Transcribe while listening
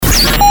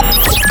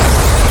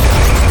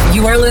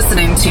You're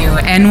listening to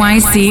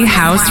NYC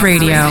House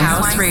Radio.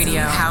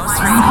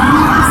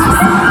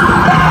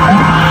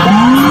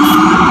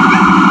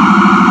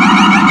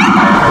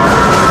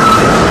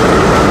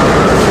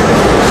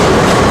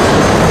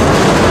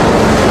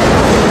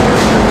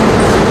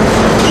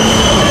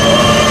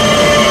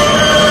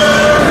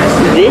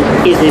 This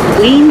is a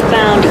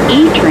Queens-bound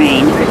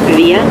E-train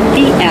via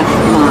the F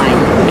line.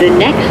 The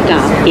next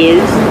stop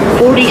is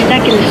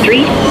 42nd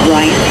Street,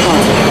 Bryce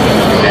Park.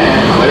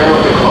 Stand clear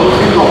of the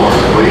closing doors,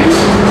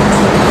 please.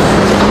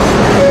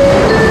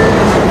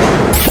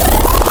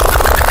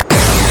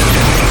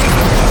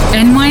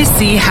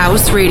 NYC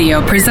House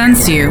Radio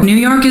presents you New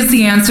York is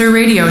the Answer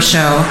radio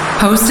show,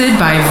 hosted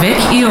by Vic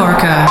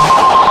Iorca.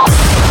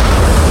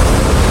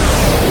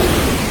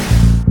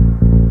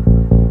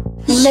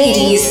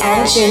 Ladies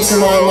and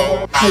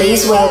gentlemen,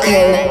 please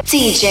welcome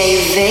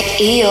DJ Vic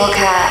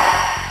Iorca.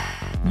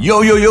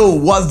 Yo,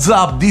 what's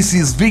up? This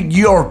is Vic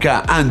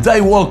Iorca, and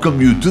I welcome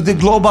you to the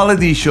global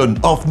edition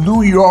of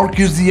New York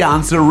is the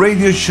Answer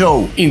radio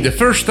show. In the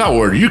first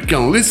hour, you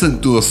can listen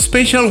to a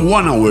special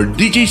 1-hour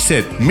DJ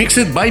set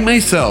mixed by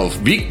myself,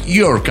 Vic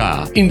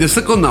Iorca. In the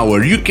second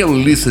hour, you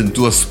can listen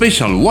to a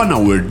special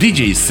 1-hour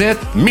DJ set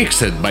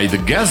mixed by the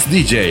guest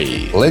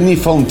DJ, Lenny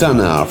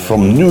Fontana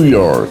from New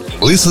York.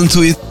 Listen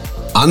to it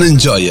and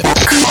enjoy it.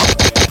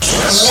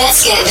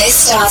 Let's get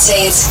this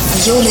started.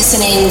 You're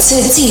listening to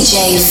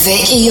DJ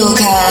Vic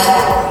Iorca.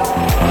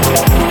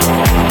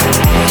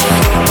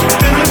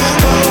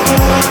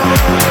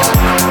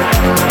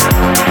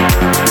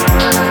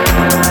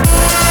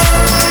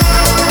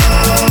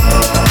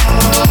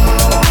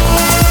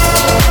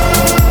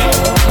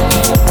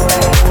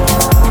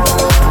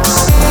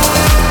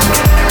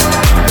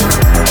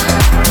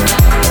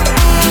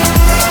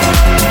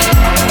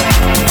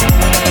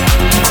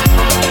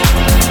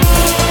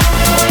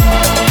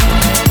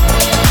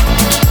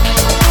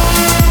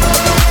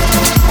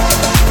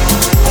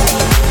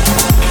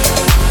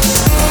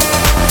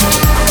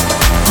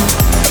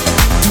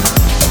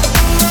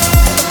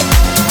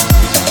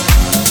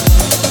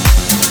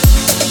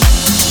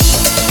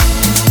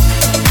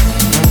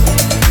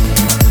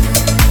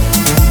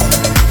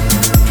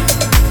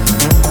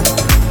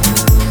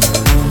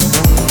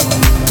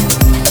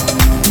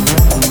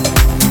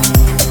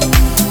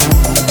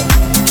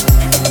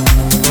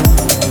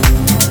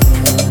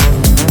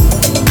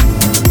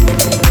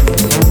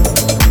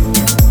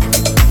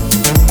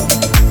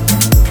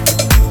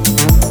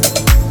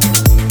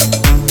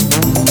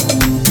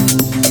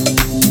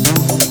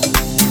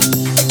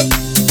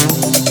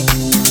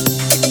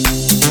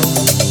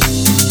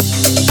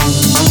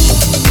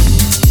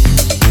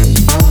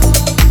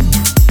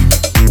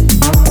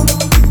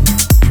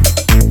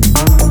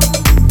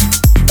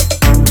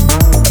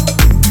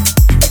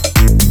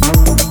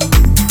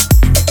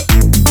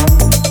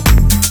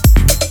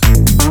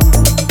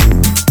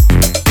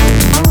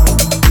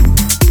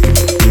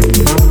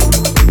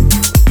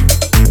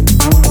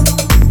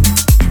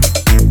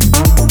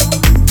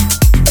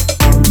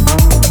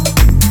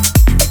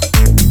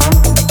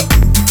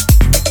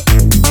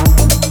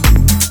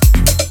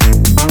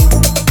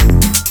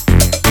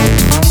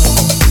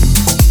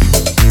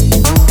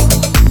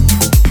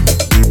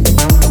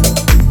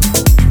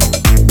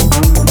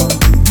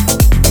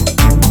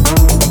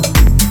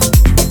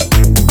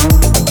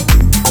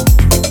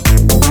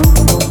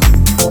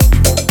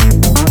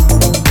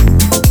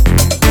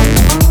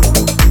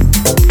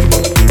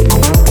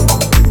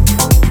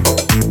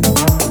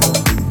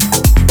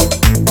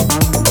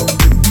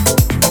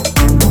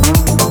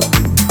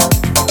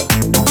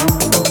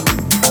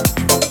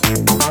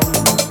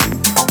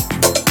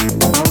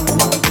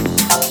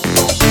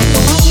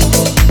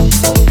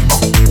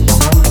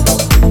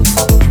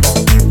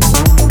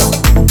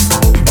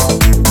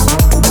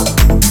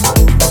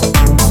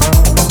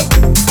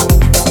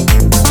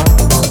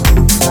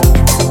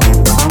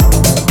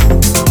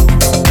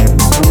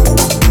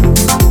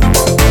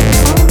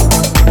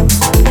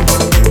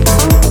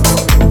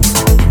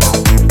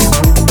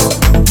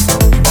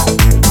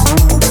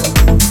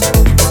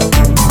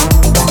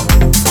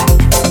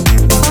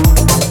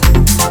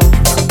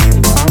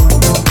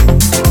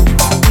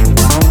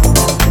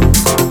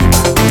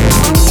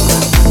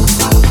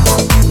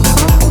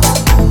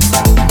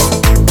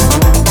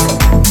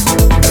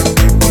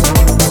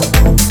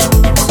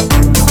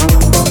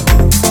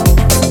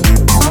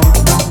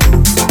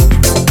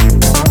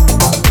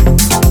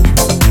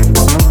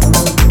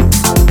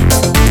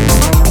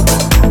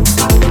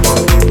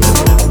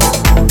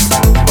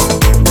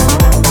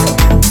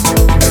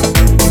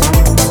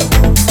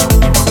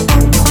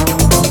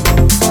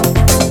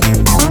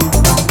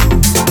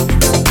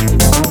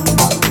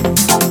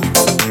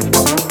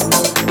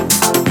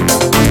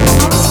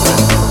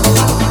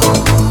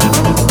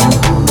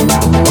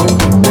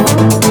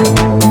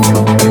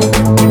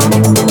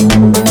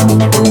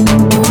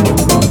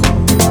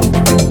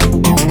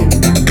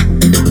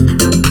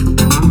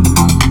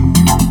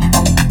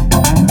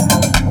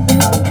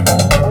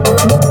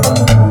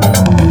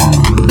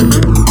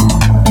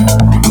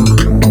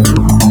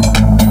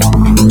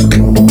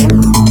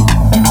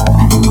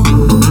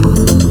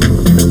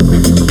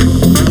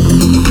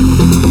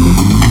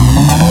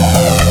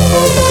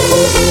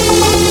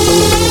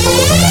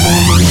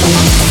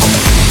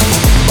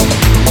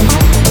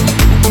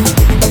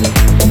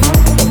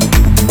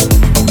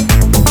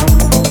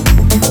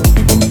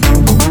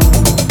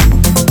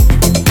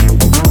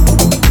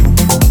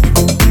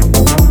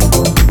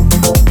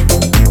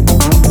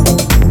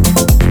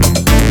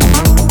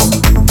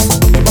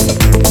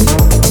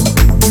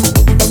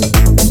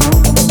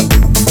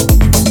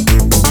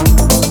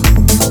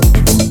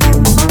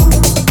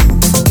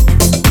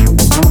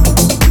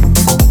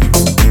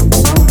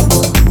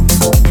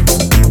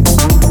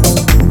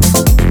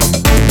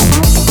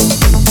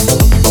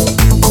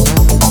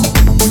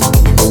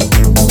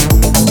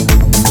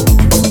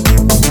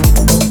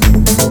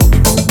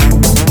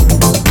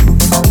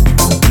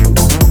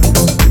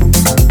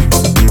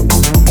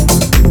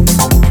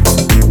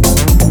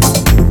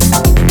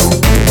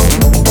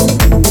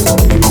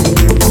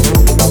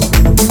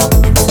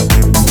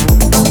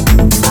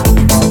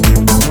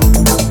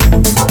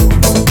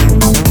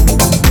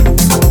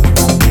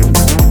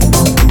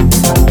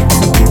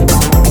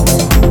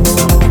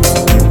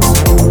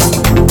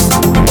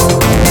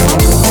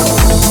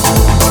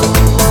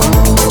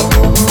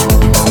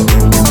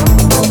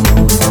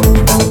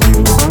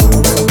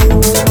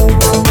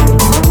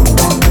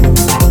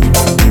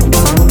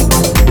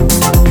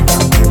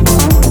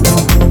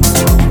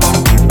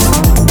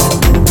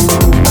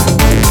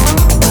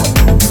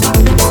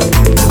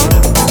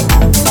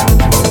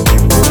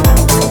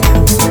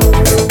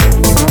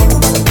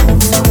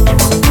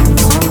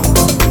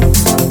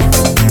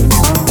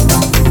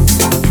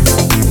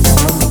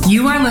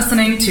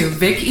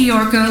 Vic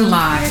Iorca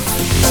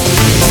Live.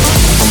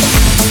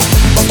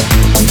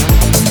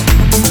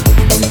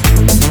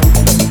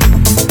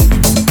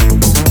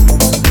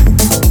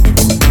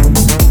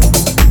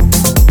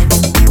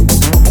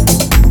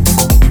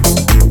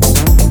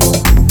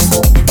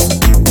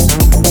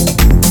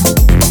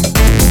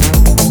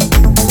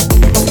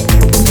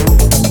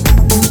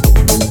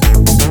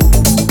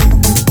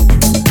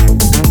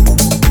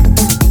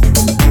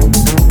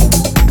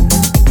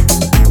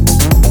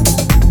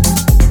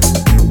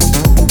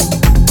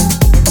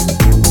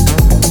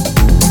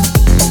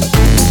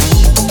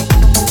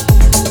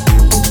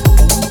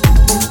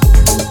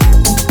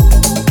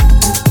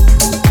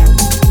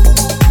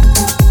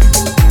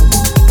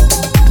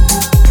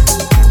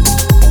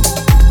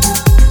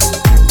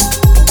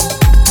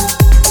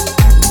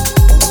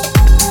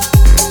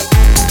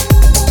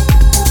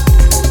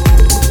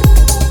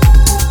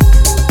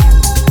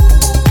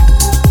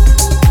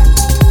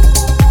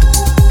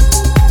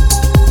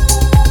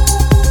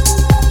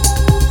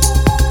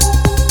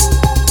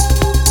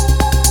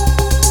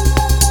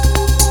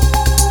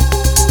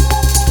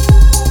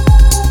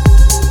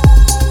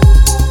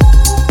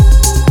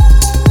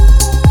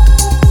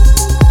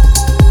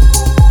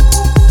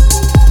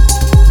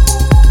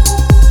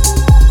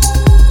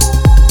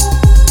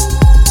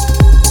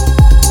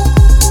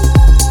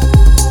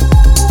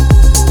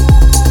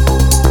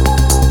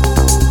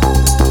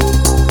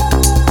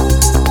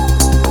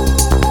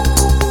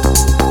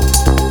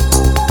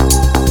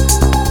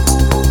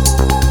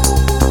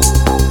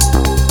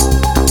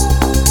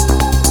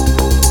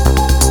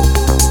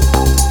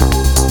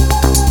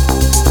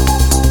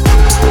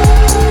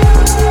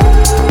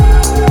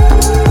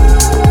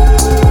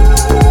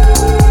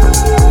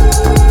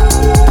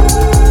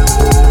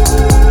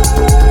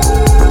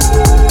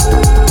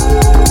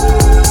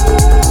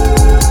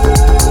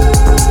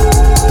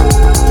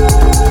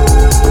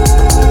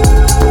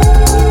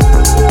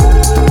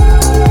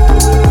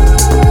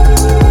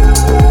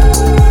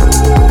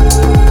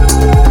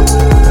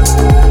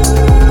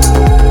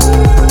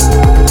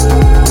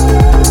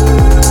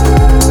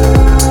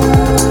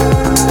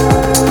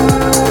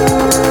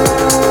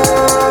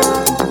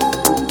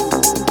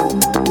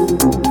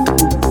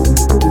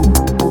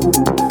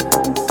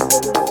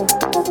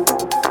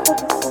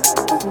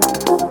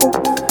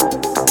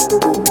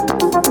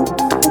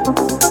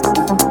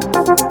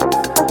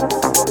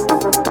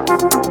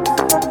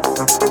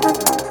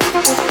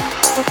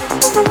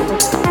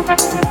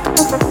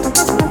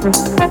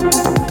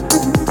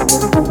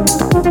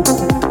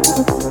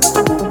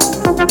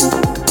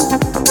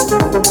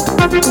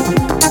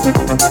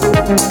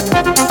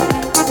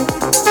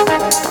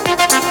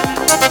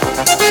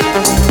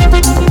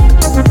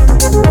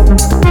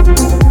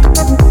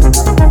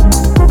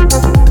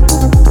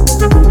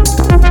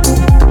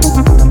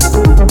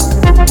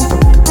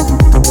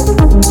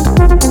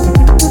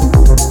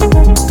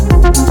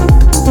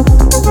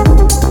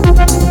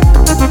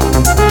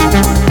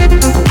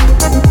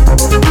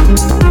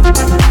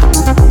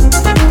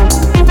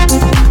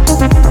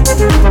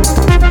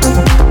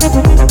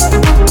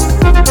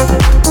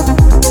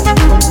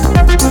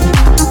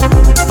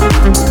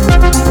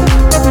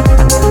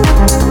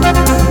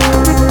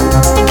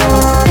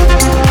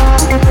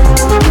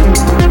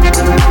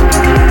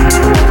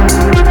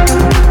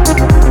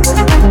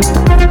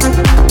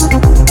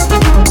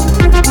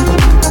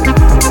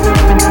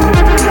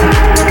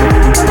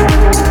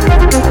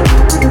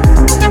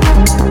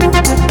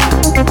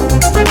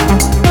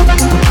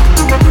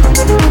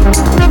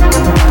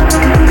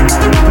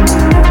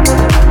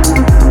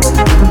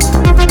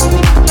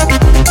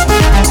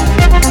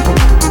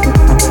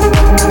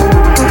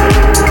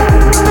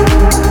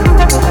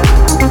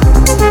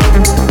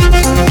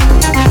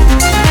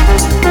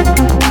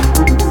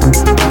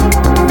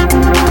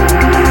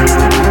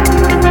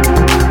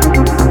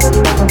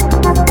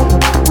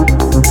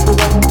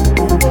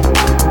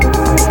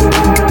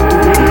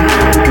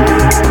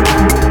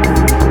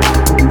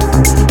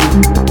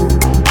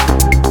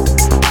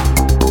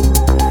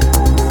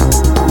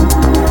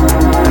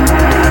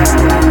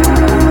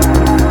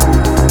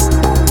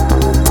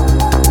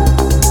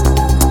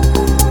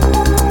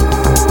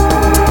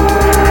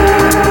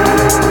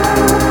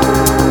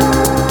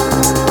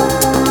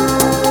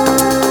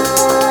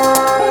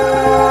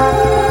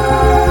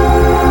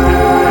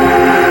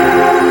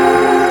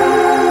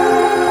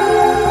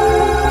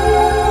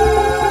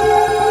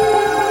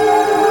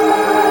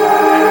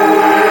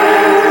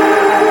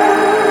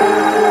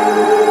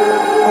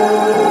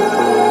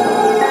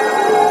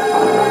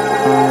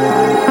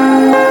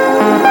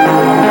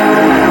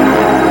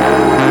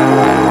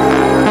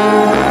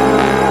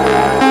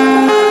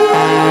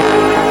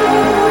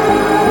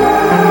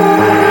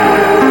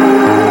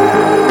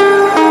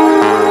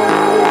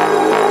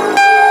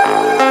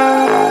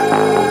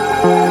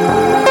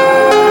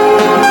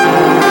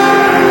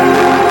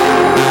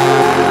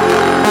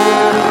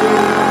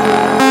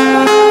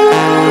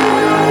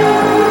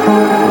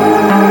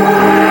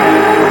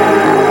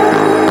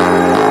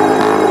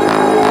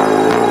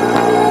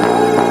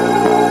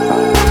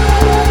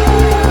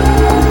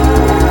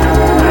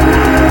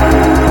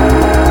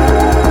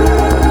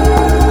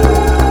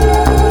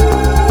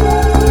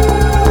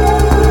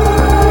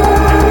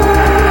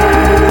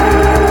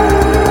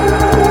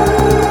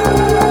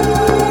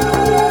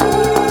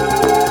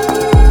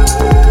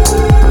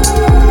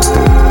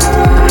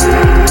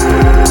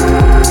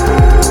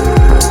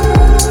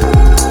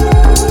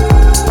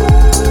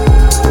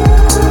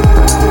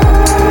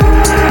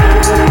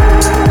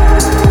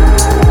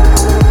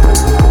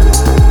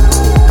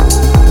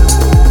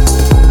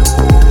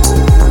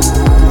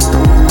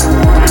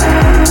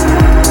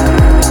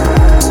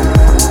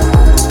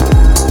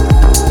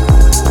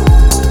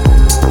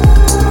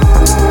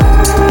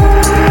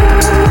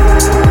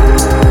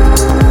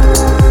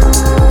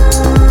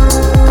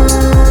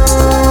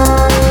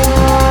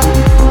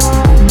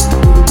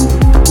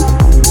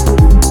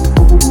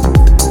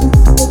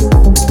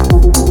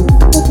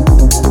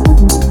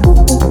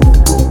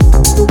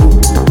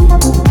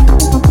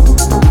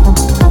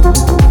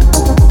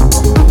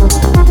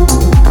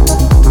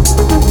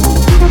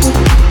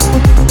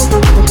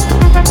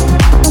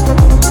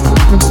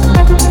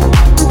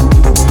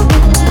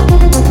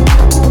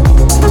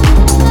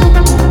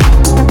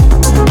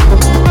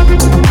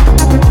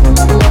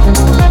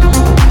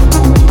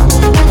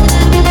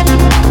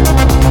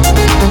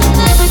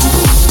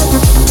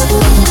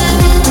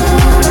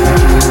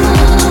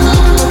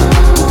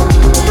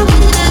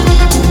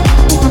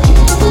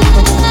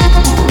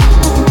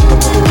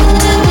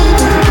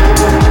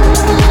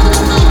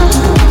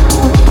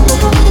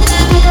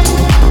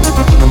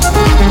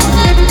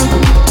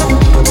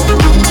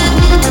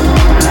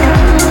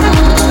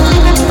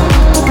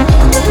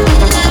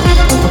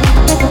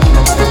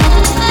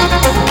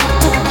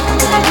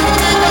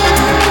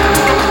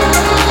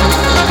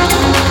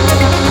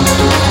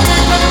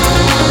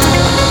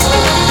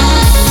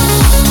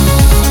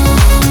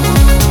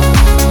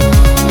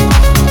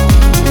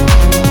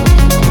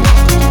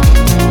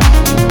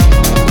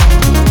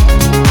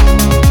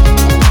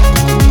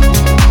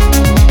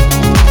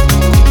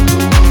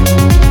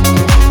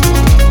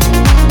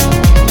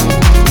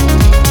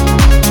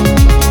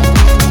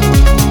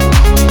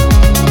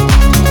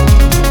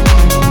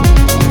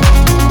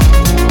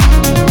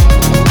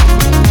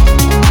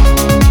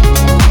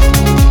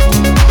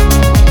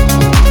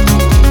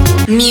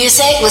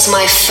 was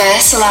my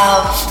first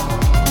love.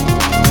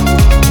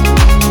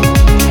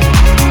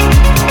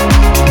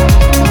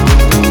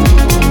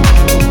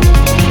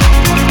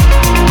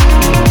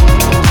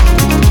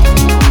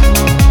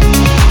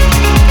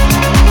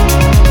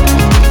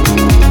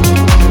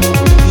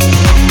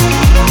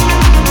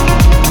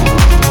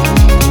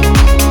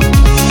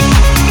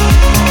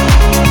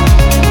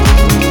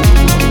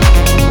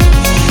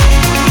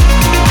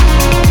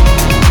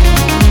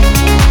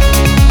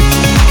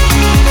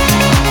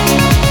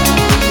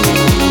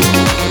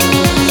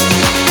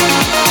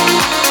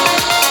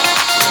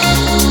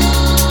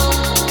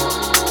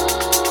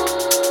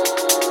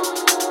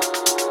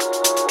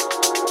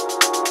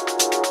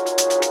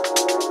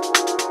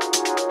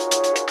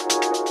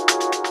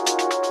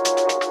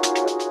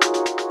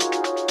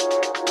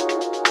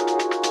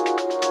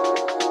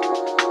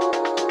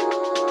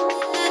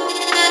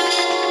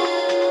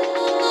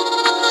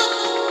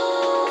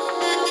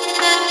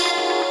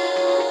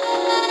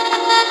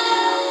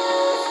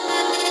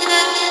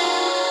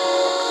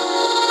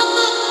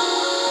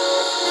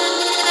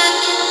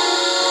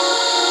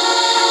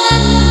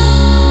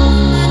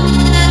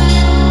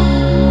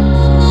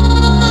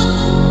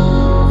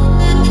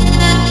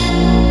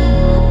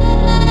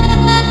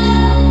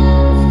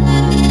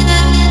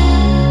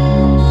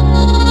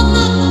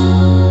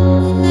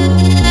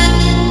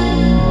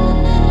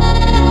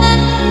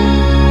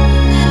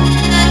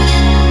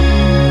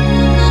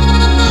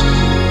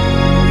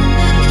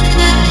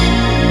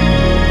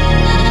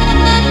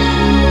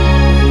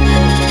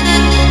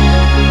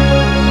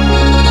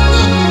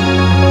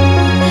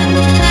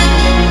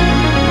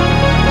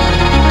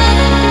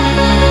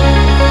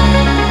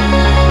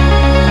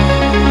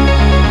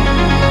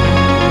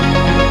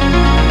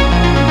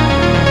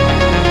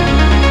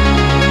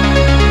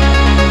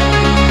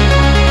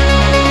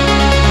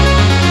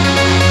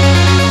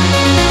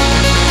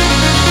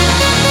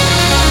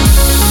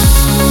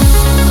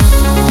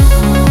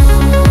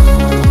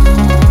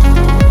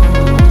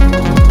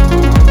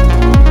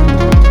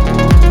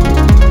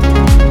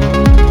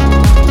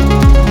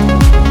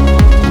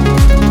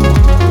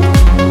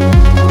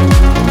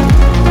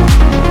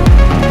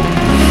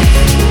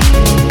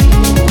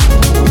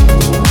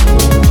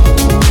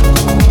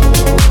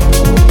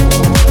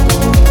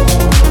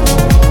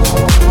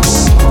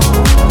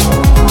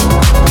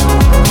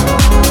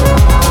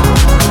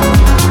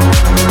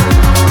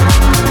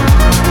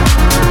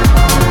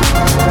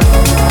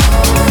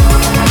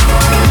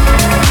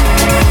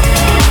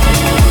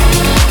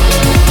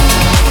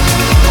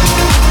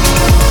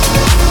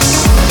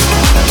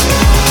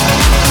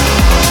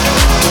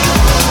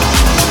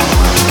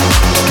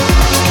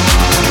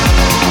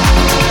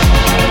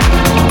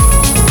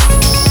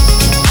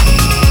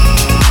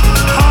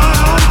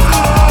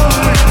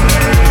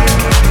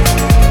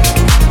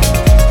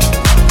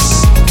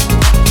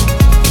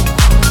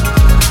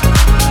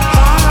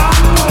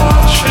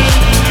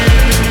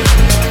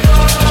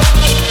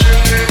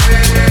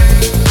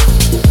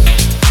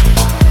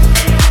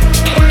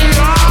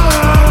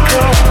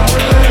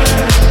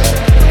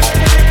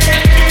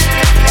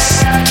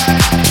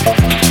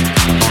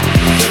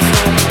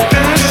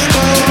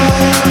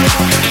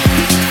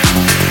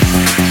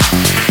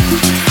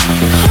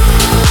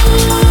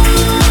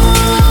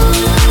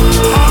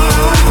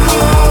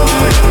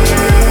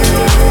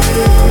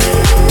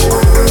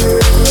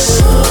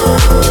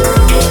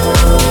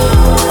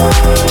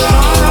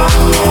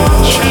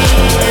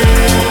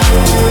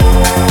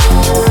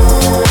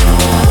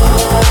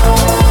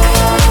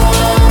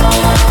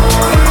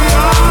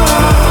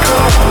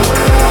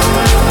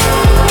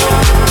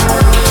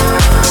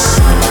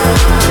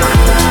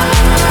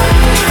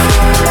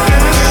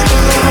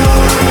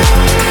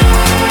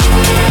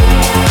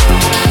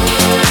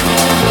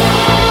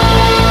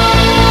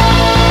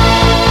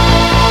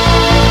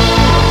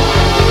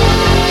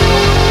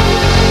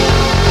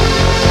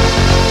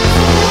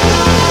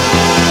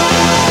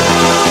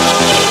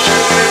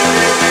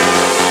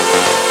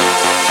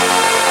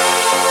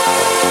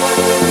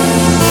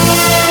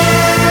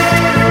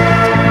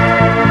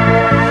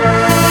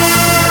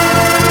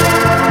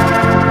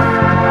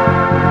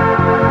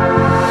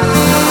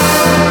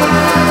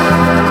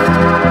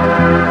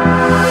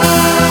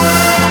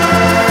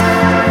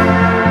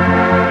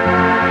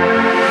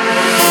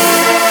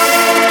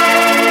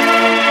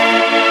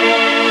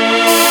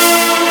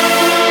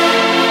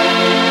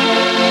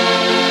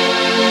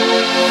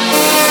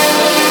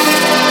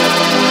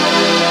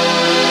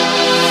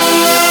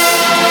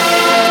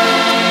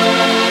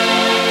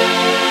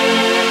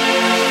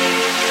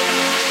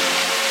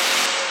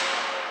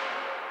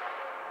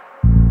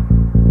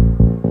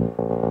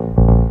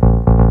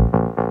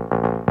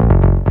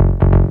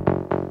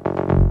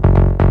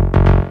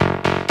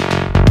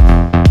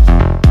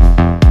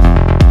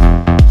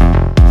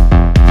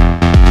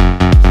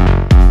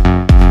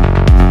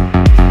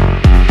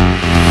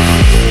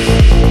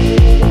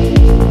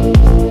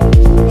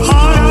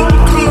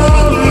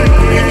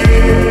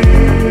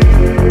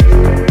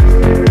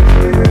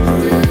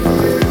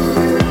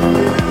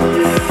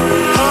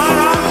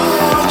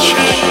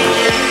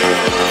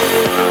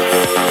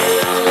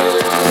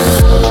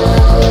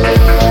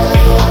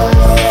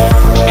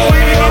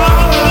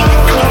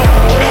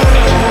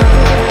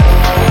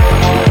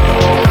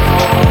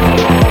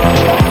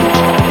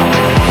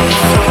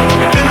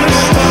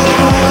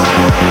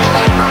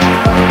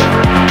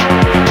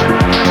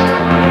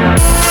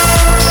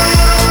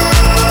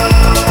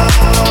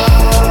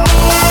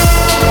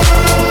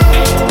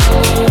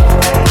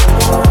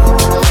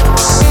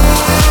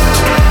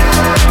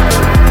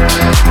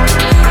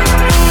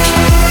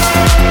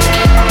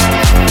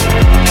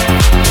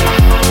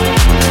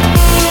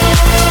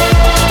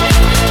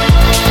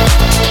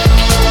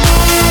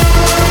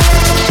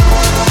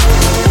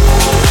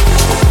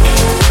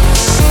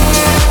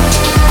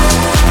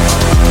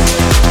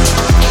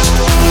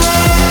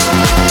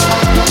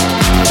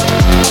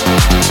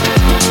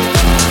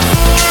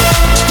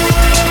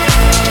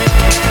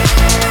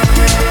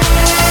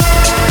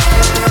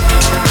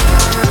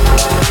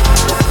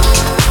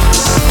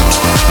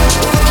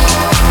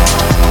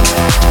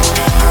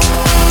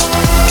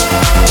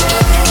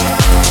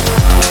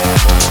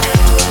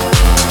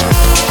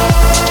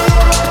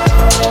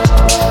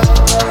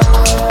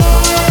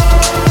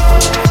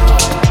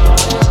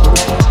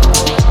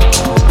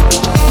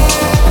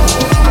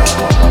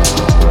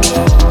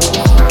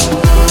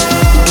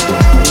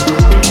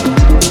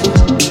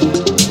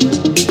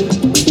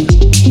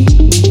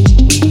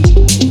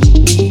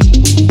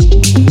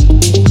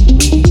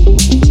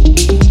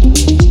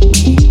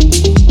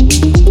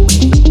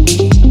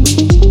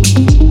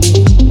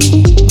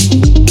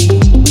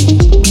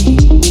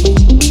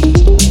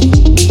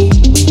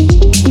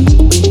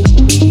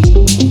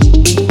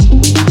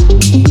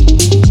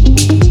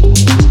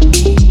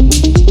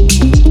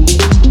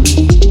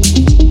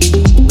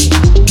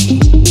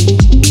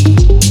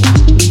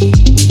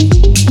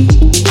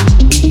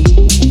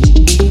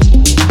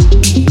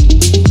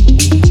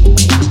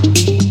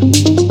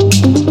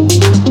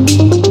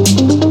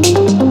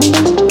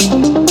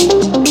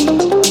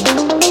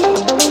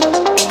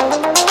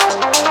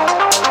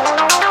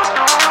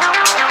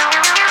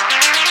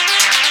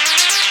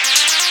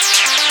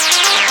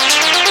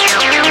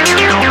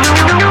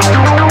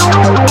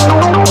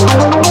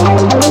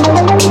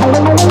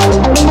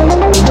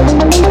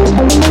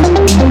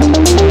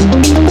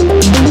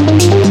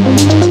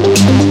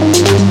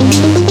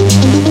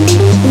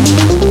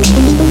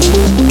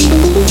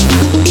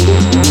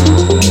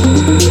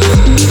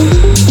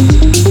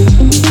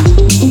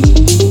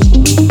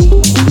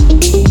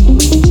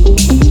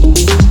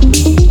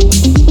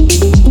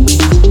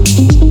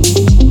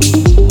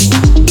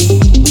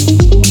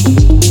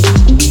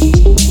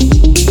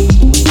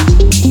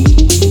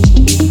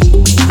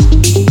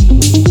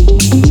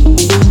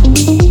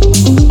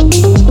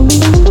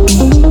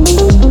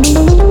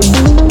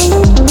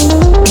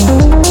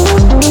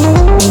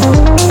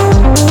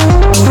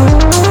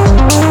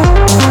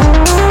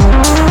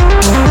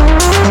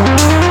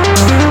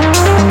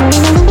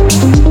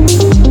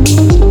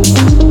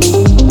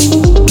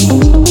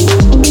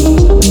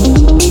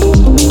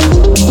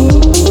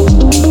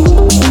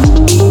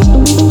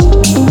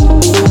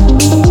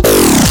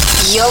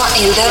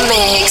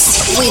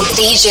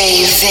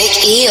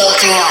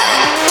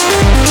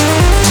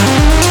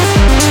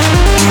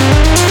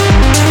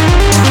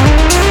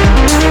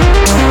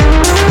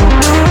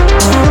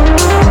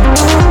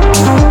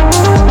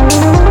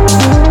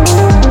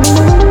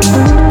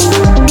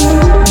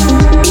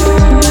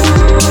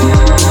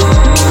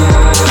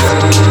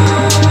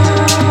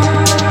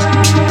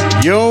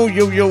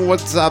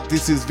 what's up?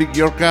 This is Vic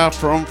Yorka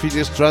from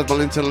Finestrat,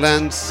 Valencia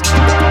Lands.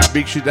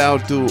 Big shout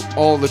out to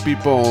all the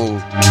people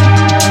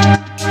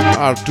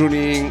are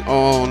tuning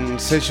on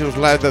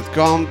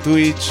sessionslive.com,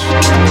 Twitch,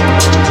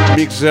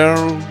 Mixer,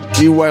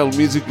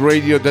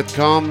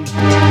 dwildmusicradio.com,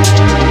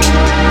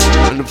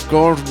 and of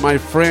course my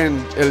friend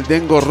El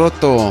Dengo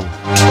Roto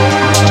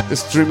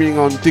streaming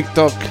on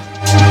TikTok.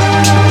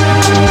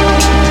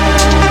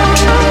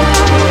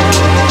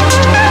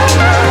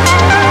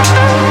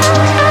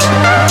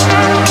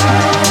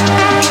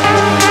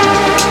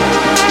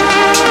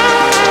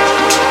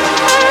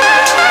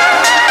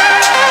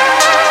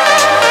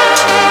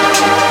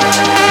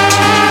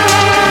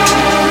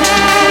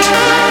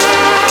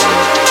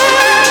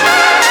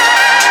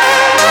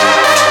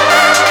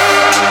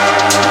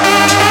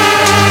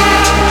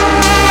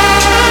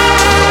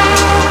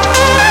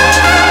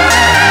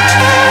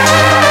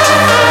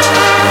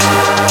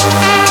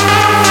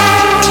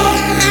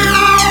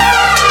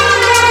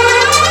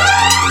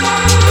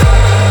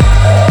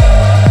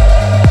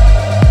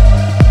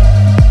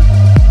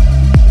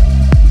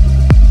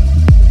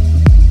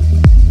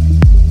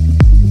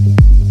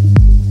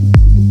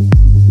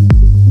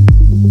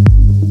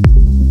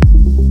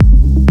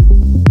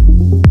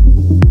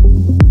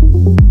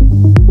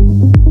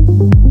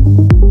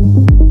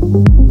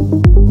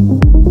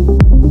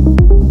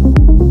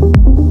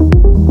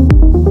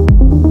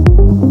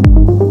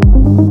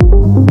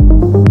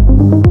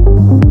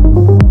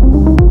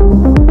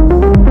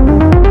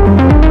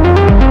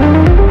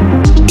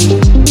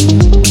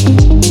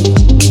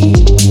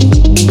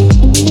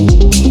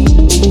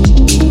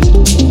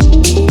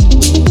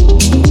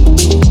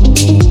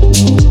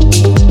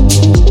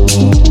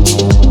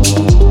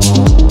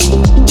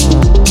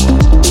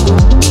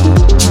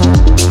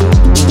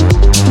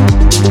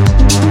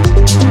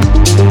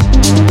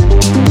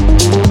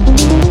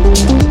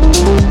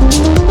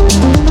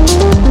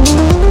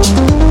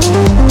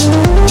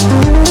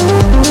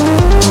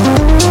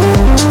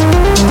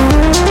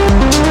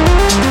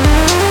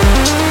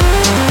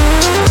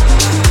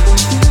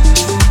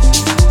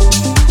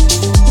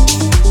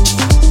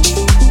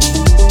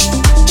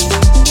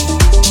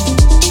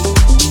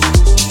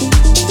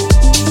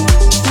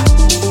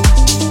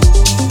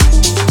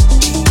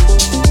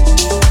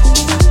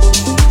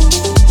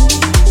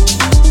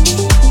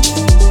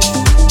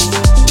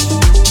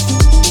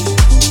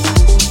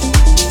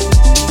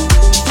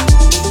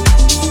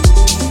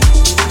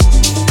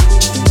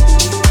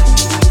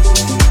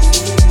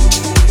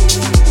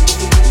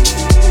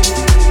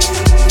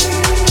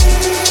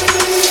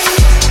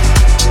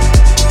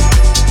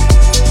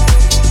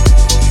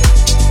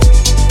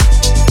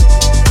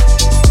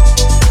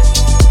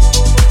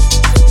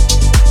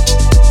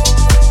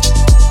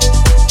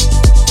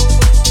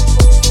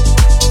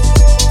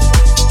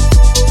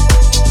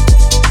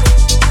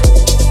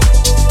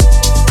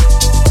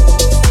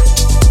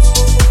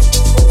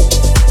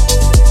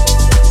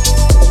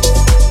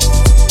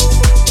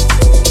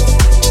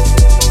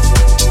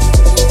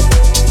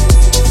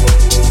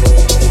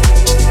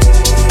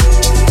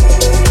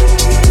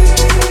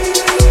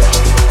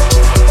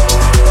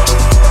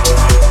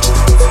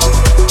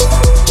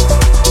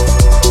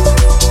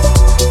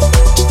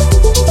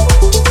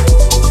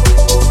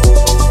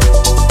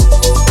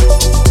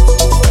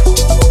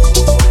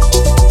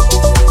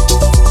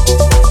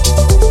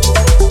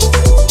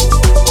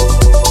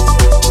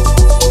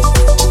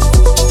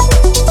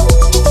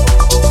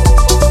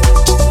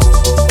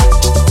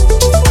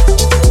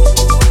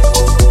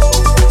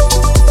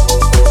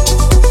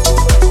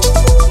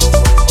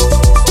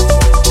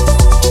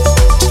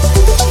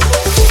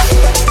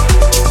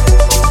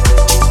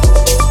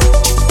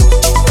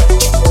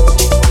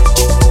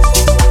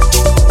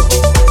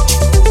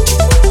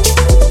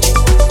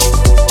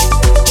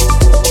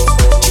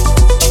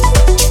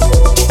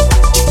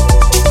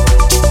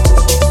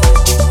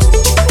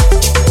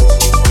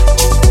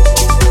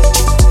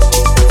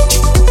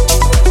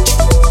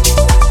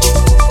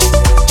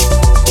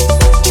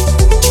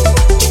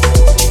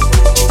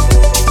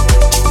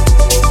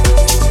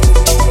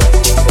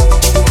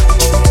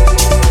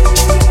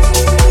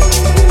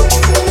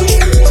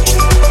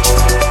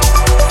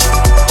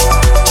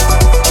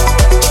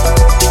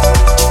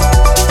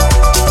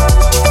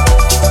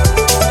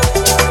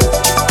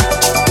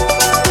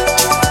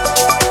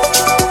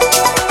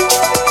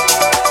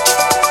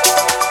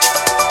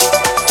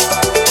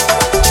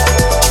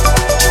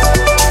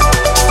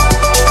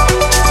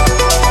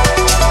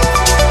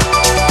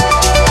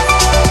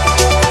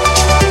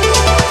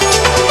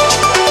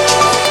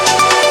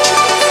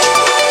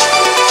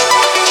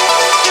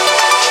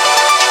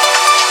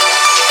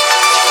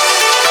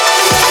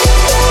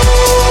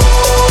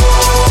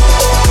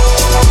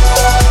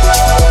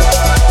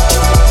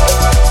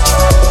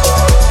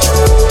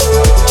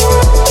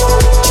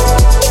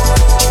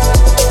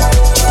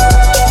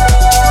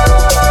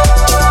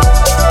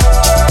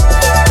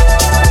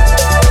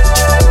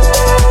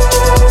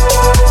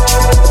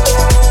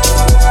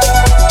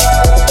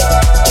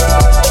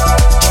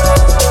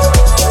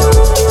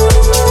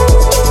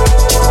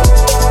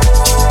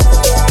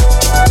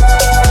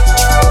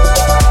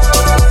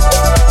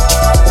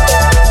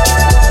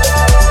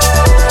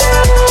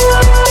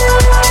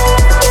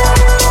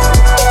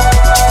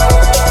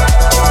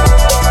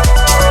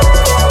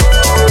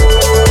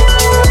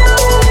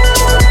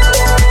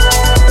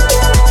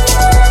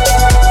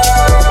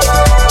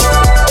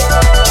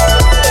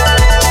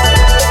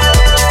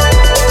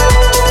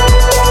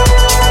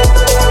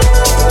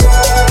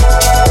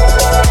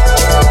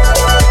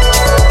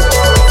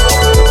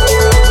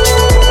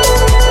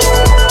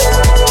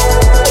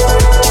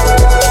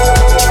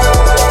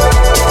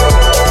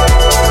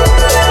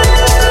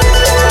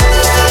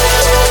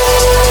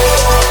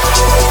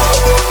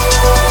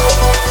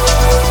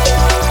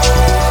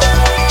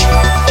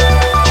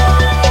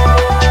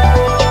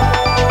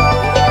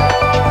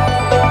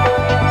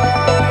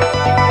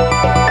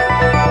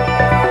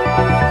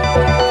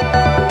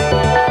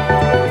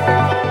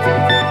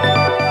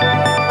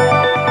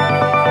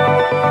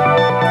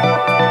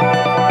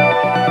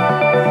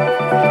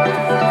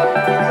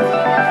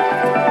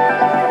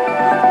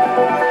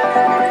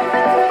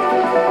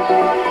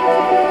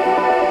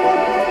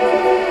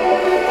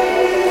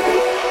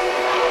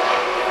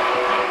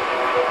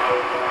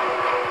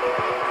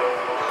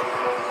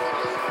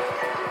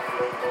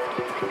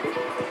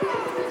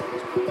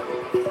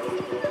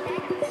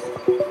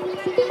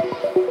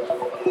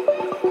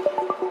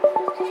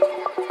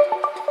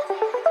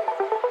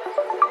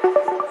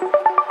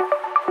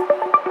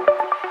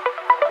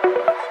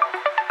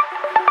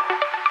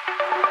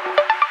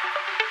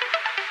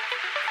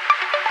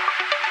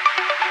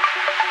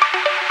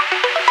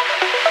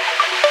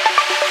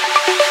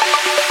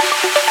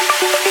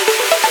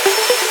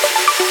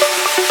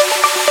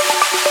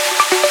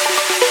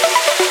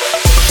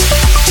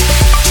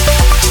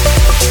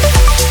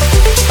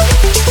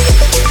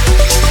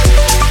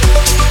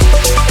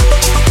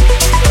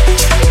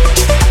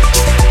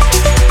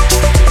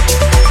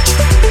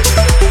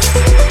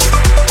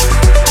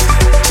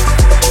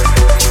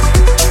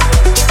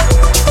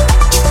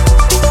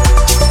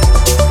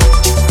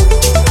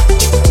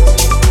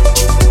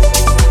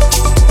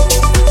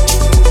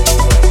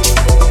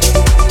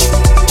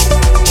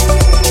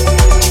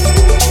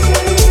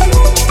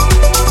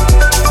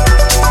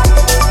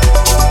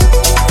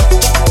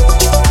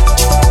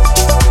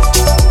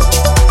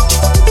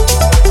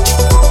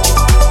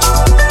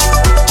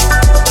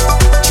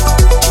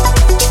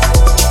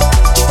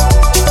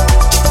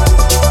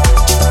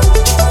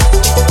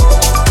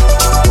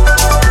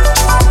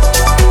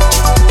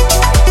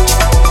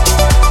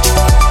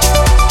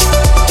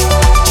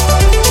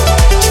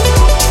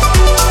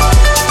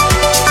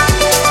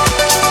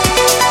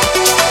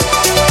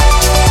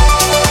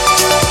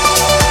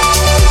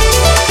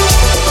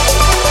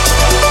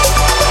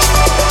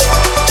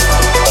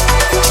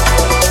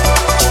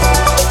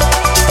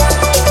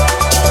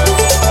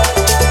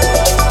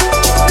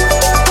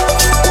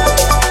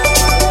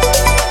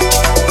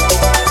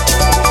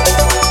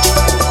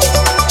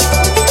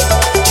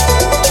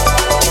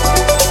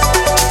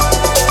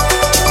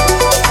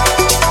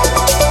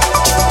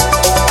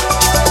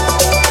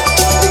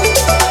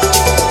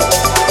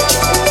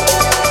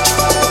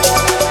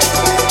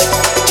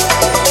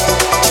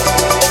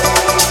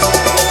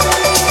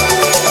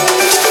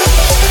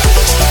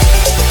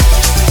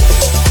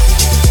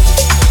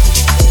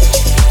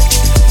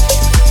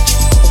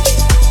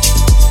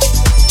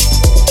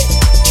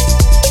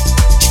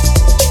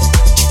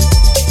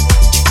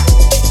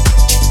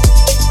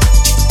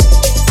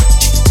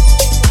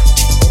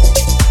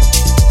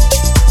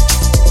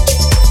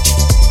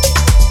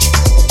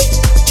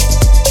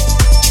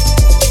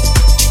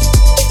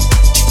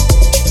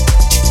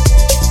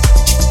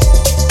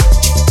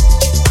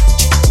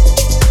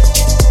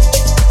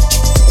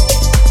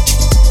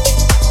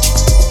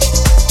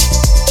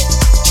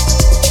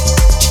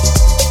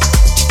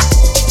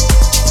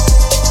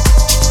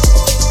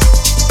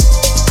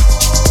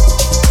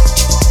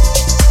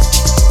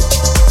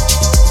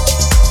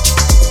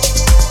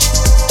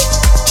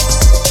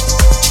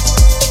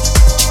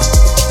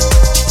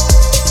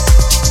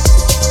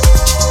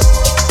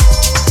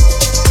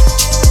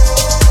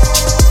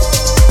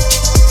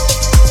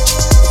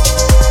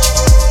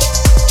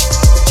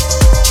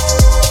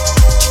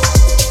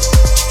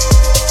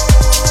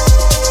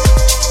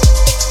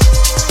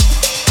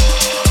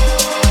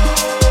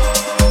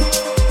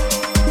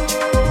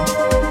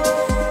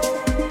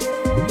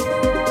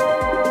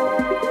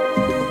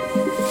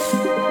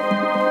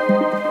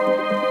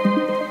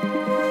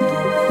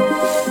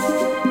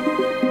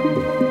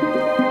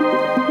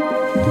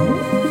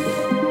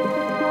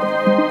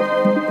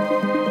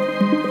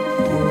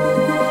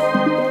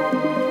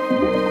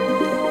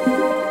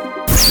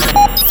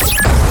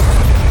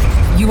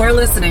 You are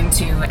listening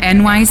to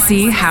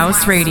NYC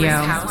House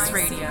Radio.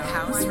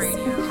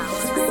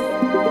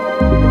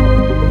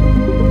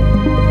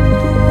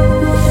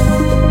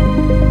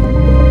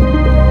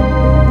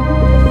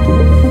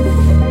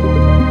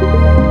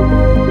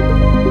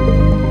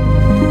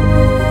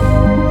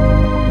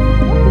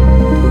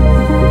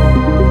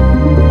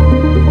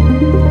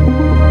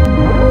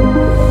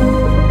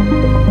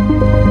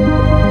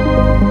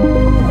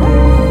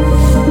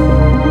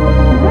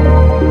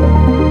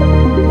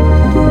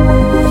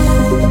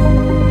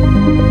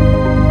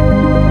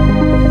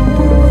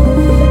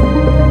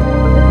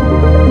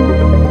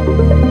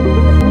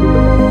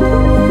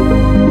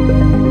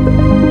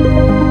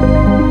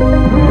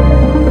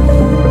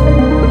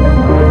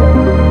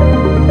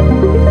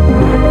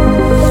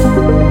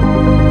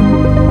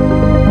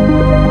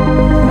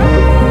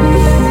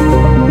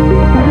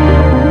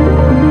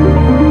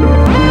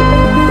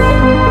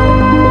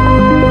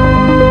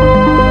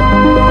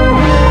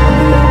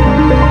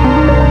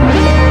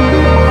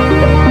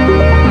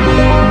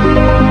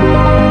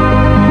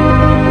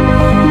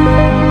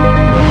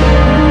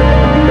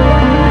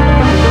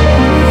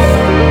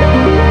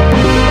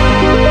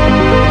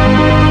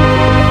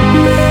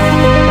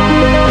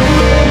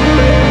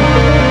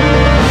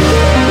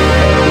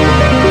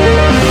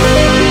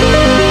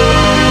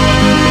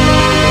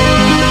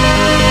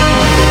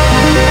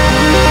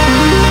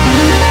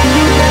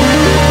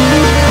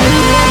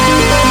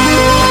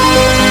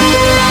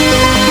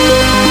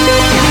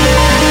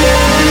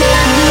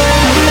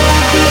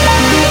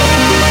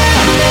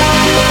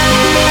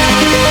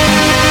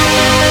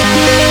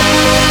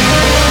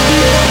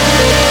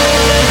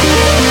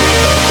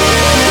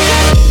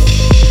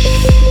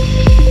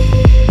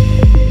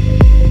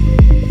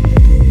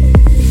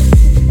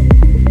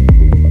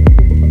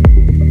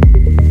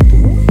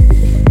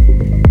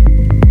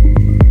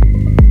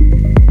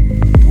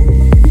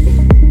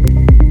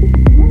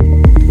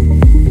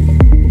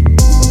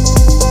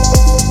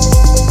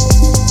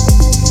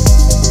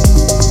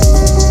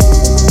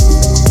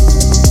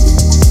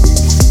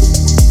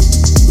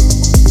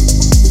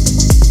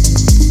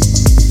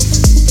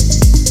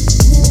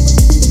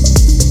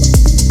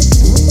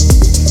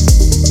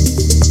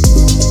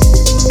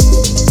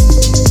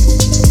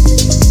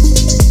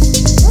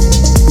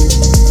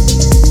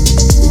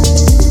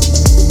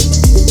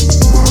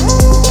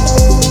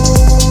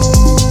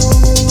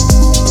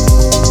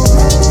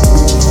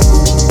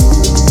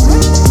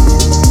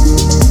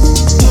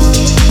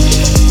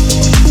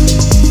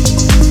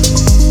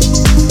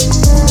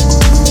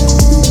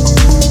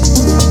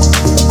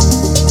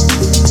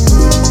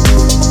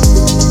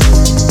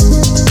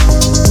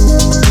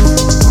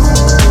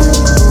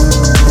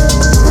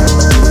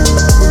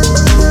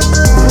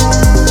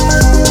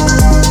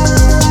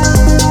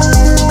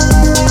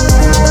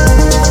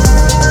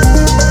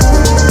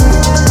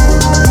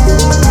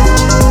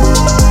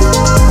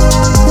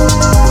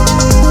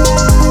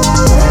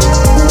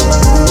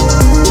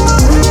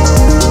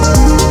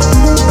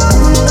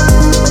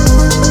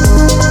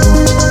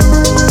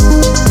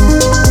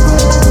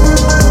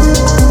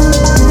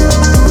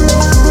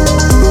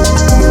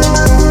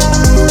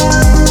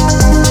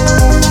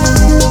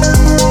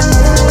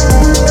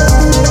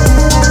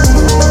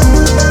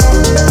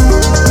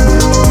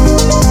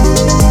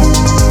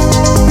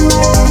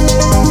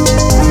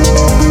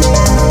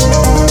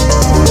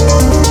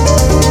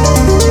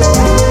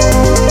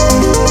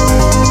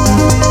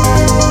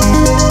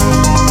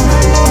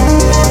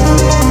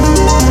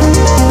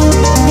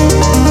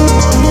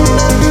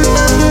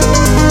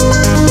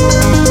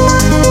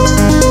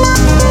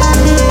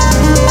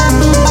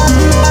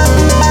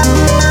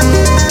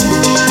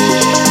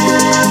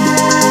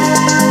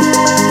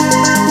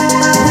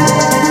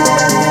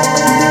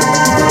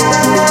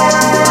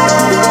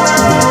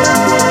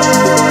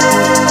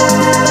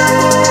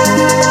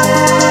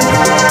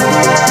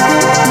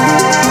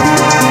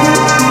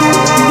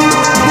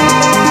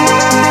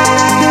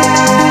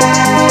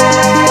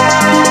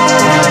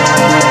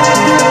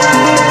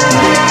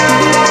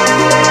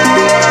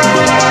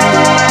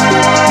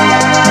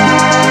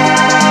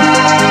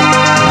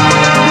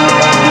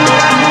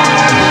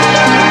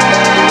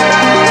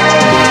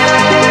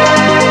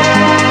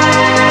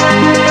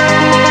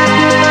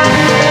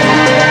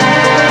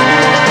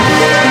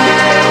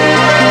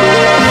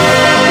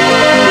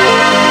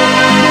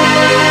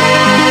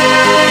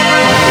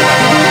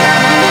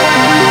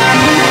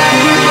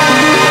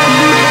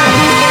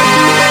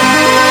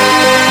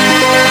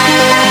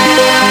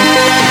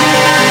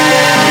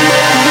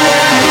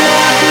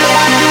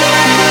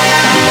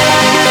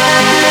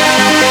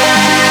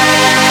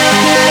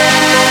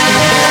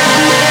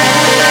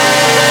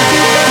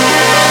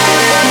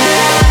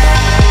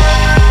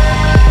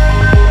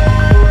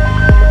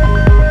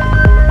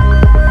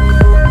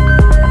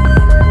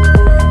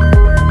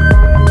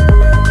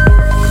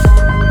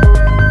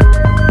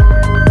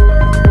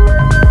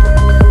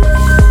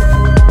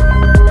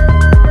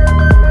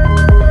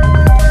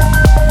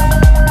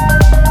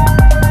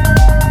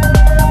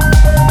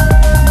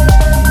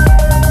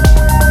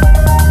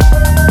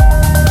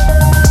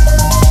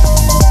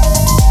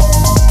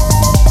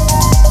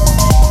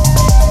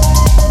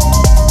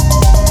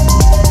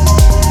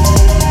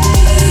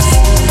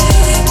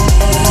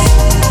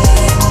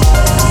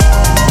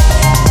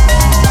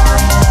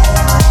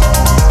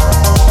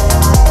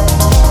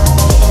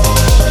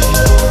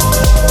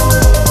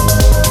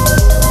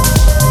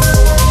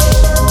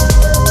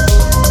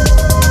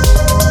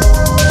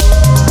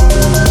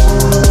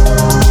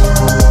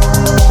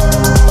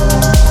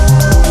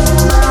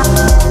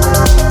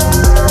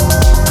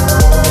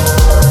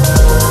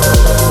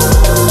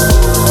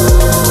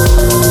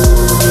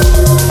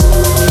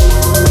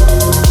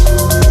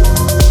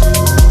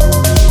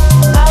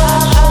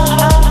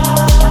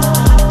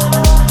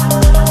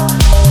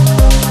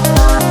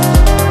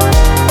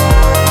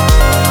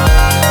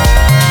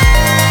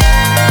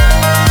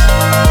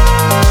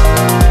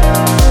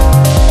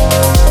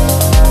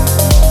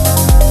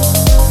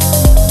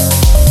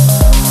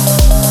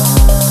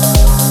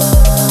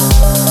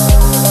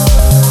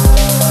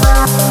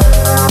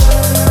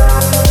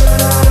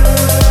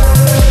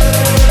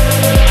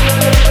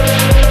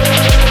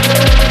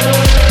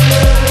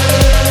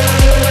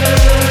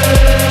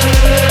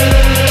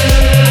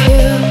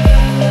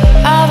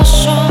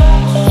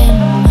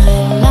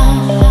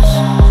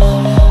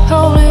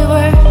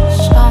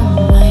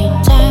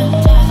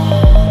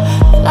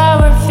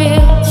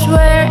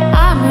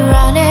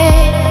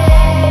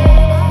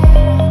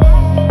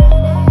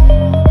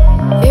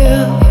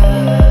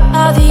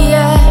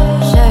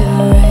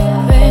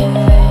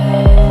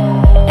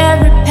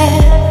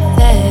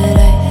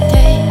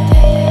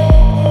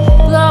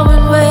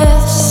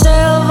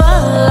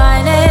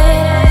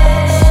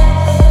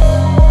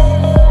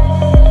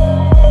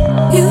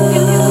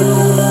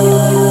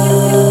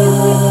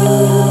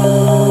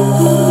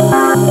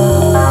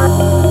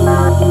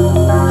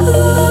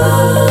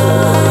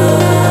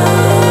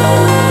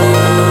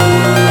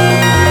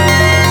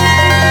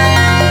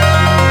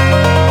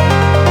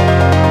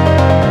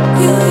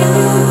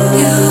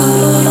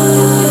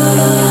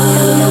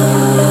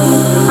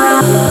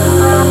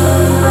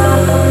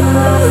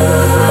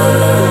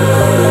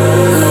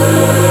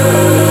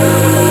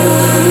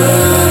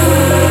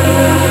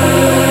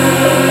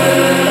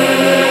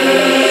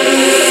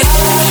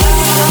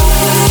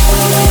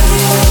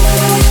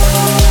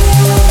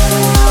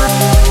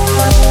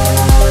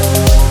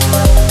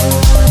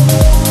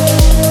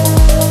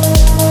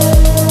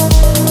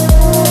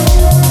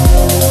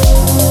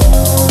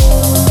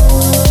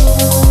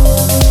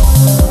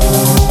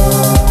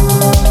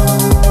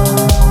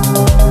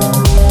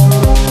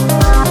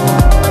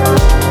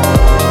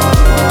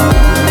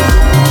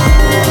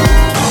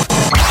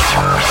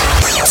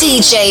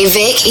 DJ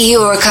Vic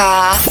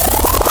Iorka.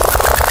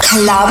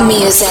 Club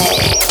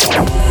music.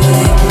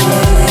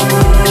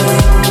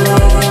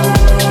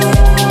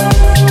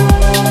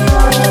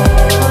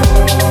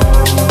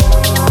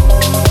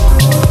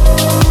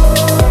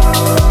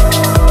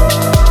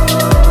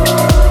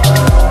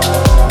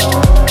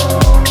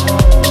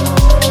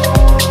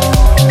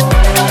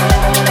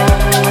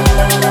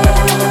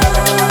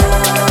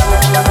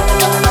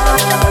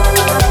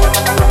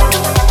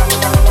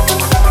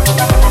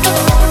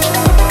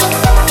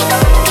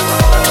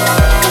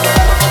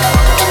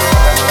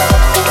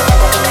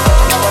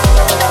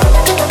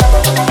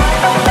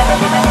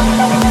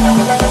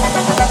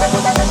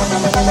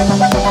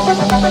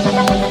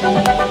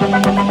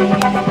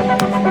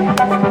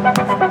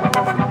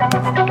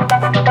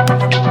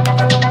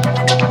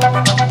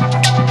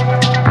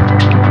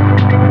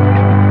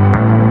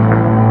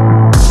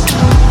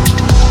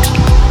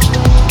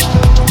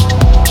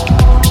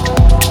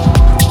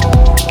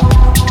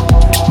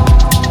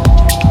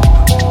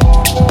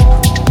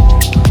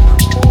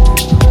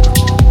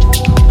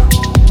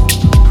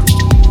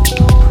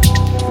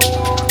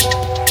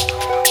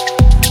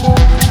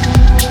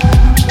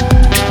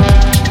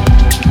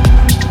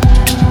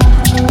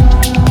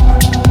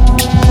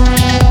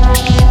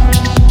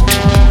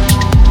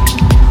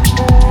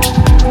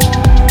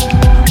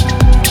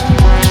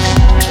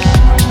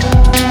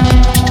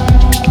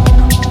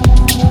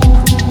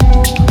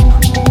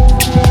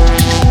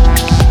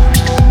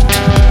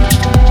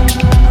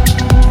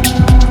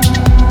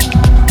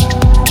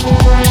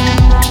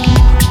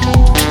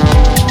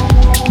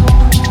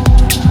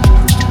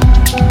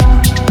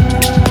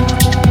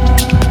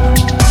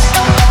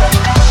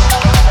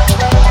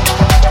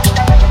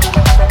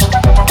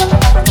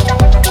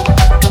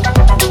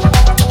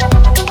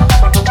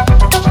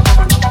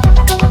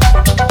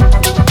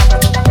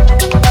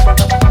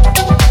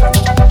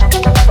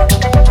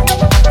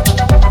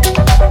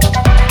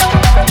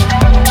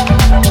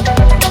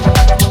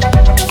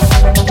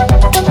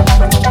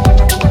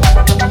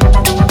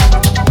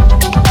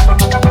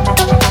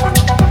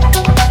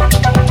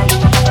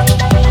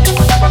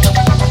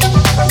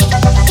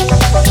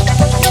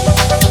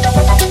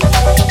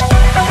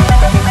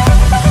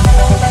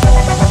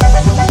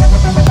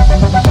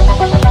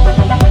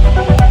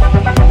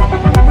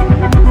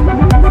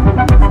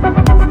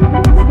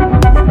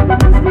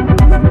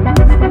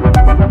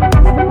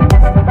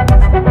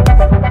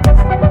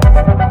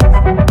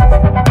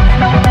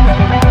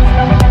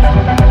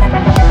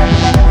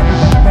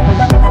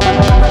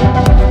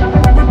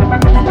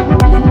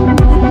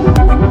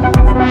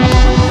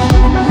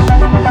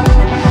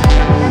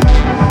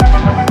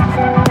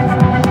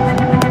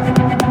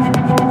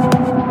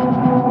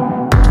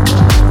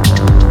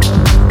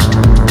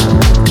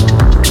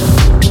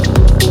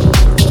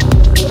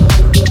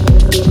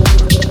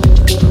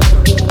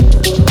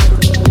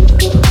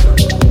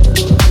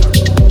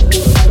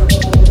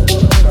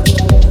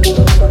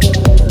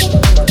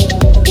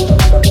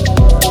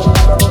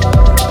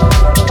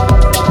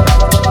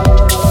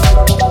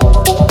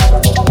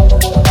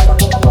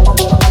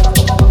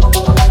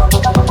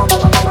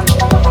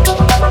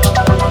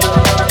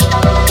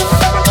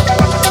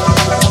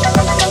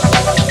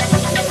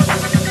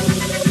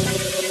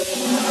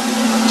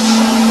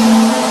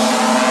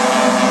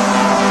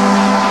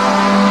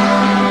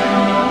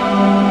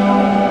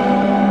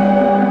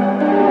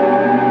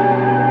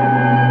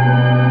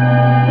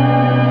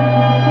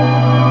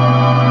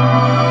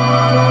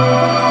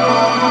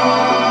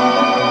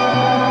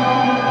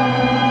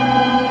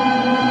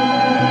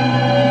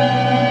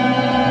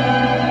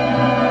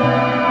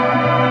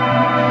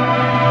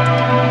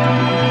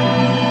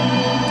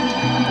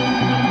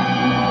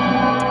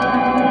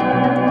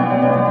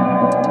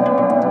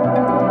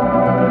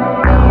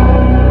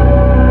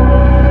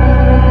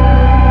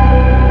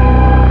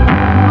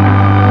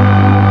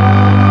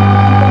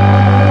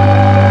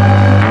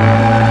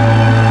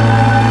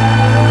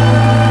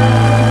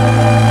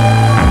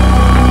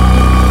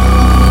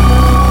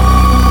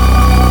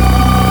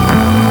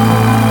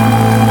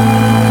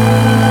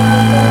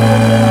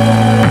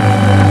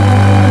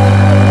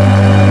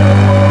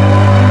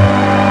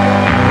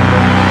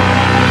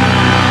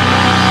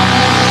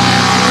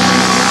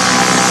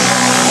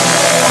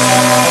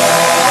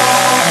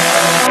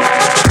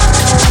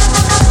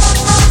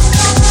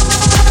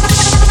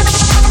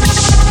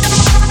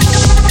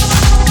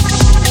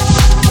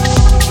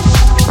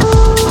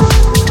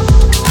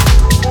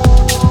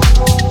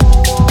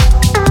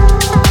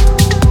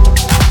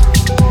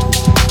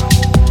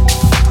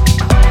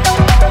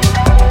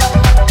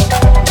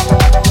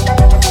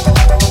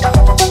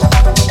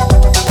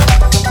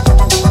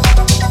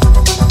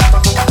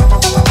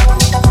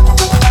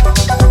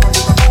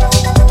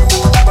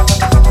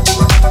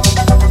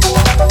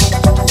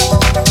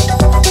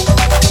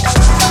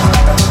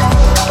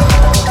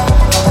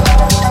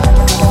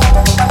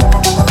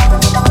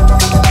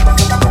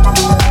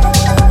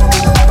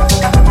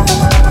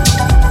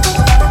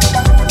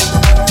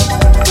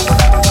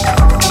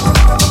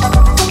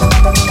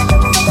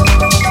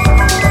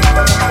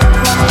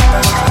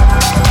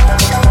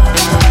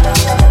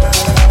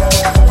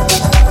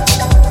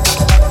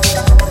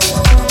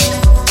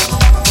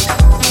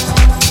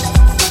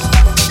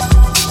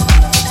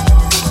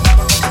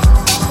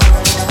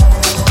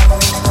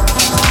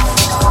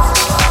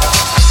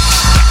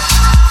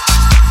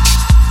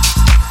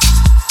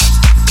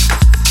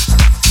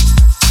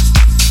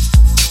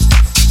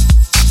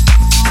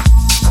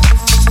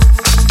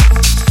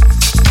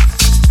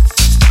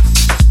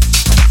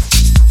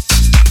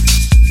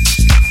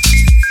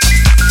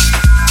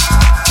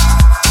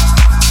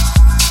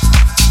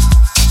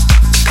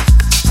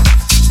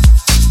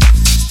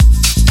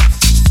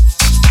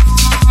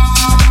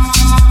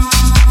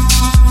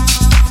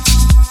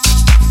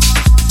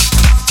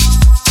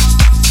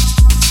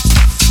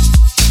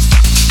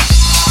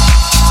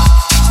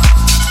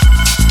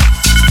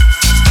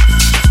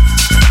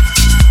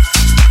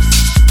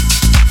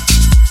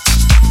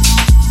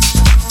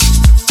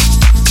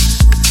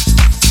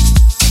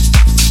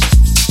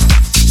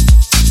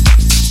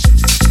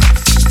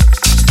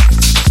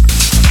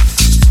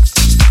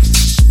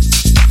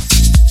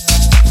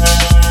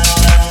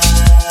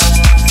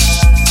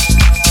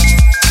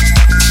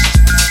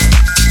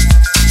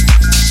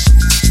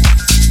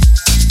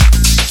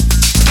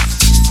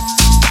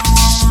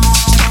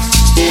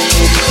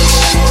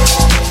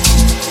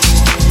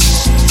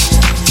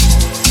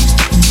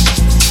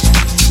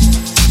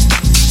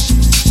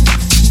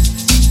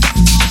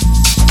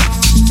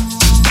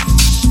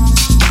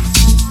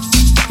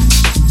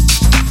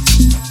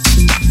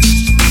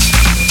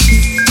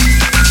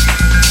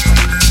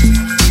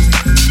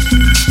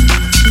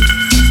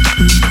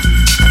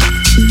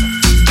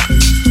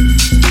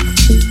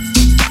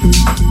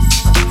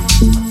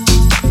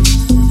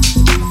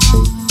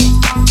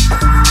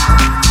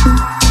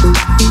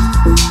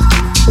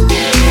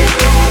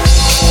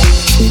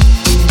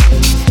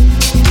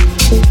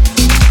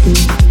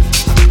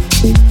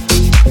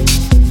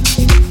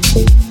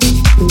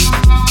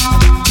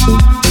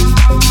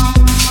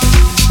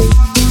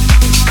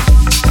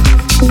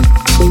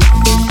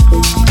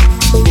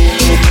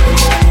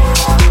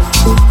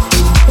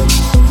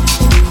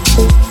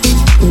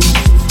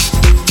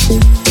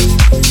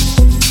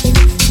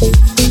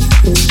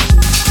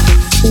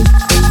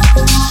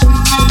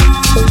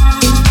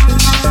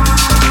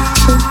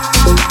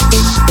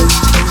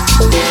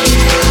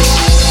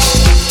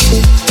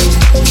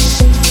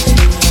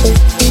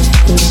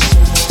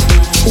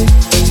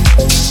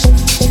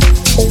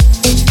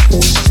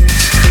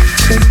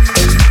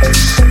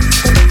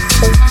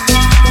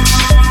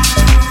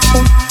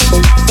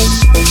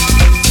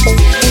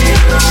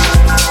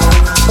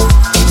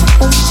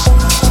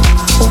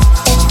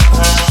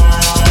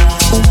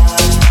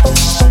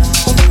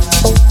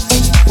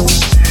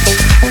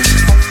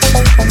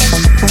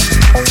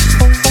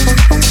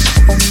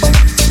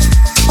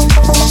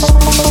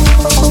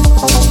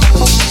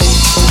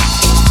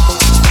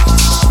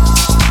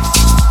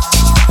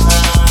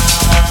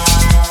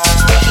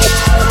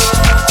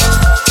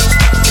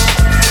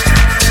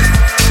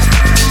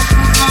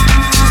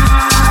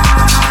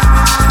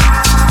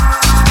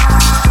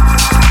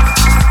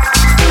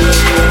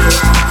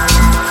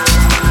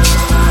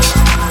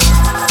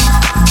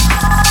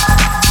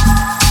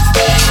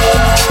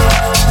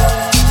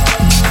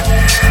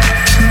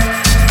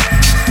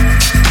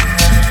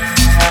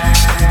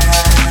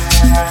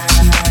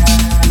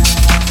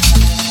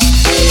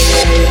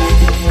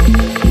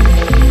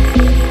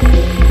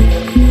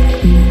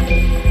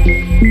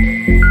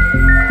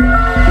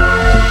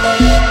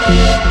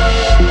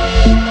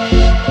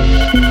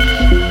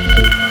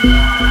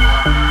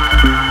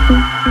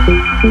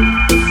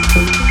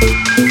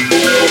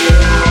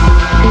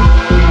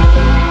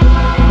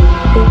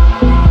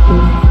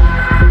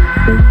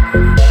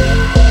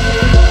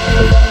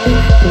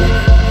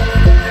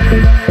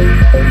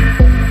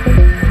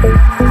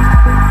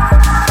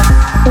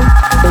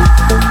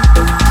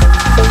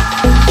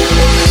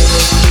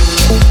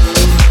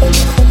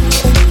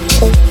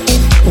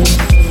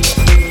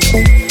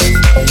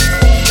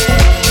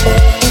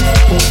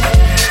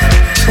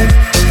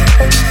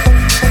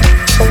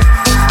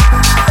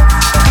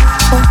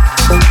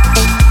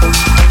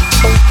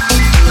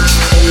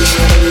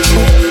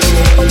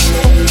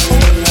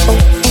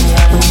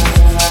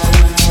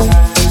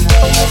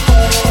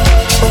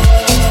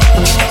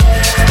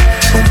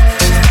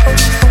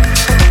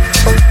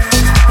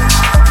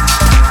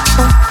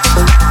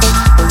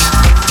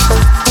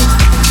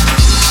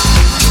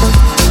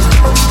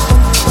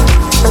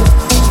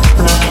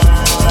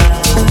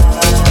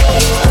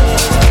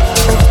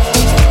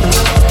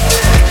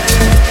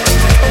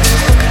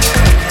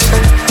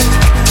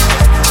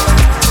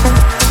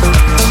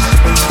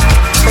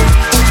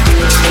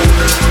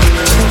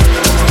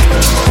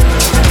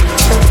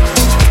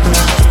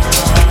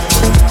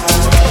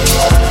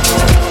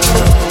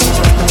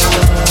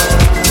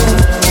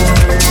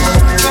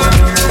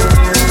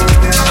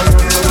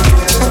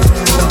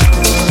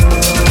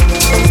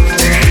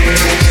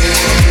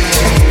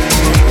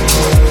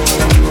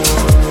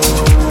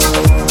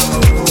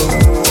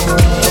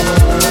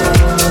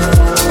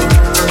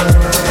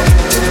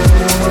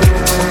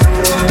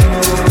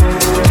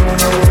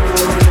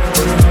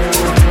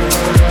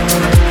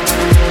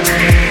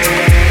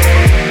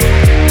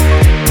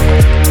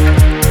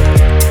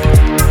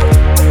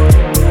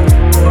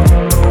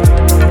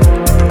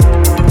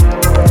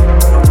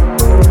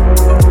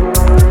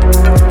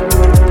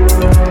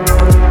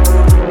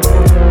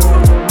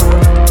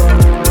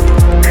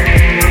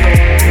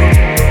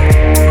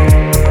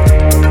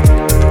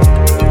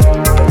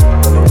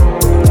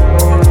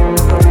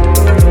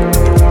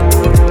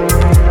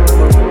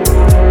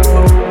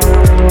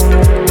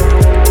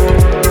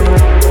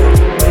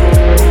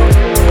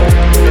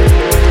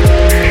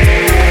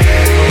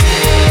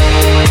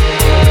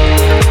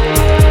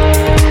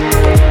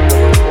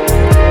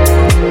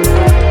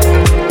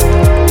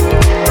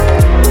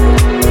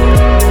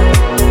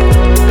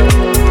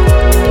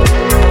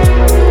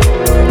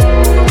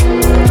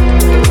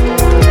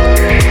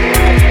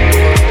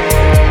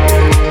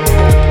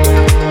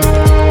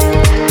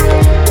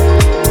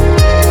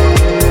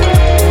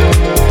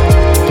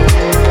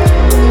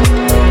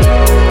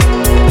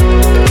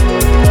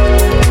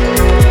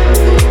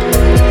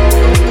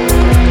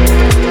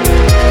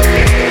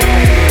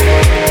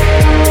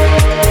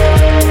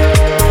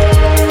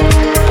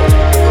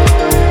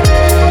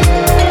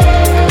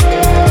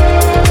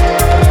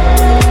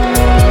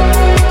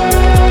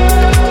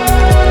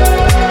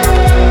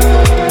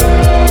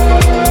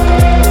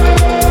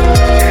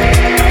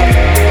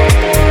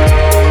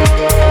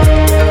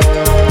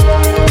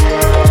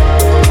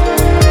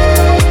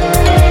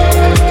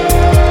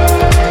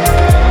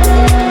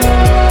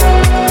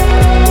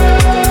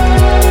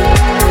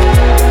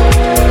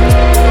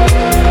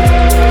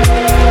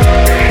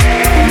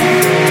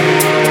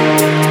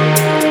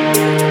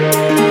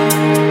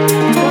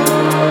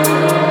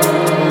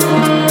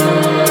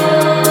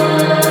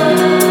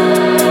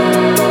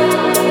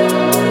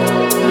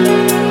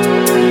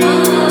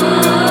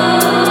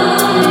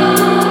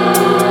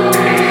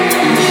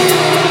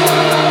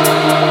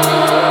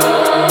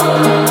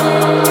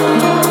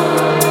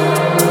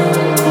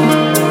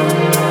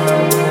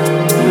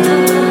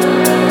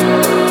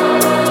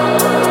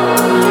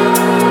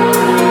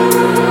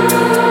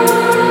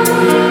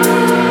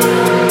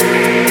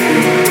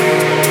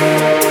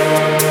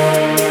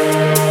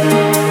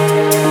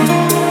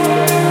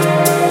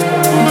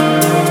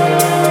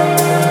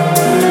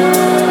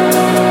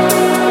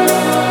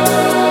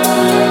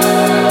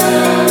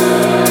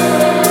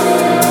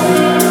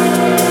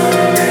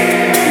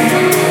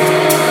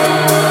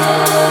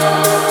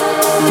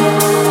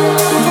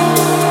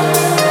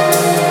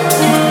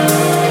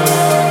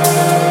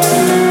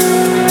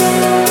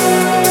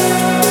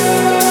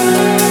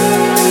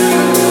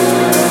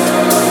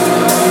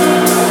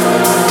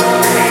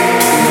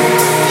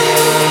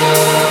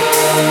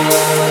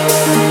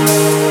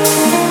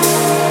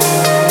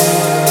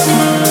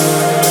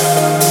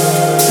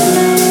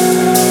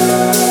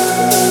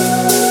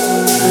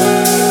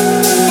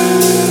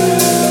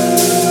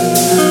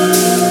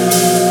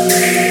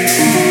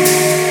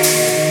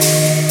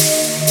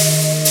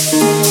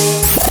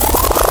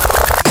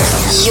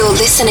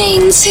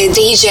 to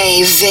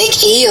DJ Vic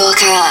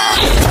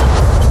Iorka.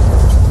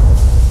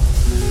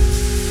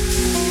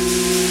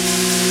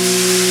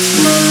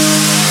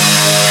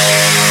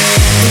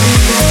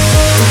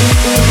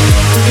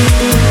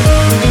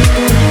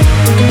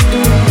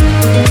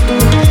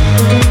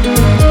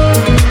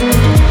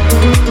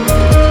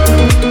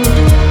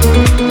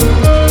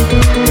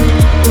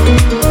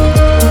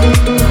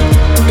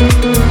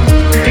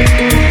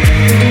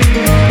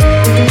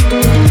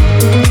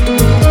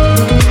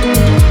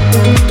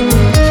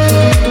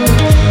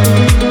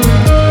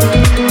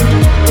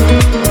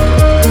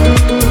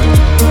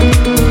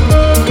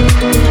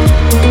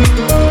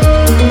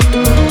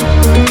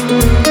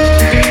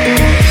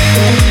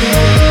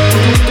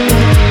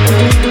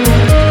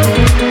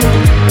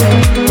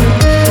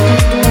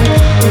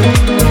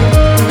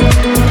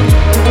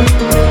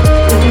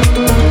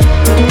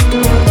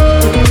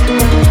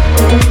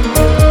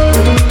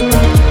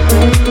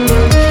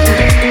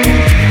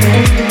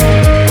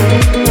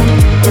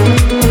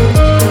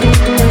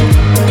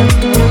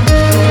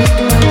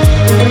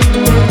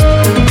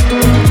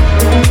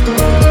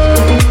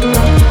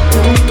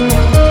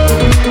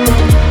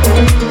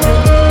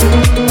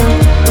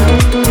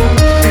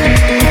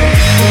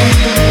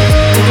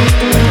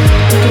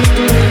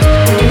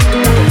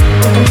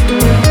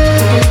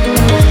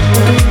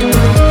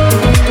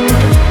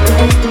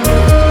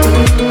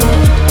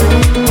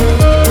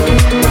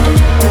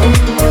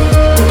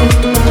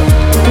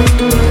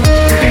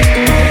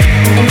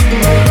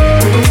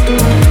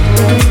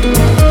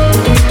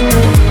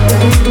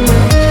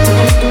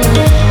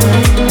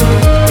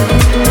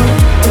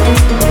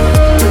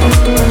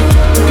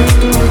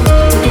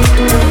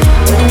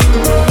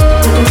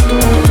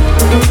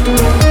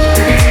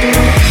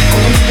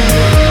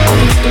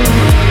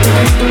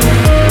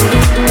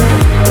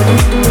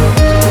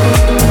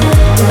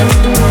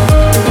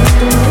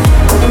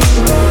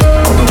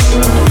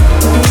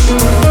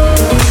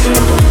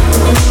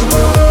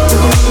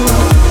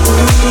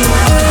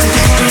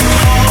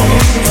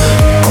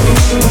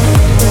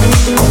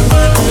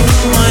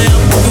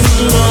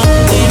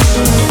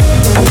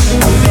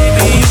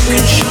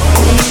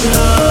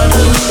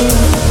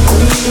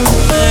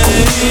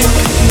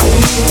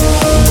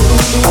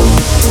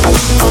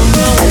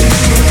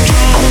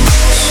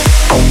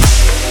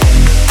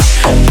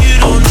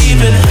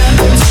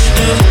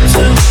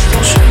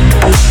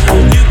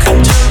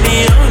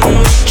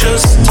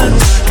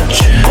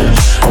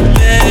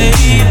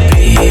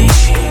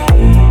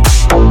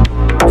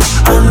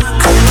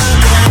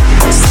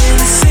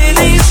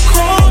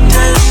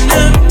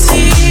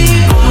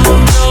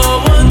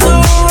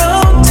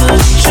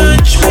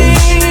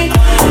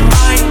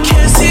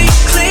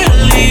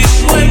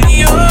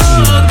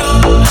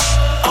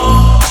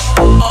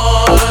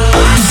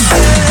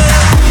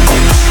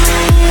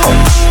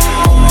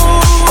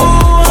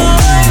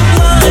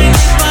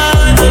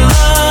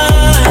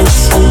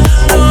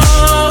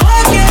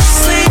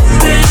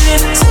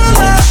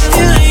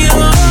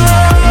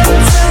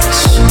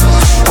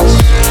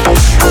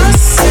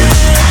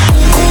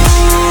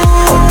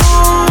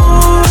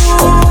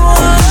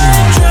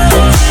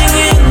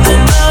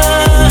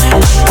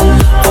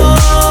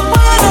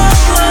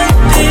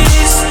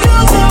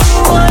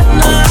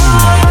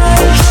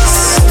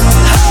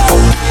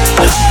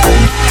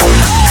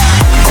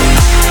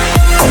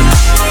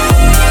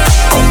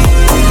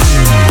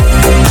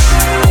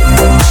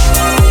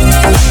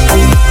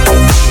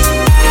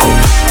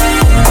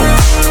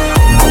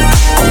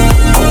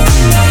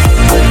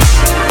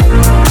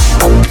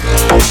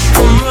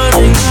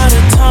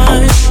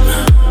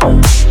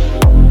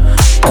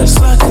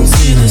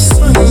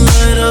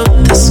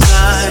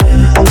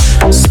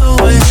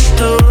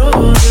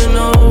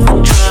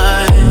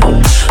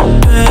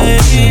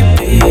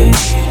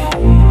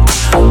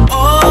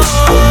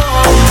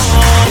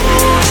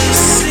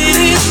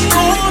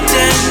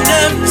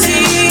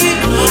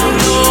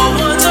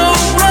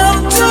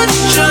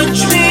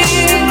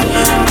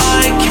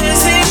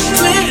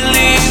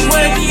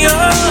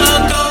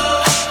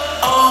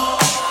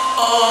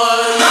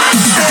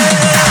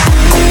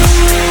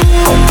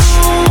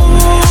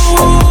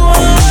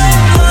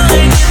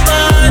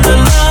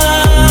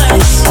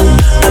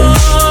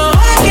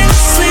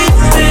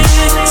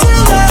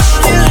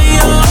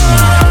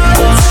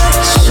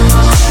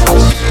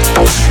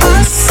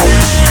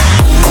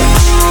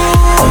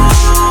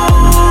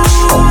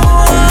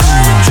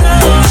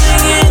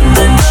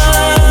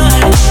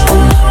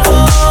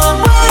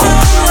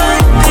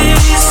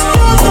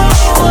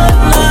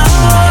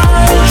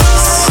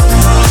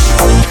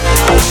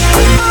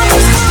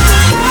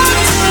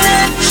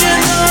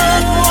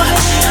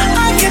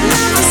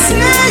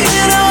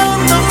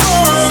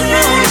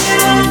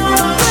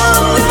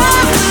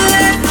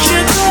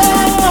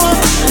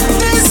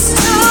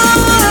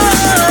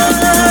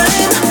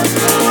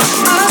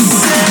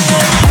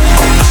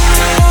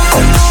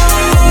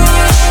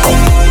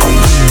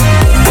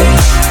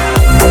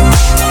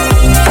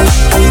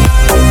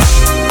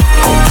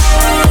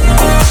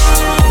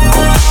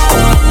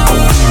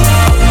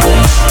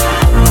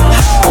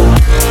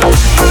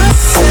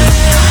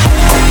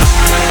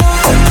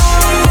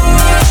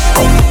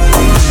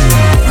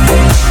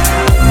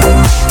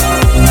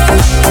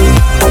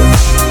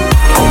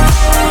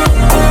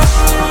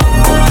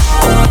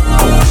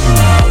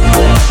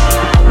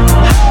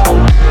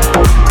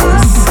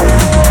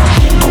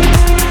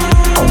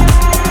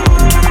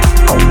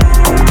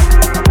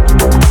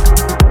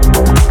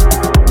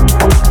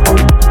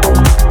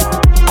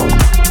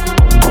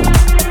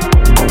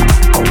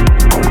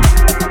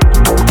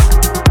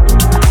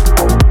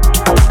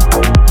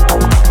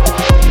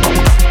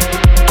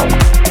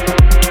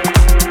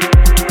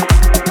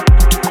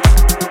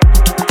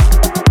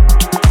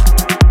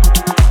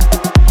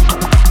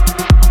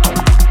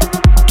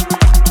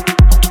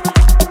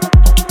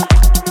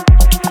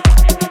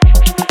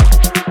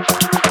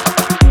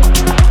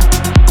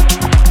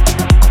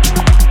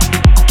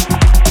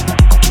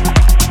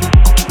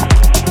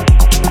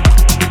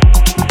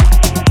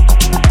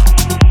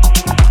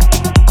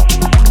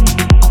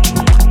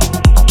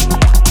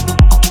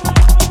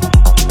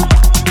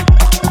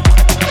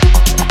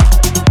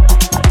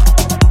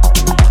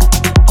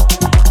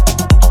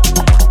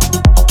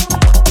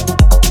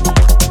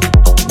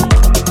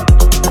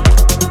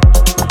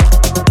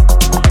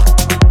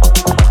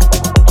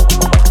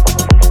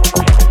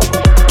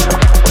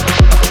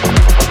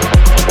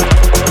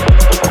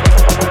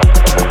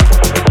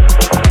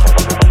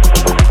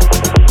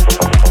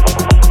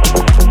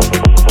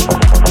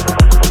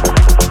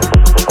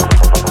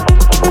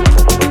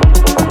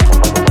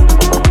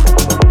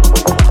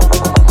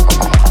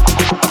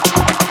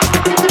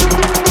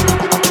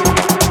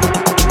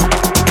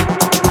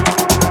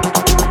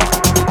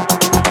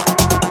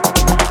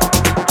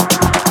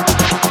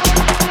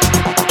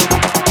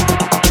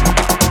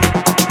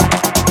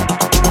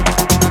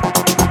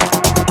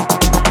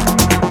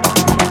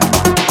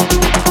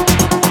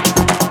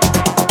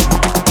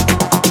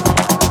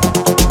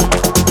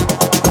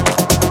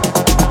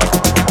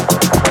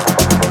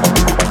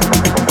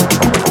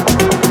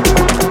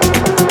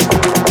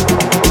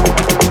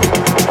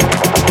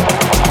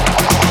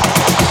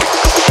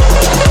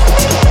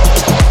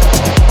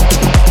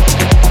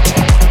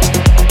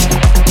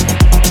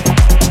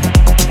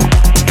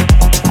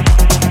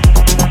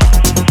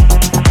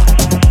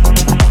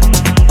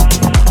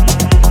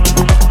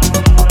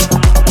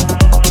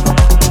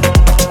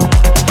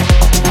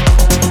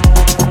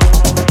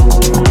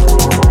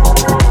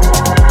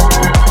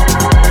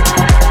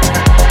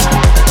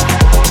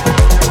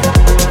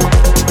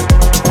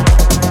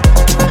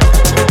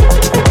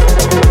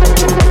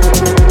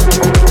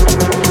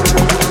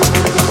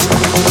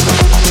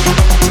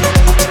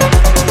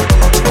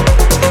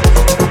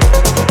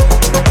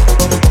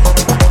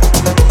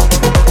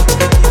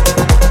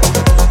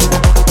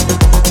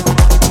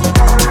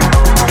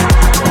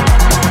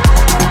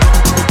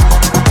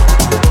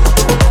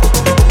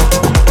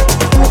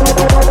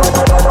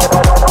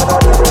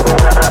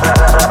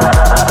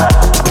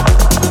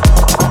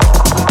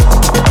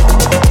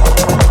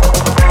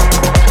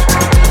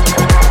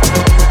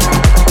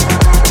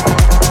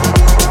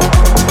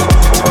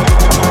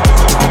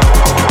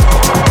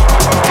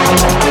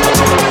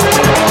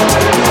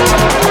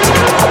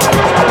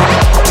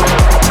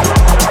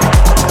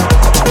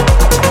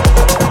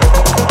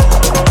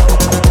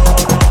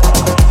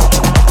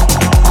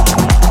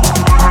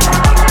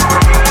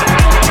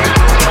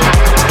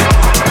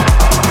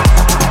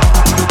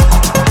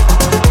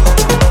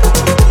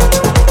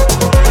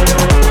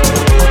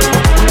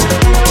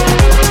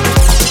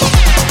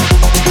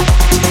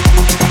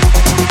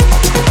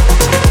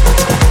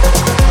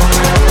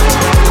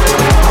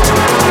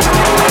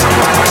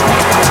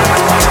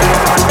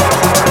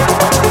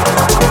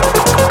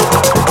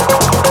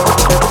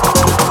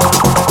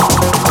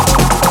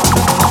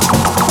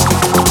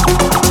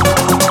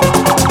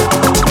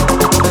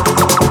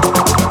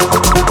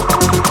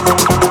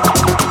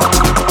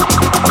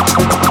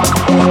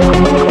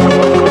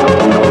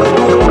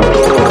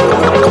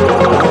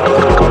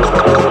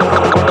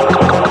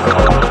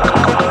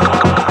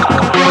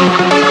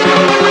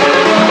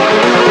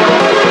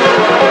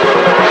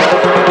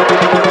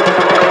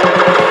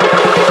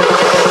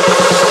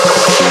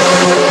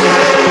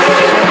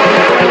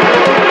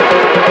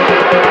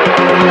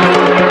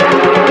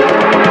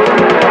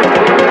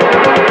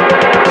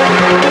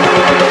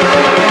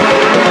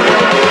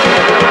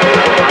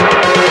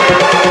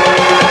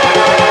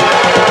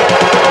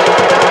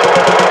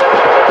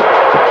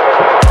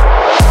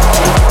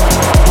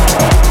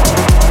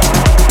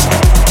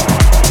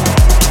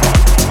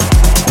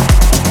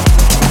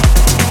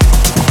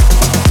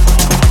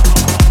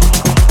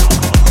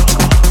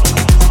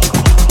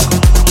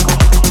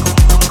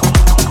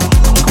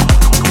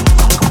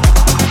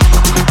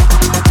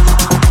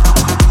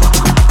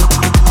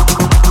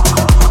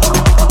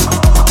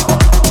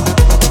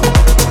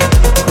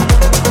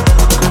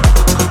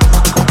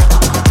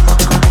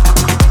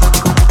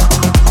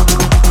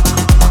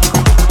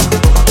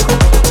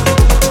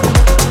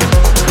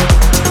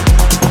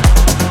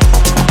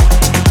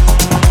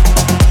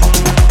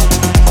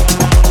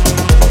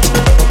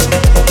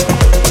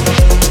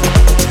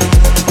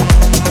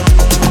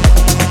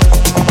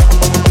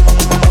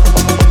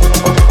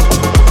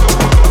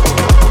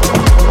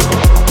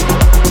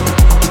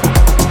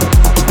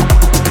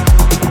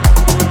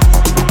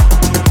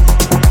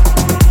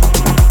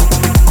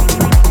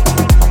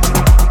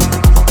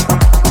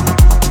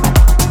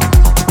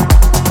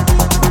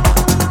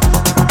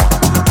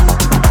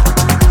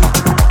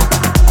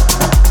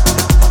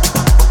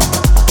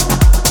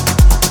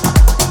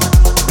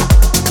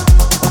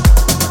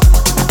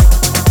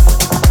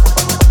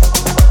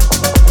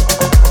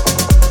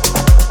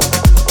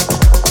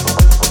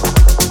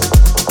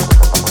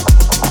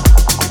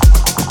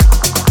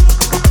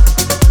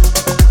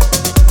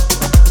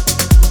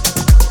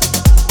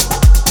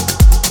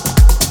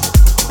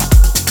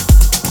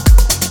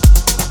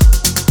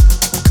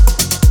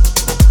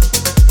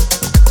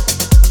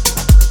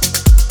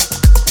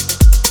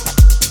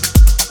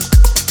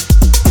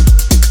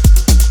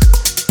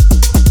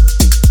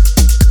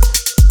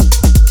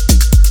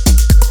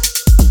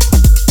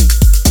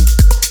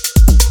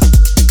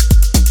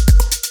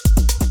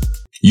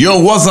 Yo,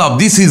 what's up?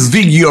 This is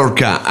Vic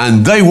Yorka,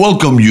 and I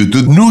welcome you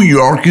to New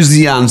York is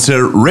the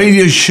Answer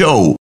radio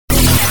show.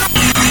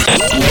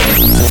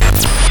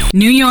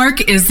 New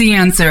York is the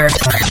answer.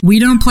 We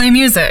don't play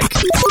music.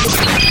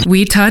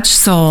 We touch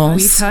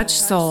souls. We touch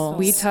souls.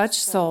 We touch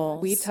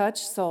souls. We touch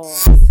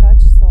souls. We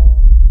touch souls.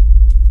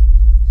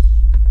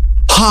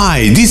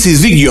 Hi, this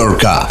is Vic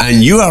Yorka,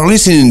 and you are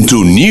listening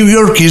to New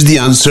York is the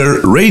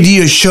Answer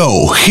radio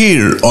show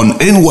here on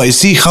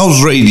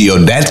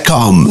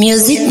nychouseradio.com.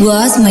 Music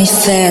was my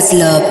first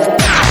love.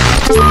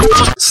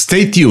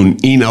 Stay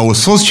tuned in our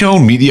social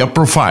media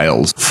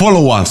profiles.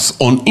 Follow us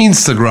on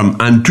Instagram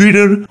and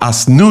Twitter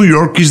as New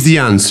York is the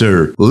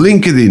Answer,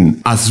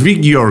 LinkedIn as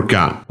Vic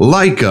Yorka.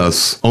 Like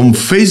us on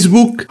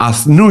Facebook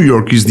as New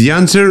York is the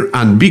Answer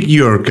and Vic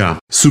Yorka.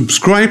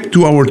 Subscribe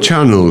to our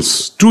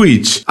channels,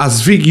 Twitch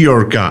as Vic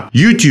Yorka,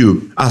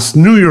 YouTube as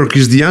New York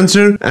is the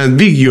Answer and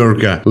Vic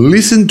Yorka.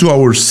 Listen to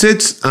our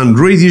sets and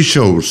radio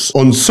shows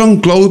on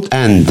SoundCloud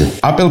and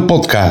Apple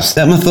Podcasts,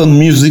 Amazon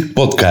Music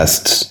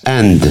Podcasts,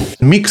 and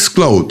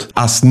Mixcloud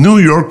as New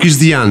York is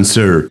the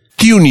Answer.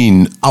 Tune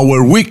in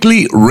our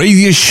weekly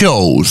radio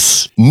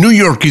shows. New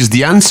York is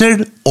the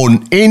Answer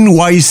on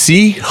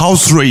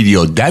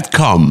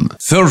nychouseradio.com.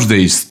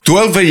 Thursdays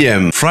 12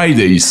 a.m.,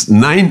 Fridays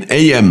 9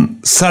 a.m.,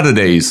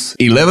 Saturdays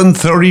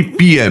 11:30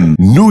 p.m.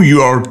 New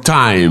York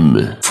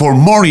time. For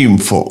more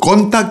info,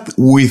 contact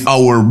with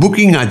our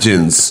booking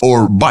agents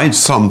or buy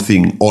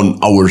something on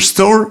our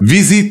store,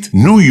 visit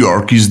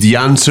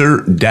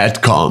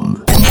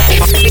newyorkistheanswer.com.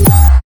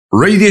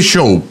 Radio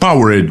show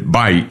powered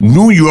by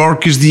New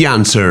York is the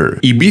Answer,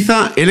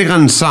 Ibiza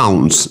Elegant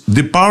Sounds,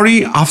 The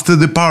Party After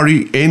the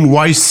Party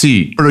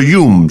NYC,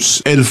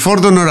 Proyums, El Ford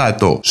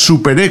Honorato,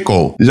 Super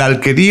Eco, La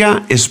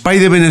Alquería Espai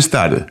de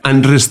Benestar,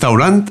 and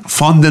Restaurant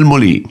Font del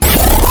Molí.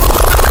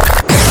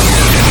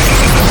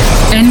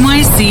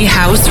 NYC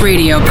House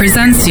Radio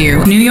presents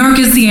you New York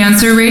is the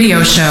Answer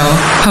radio show,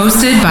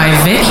 hosted by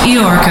Vic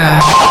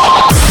Yorka.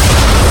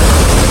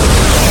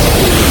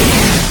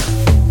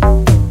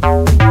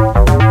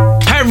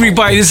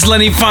 Everybody, this is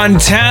Lenny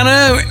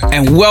Fontana,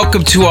 and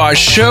welcome to our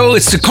show.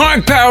 It's the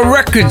Karmic Power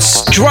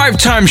Records Drive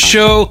Time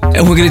Show,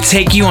 and we're going to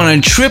take you on a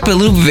trip, a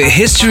little bit of a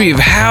history of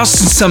house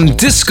and some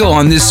disco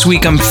on this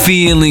week. I'm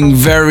feeling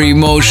very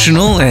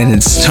emotional, and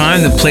it's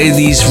time to play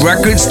these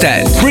records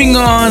that bring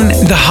on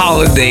the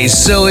holidays.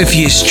 So if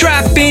you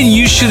strap in,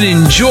 you should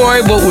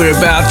enjoy what we're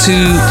about to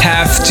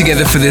have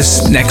together for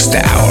this next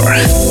hour.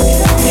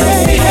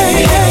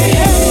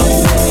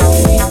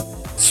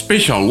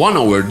 Special 1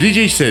 hour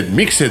DJ set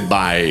mixed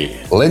by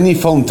Lenny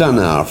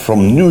Fontana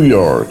from New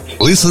York.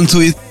 Listen to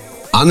it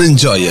and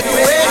enjoy it.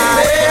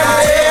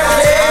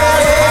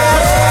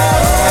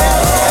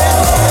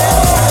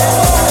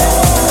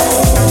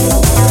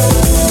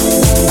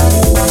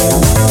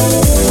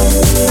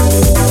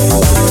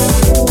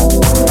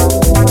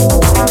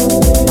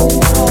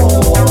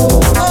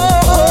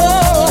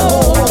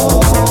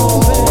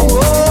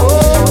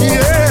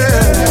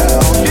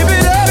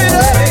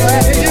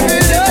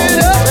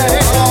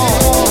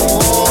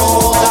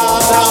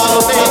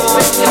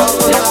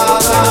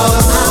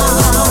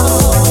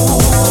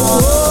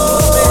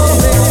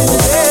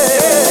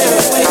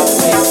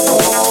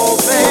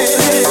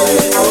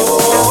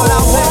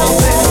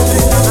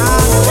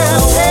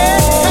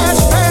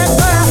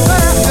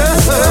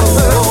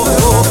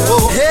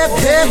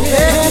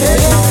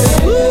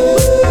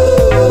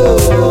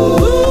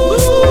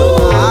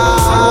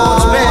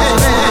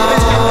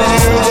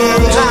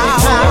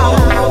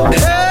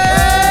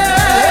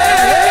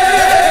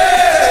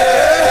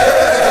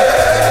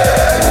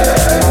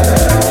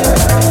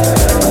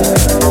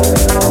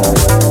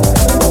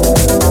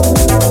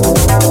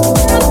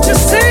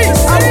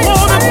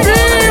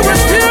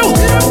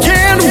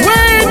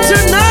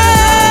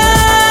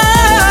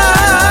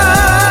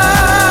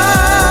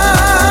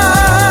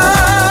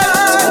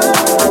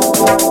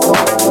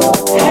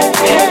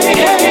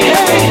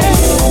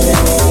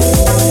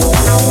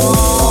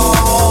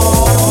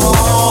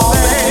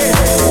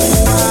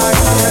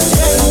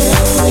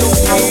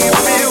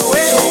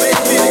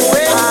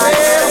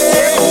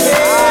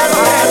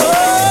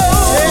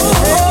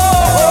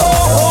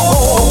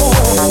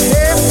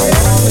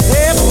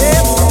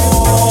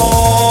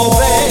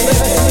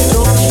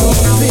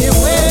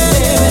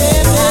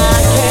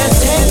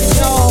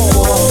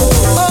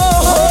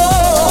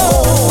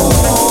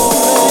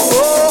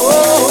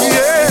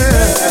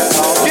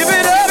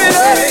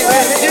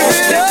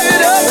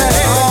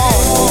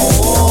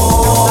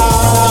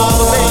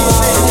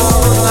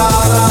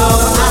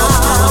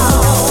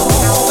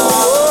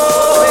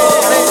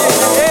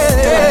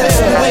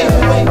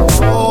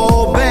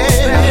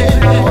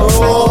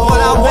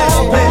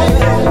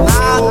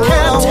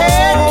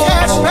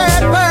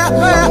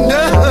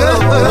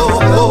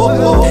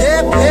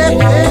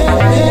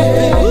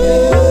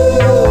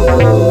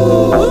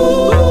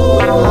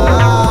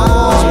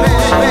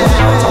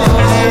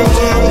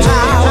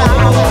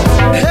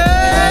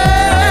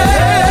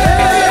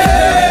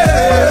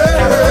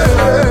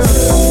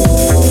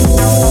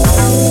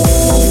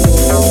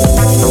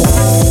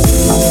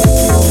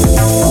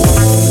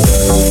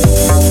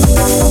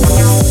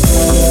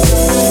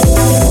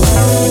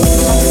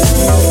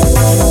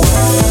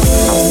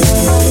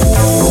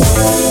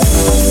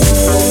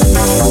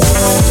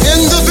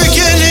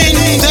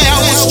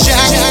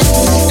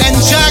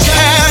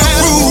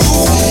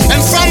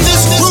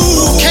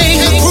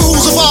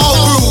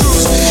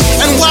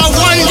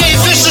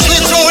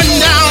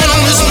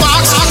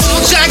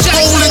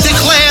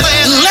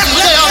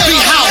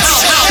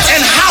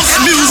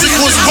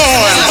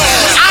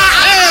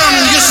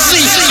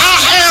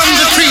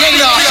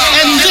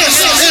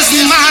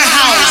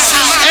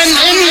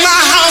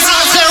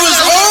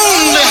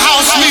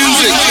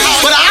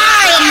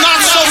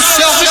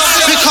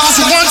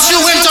 once you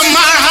enter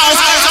my house,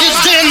 it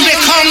then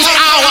becomes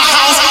our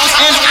house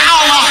and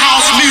our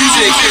house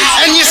music.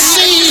 And you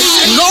see,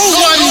 no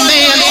one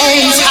man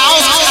owns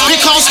house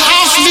because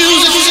house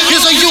music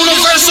is a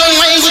universal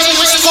language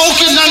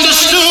spoken,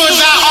 understood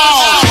by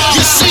all.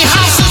 You see,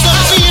 house is a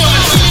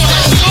feeling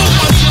that no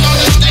one can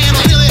understand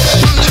really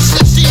unless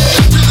you see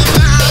into the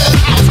mind of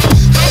house.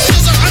 House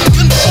is an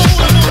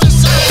uncontrollable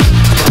desire.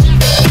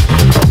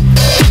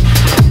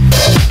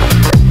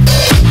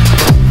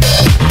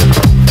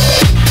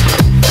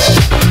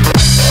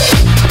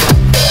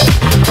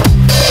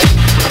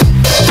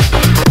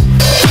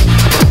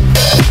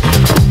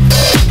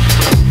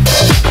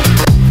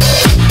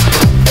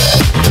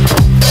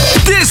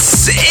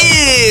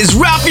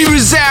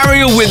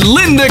 Rosario with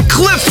Linda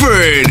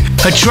Clifford,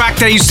 a track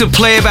that I used to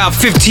play about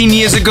 15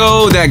 years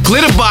ago that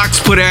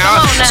Glitterbox put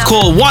out. It's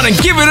called Wanna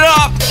Give It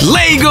Up,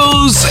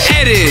 Legos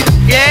Edit.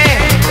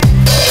 Yeah.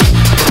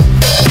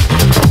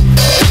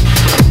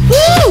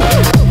 Woo!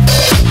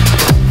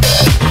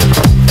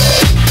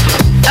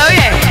 Oh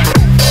yeah.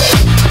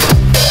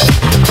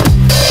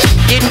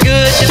 Getting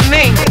good to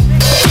me.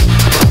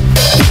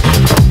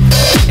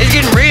 It's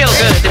getting real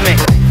good to me.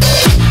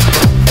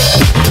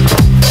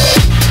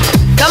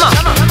 Come on.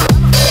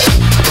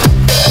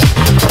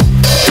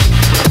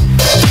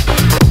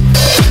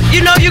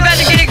 You know you got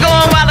to get it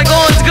going while the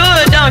going's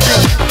good, don't you?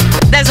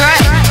 That's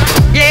right.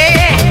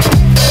 Yeah.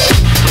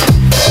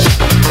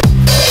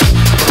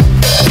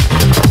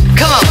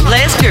 Come on,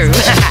 let's groove.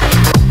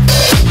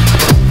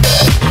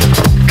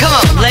 Come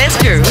on, let's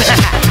groove.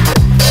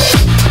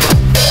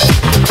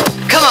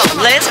 Come on,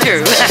 let's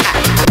groove.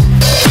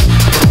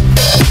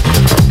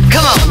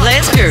 Come on,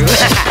 let's groove.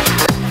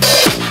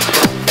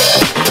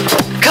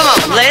 Come on,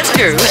 let's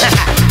groove.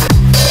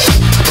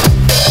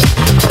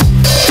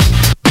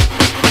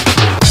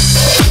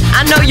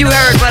 I know you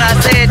heard what I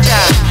said,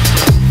 child.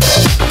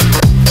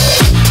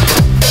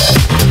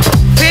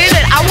 Feel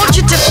it. I want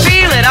you to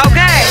feel it,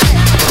 okay?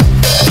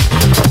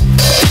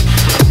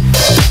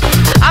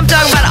 I'm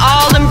talking about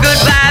all them good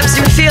vibes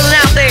you're feeling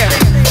out there.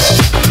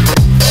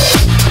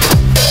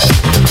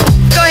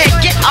 Go ahead,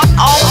 get up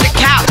off the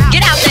couch.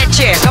 Get out that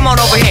chair. Come on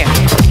over here.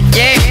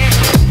 Yeah.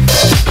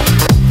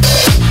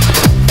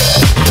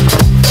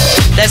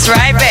 That's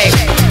right, baby.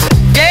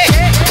 Yeah.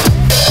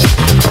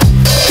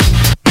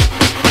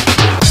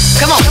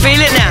 Come on, feel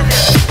it now.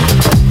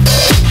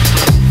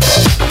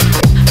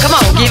 Come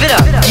on, give it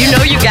up. You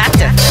know you got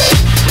to.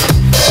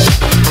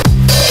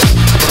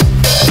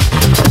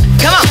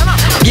 Come on,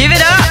 give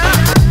it up.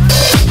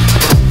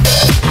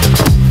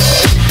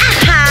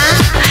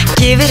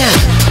 Give it up.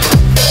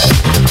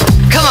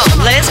 Come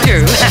on, let's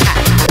groove.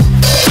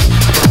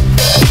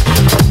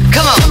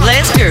 Come on,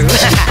 let's groove.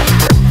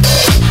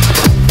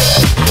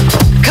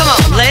 Come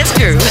on, let's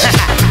groove.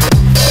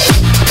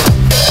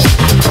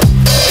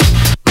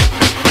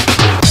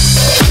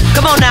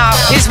 Come on now,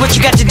 here's what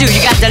you got to do.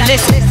 You got to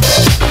listen.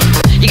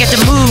 You got to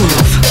move.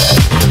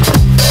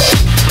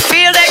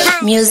 Feel that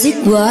groove. Music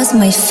was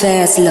my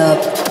first love.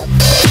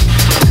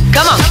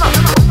 Come on.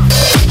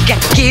 You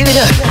got to give it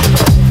up.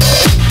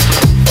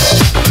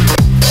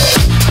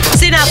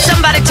 See now,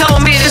 somebody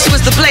told me this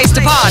was the place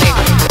to party.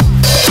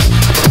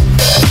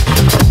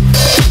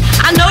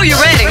 I know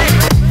you're ready.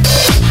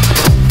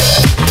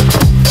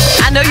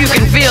 I know you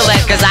can feel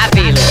that, cause I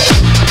feel it.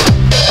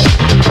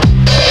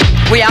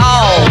 We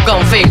all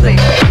gon' feel it.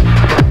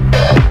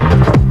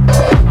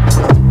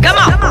 Come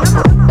on.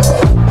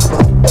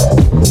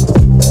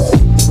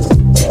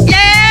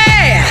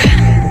 Yeah.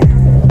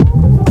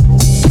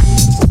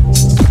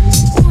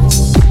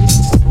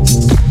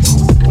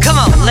 Come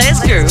on, let's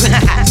groove.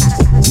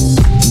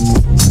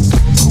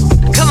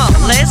 Come on,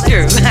 let's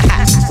groove.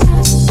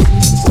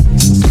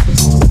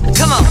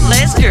 Come on,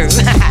 let's groove.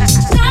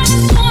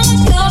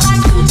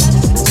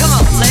 Come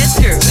on, let's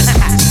groove.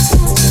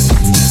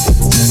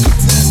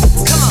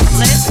 Come on,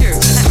 let's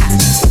groove.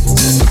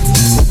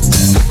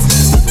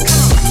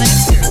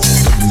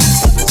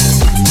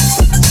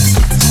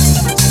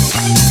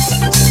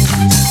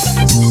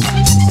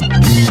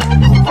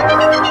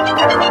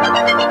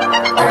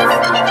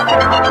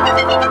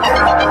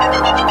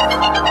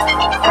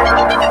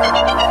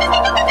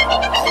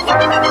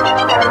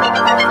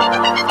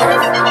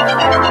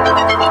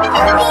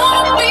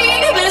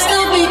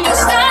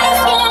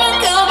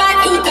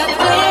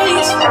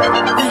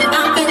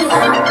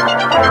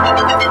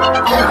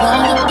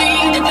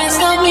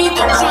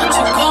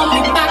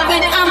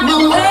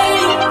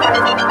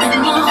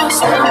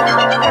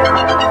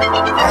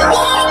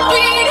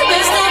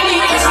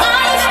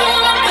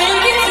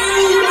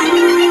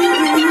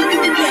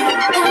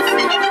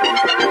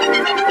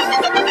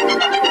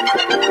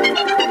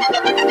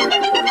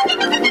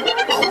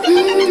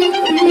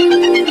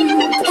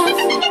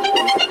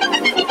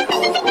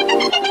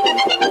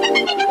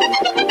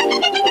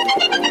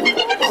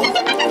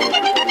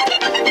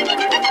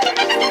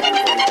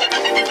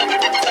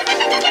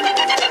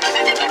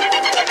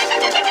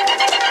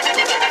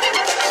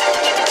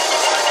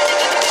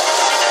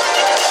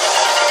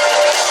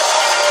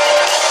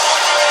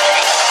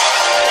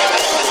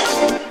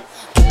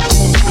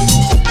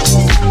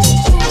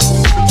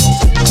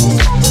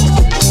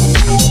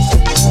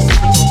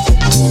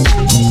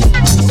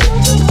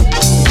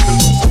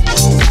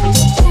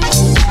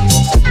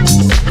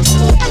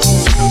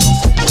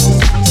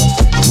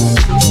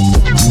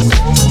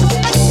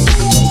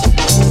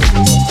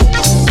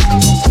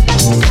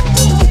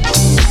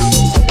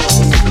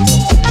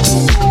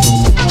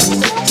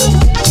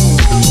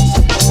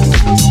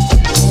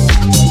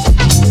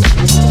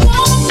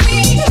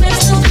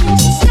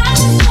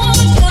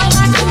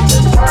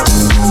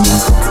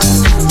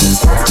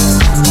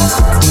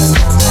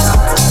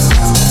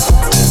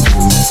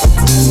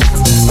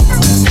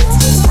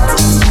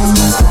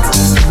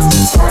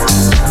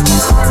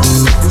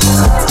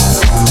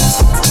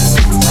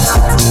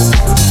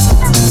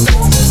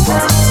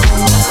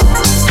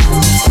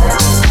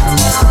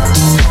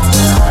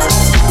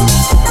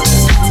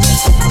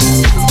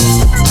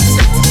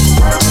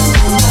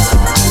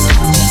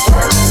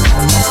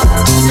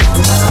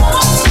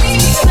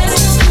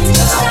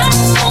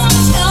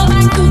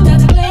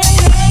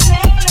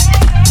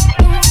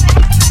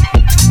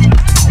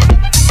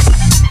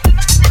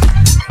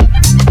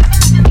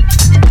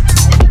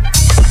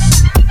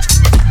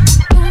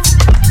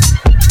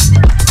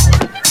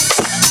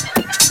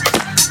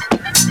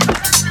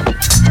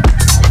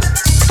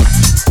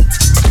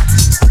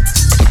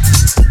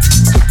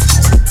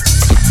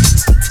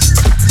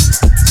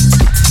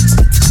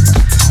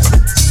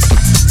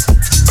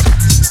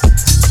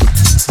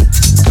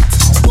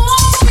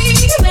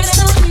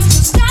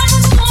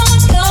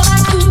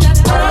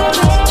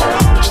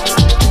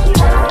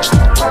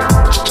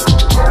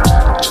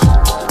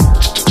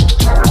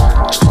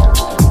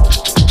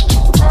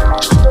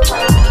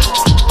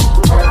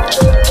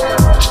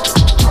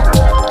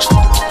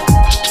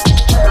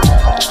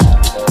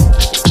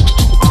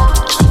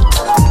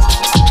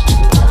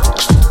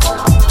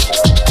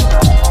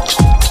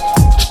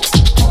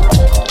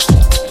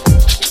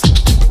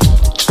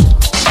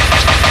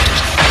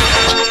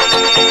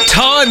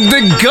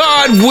 the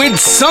God with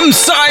Some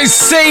Size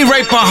Say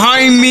right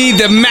behind me,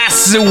 the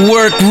Masters at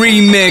Work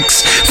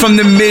remix from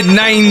the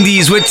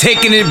mid-90s. We're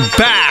taking it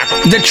back.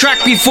 The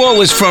track before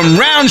was from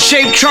Round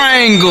Shaped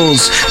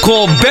Triangles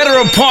called Better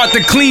Apart,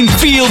 the Clean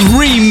Field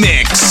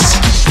remix.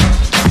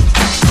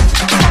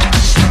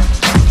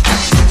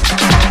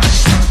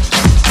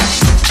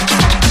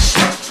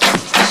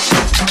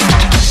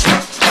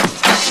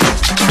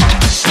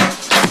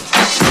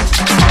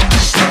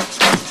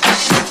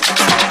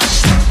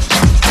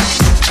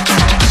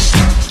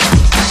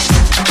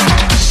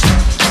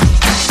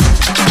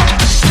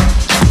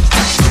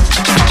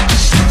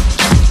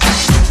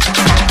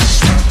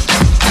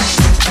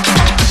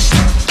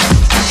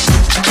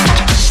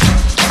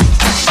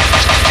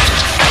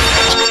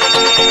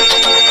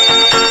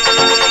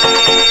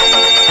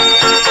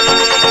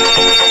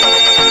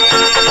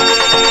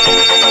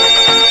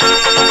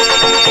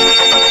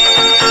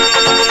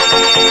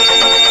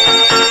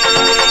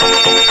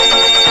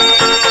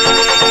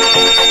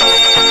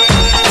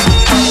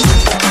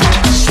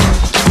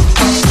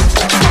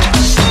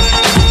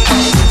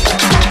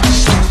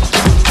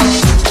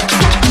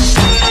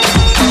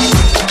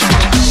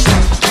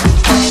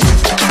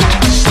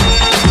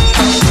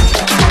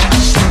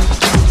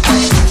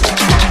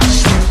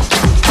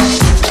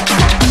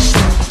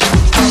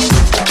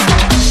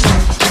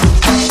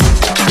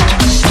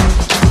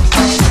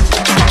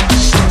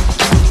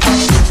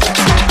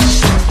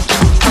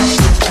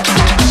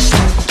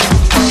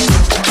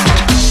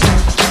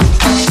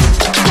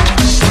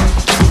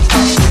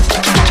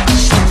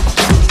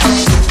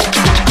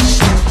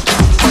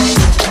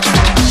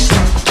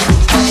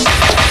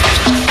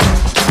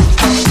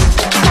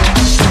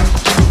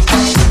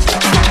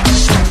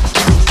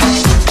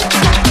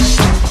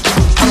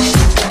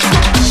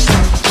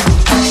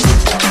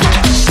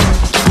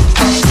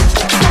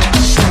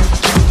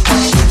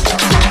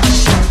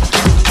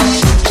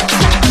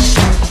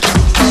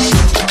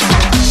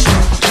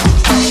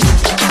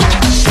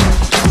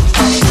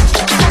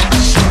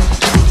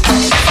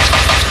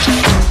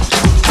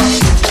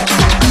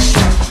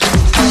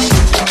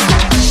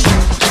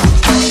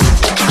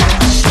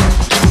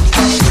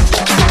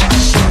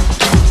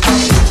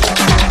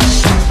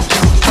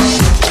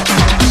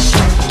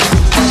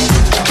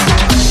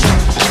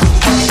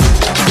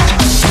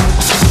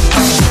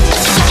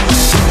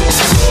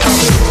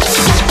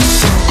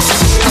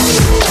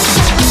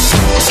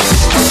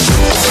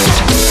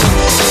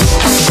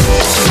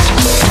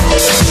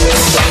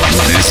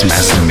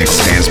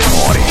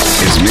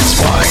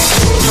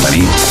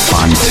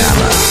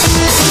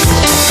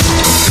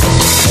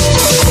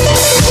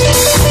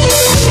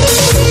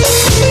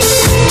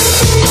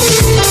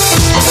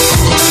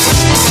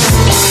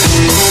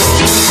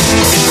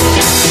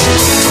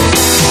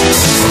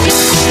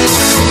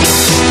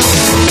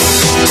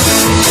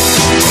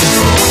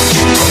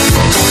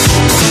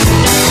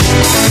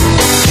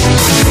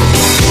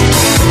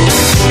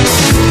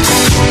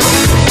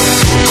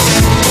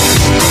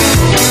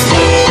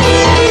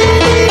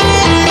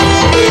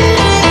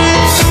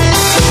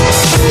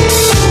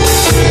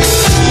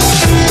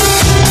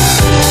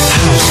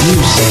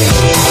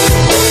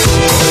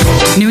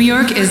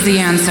 Is the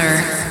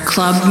answer.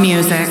 Club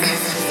music.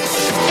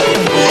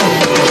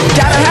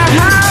 Gotta have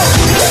house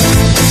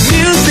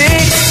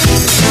music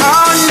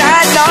all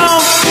night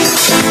long.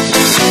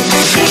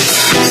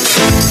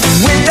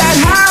 With that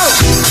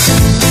house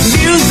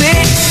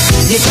music,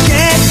 you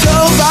can't go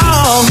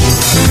wrong.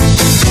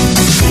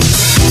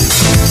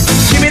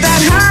 Give me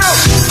that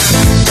house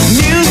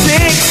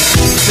music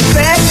to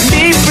set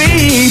me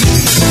free.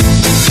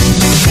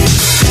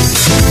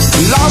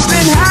 Lost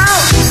in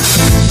house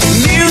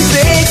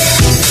music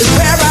is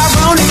where I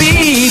wanna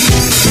be.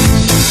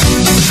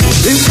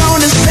 It's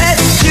gonna set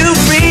you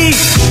free.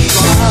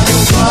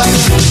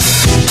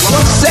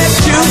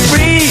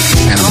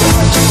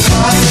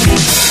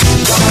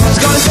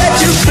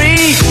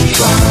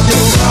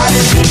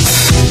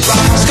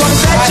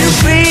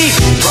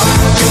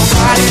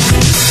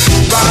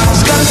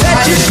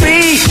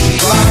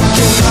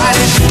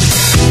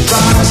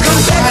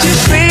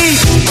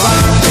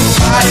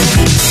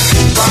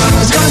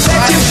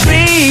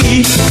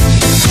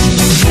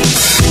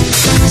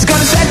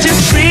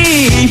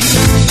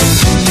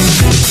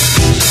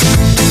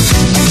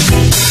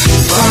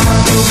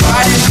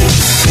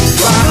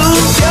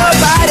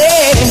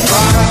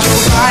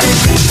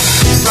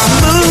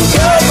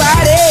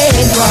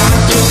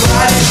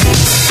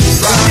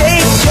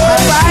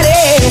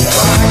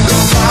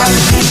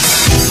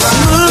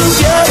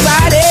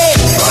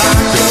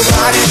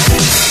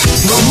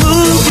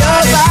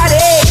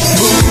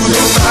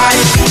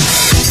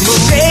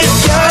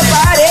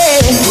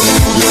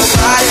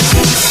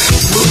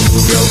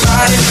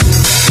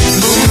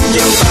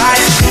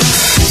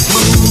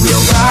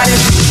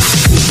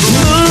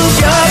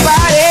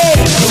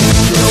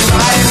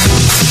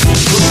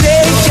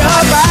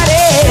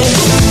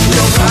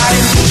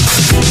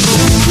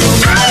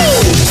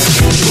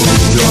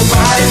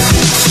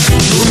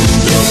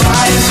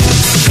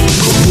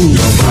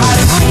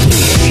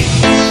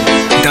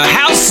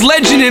 house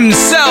legend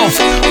himself,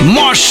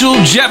 Marshall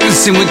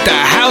Jefferson, with the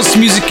House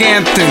Music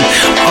Anthem,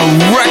 a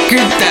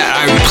record that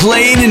I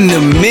played in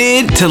the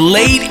mid to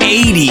late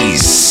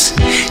 80s.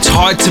 It's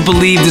hard to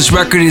believe this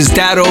record is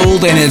that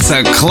old, and it's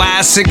a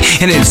classic,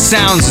 and it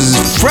sounds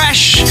as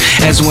fresh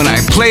as when I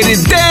played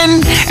it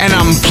then, and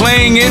I'm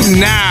playing it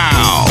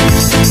now.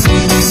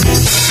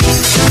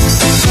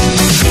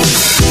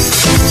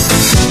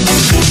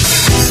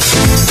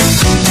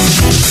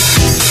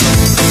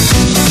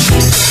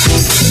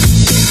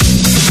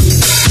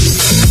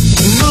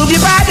 Move your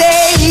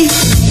body,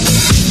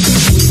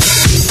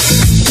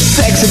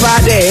 sexy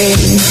body.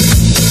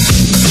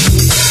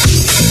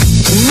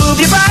 Move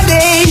your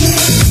body,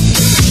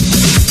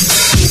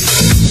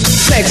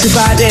 sexy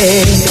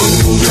body.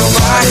 Move your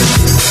body,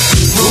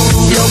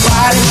 move your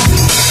body,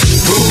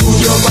 move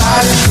your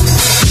body.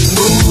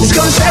 Move it's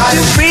gonna set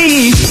you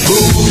free.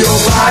 Move your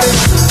body,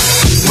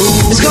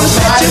 move it's gonna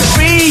set you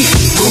free.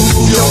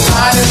 Move your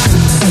body,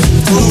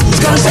 it's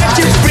gonna set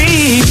you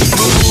free.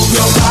 Move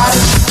your body,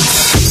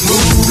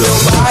 move your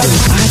body,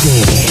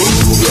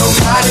 move your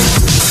body,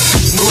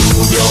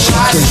 move your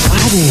body,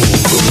 move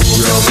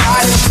your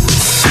body,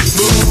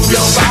 move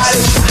your body,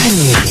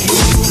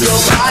 move your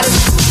body,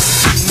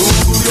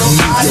 move your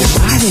body,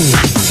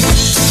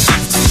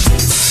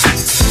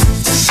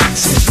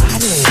 sexy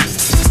body.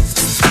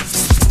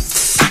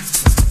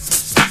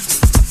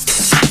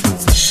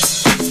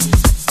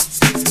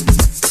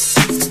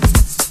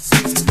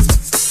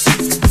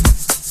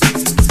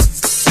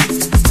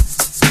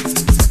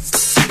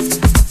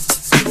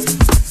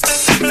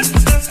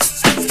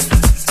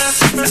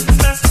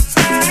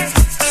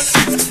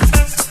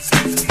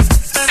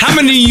 How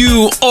many of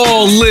you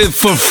all live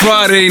for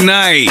Friday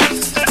night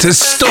to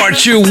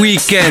start your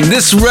weekend?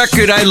 This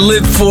record I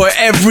live for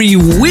every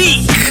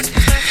week,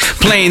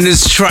 playing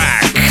this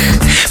track.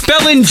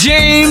 Bell and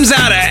James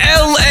out of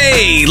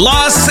LA,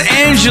 Los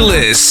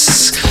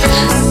Angeles.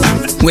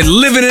 We're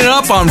living it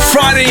up on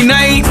Friday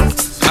night,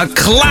 a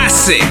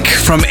classic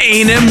from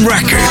A&M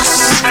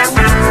Records.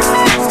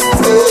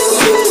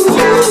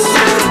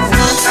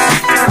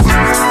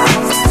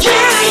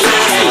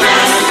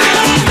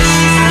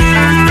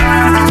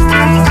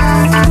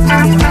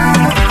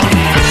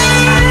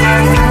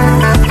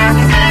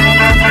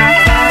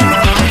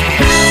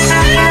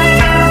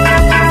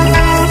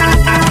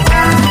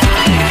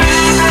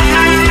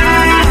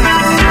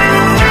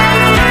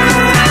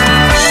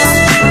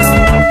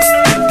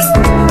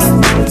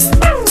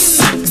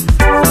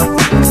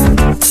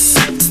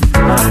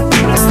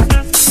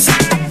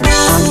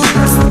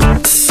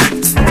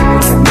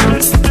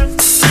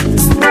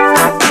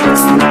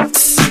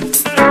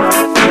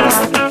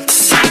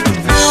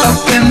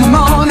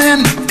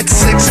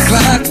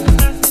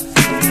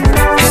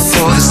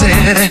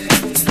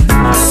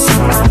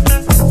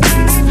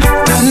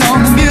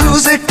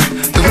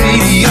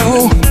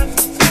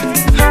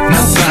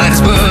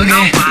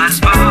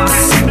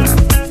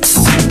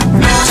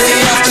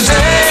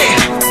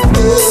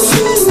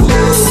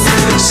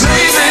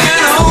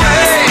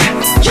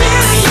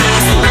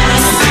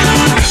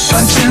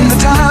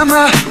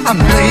 I'm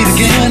late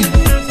again,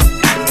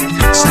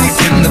 sneak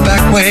in the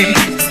back way.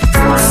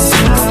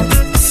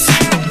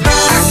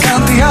 I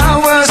count the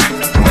hours,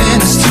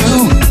 minutes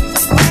too.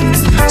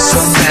 So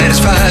glad it's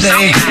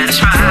Friday.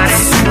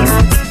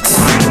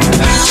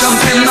 Jump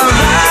in the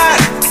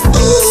ride.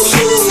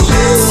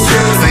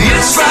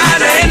 It's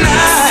Friday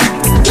night.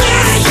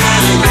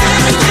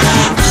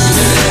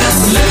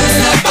 Live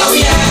it up, oh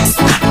yeah.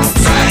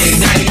 Friday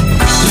night.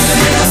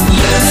 Live it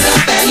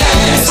up at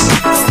last.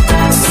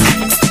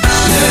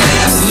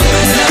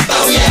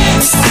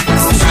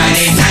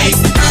 Friday night,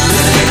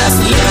 live it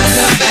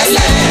up at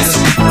last.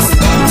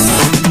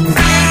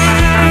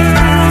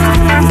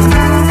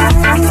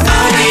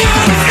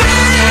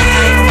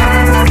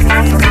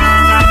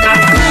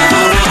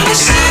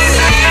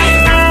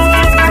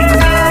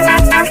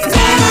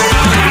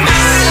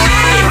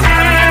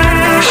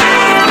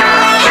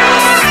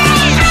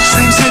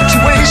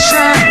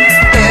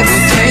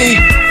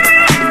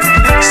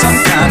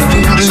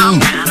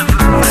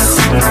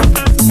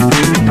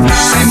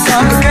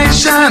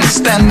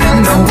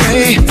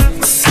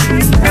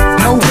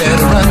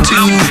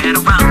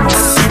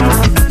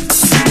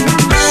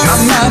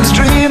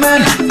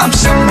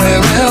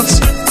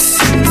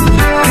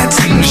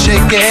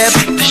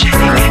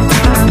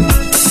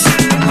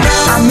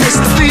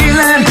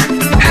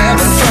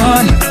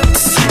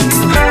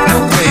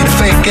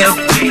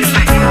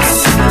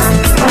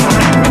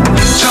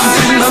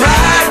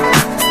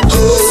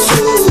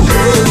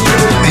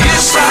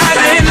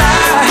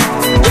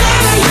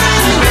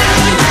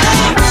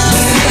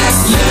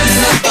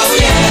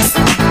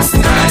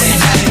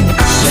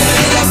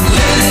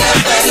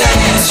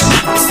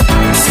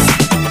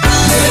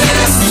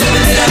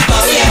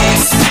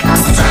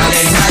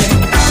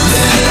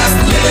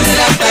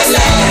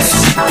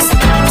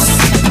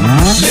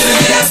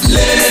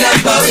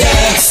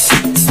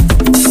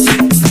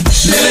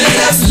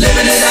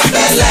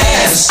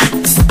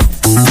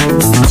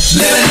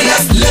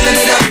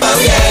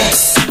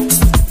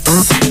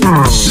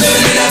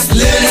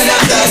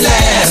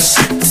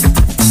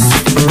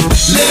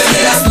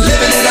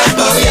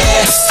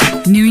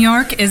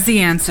 York is the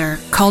answer.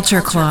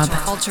 Culture Club.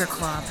 Culture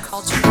Club.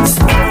 Culture Club.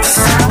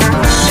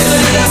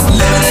 Living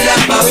it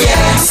up, oh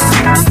yeah.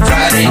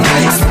 Friday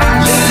night.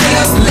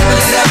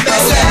 Living it up,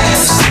 oh yeah.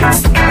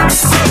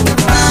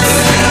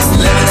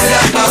 Living it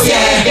up, oh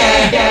yeah.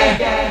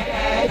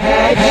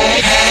 Hey.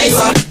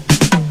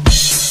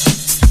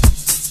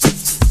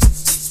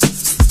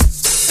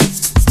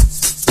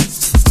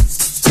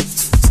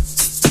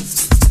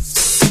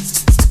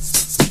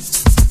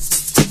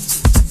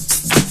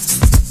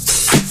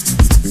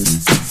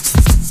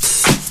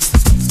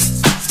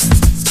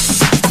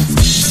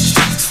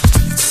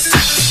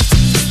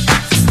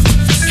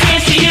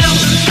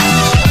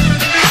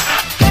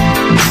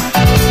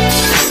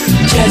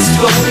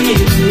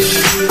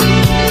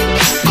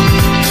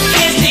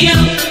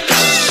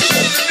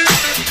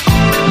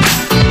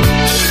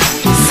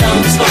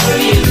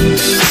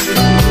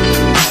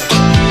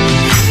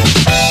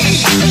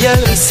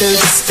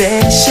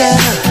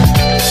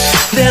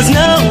 There's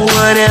no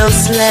one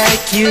else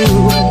like you.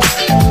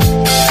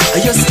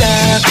 Your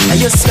style,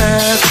 your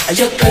smile,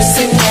 your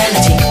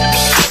personality,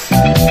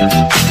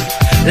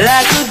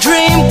 like a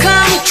dream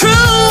come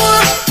true.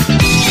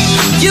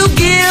 You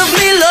give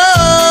me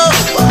love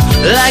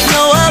like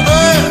no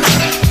other,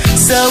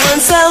 so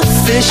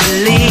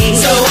unselfishly.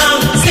 So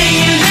I'm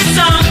singing this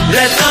song,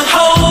 let the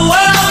whole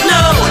world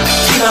know.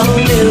 Keep on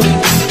doing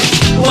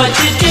what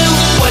you do,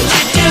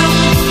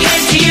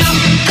 here's to you.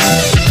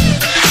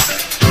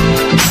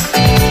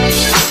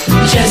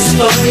 Just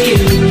for you,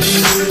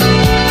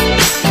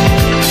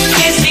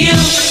 here's to you.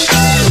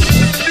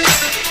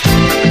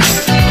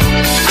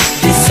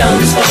 This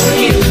song's for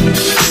you.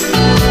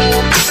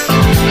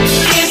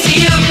 Here's to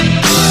you.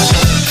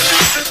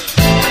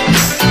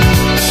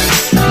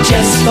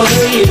 Just for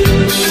you.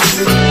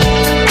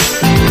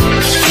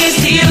 Here's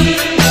to you.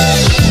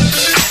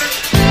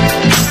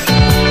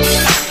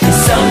 This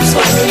song's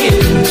for you.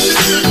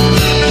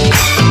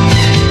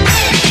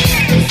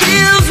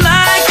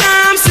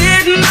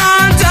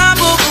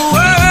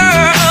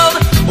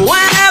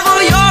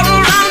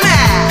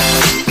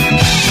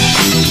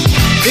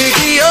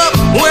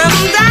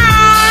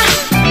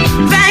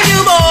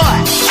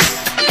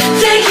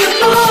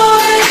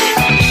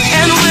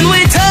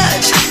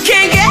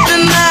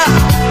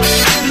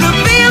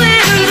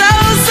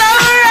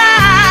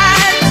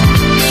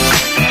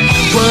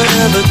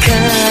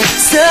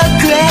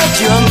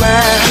 You're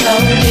mine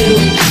on you.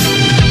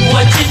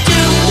 What you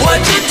do,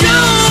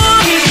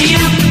 here's to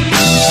you.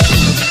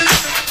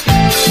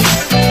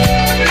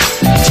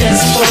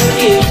 Just for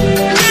you.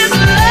 This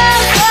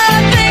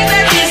love thing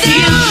that here's to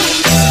you,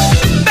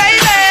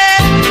 baby.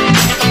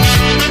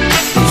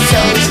 This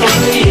song's for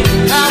you.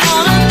 I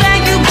wanna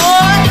thank you,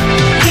 boy.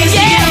 Here's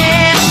to you.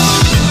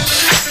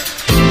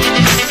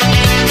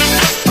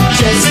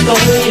 Just for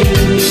you.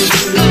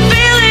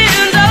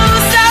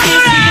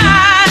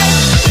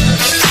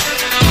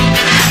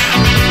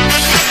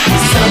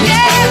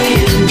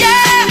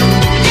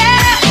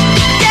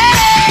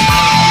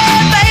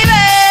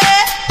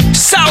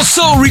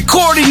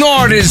 Recording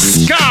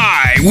artist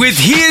Sky with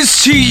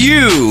Here's to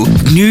You,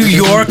 New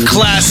York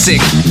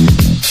classic.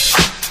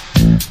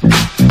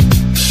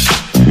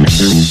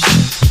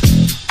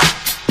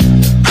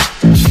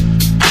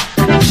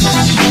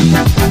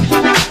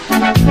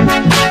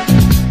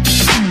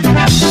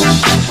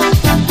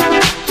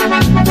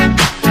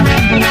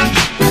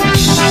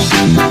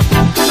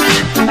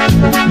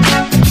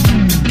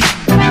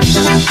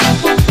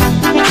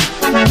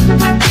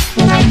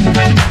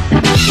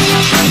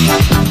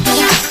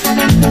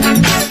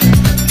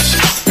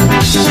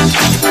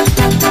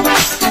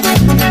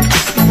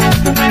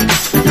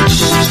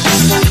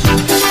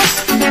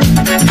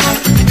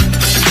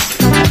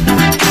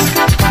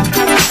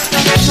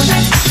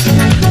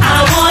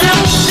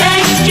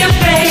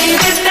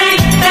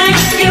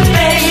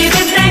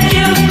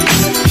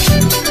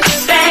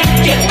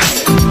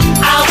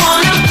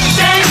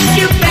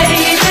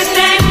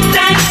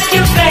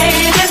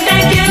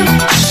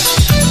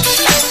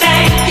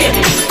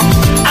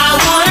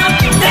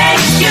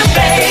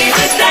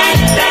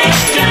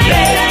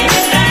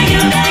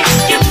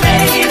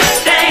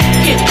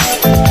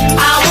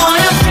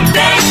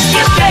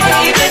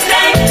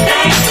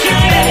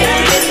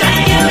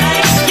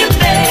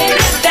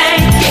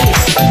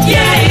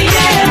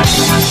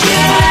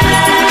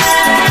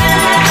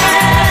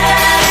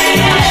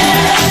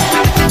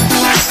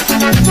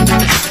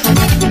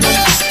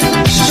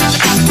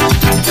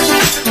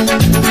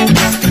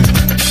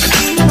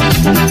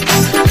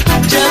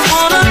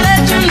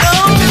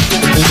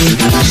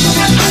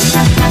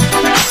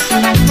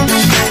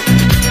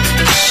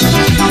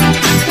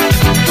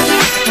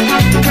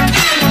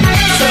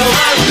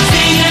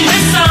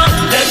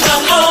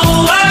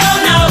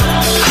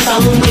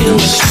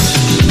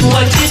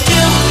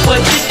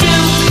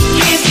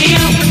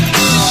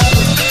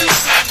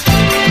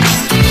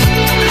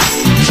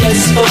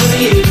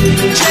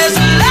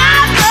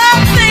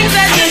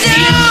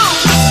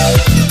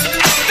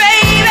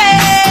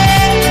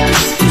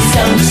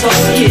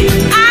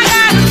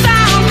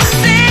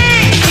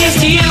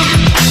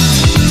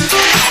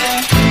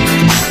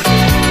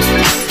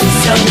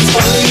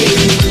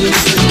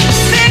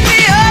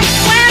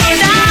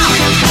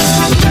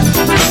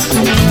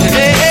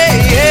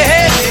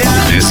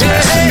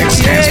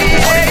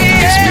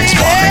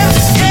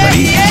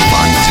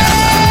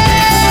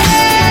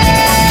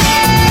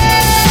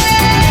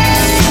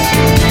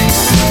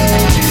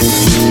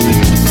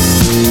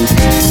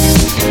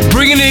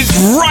 it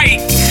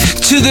right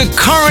to the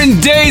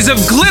current days of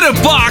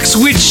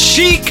Glitterbox with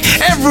Chic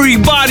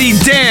Everybody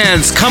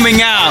Dance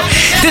coming out.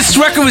 This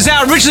record was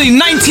out originally in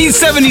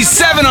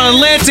 1977 on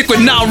Atlantic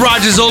with Nile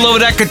Rodgers all over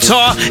that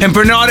guitar and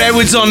Bernard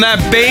Edwards on that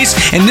bass,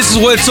 and this is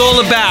what it's all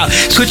about.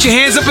 So put your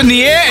hands up in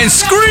the air and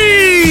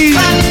scream!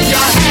 Clap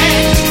your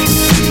hands.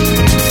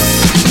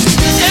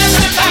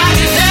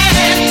 Everybody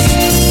dance.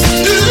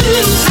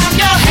 Clap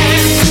your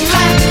hands.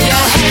 Clap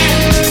your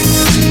hands.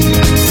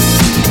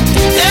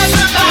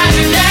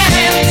 Everybody dance.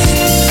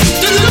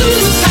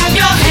 Clap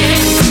your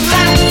hands.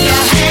 Clap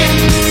your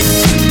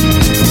hands.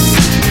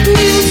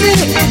 Music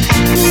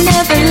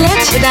never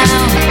let you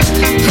down.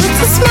 Puts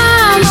a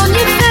smile on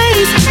your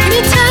face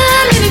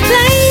anytime, any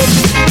place.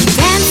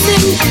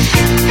 Dancing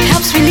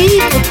helps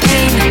relieve the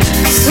pain,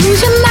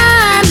 soothes your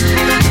mind,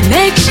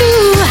 makes you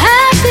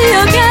happy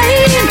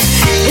again.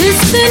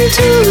 Listen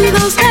to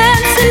those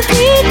dancing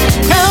feet,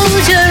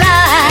 close your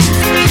eyes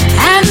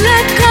and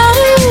let go.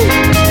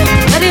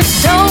 But it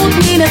don't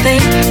mean a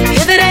thing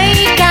if it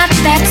ain't got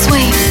that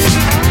swing.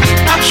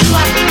 Rock you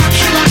up, rock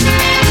you up,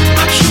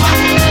 rock you up.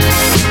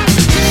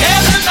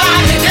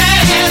 Everybody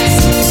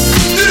dance.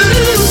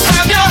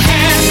 Clap your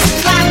hands,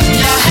 clap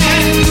your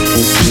hands.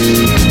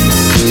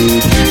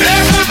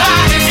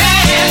 Everybody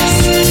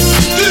dance.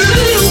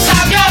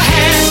 Clap your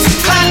hands,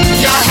 clap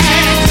your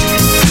hands.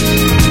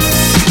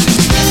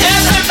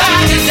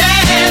 Everybody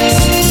dance.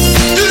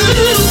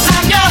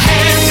 Clap your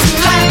hands,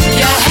 clap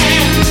your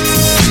hands.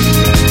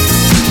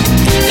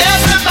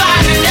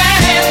 Everybody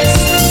dance.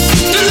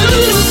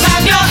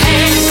 Clap your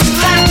hands,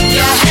 clap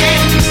your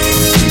hands.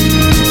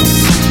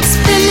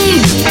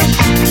 Spinning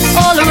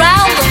all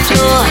around the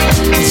floor,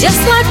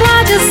 just like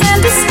Rodgers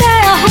and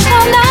Estelle,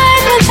 all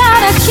night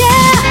without a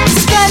care.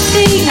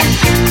 Stepping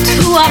to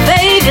our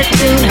favorite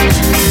tune,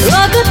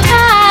 a good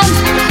time,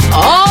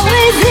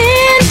 always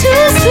in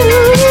too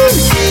soon.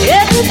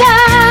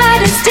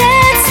 Everybody's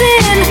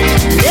dancing,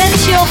 let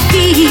your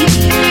feet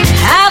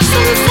have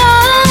some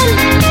fun.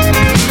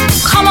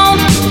 Come on,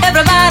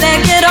 everybody,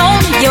 get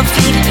on your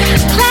feet,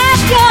 clap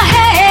your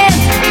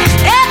hands,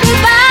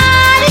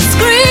 everybody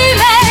screaming.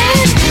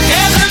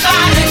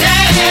 Everybody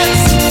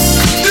dance.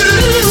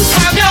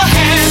 Clap your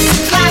hands,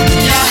 clap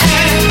your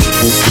hands.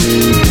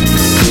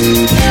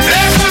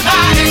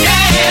 Everybody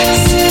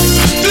dance.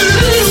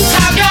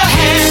 Clap your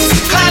hands,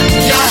 clap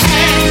your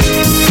hands.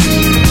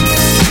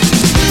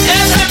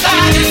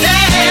 Everybody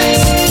dance.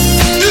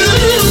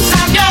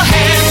 Clap your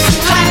hands,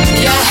 clap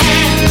your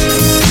hands.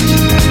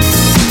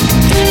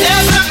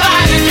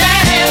 Everybody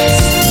dance.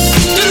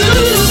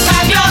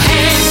 Clap your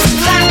hands,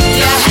 clap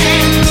your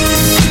hands.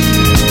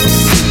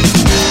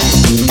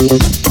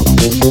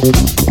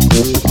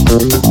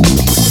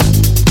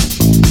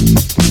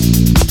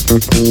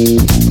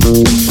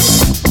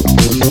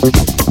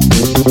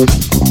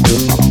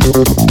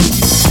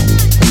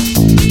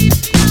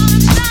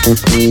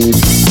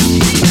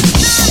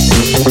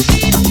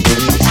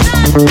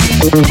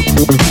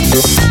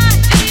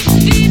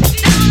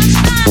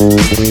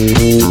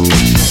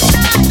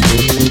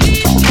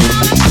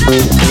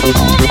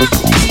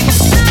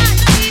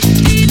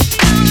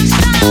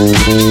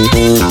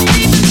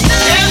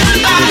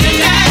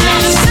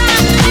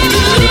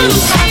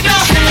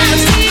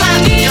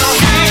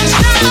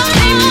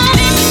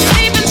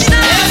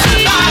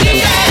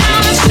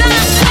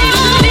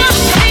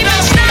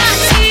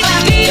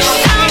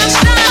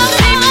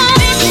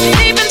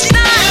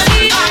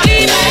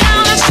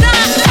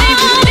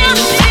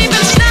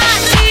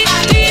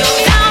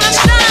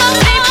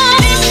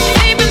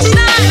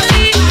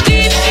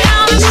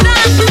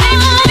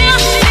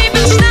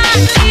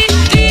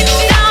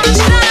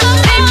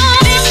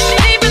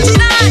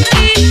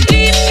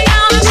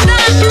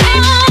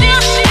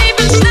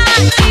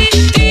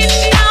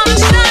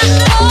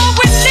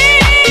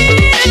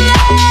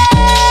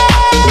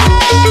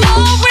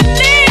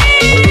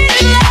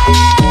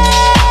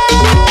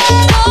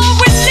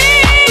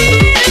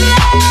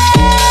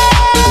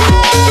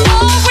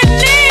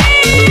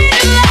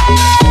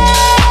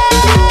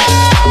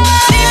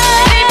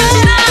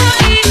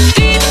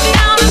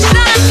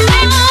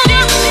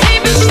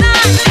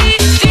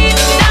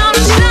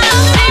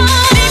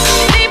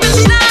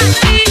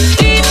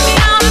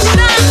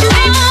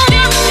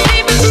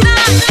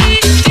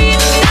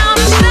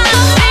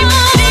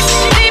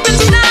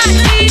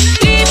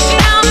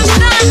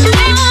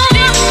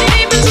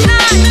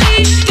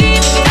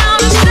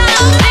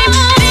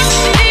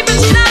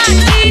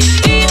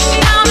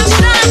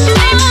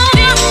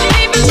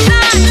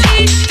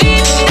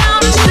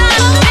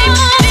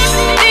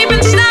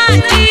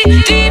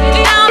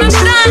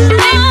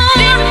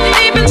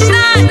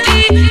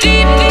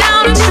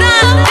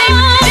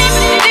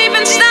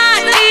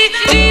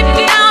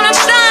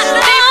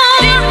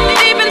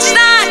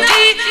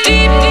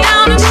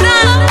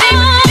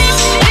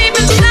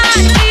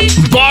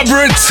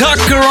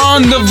 Tucker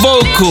on the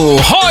vocal.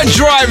 Hard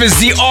Drive is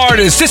the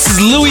artist. This is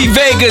Louie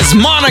Vega's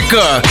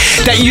Monica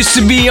that used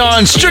to be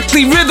on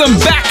Strictly Rhythm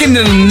back in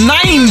the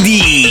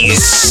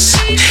 90s.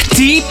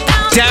 Deep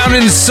Down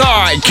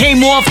Inside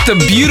came off the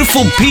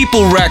Beautiful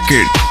People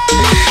record.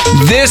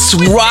 This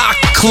rock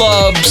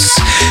clubs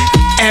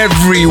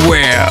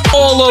everywhere,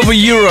 all over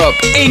Europe,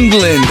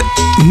 England,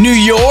 New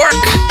York,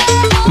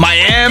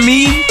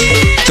 Miami,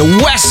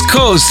 the West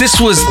Coast. This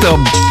was the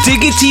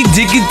Diggity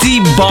Diggity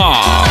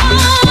Bomb.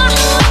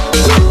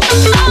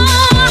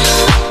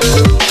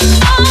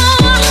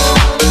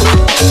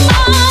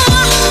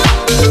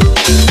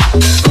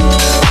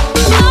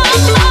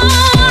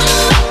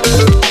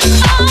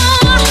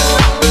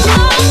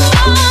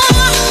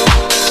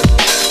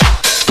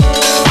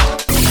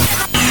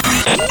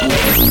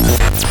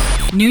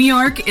 New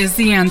York is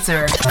the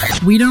answer.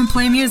 We don't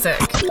play music.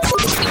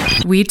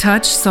 We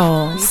touch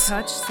souls. We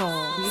touch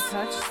soul. We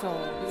touch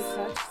soul. We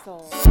touch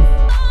soul.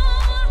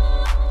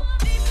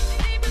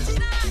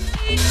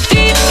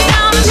 Deep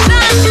down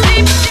inside,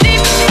 deep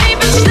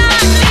inside,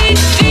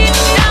 deep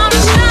down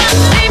inside,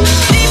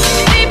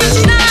 deep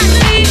inside,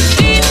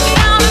 deep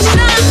down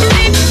inside,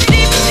 deep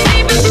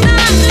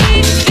inside,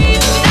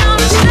 deep down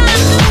inside.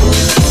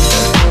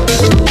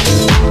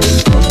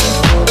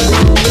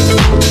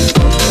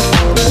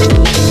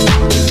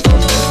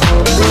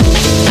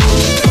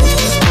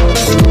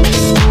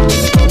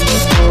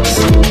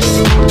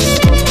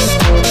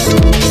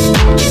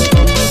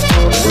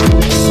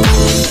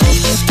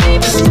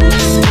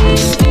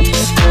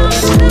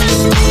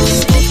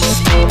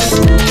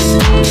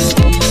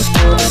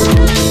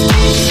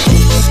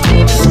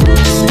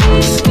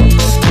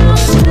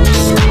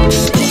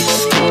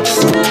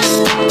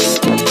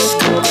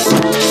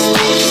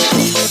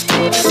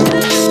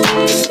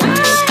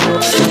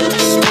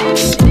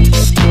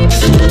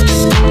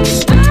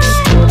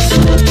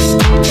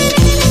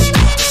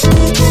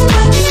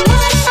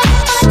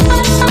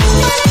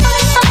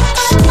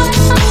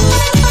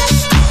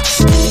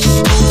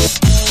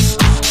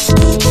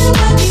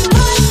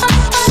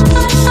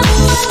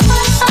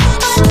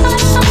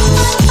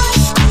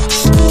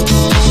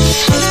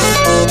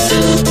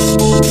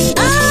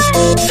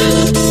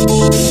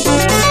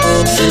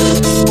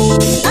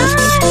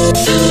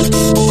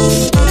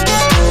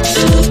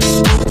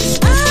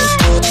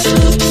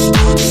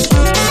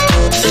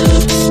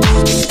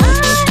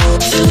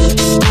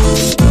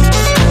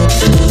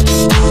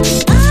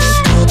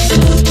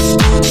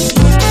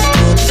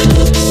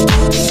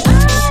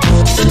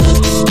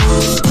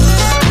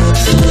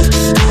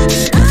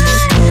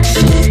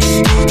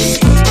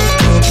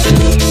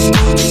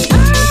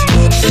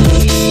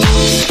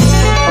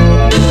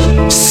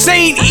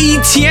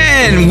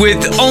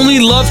 With Only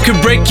Love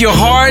Could Break Your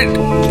Heart.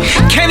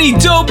 Kenny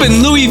Dope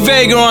and Louis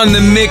Vega on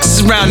the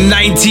mix around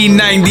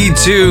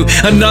 1992.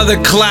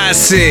 Another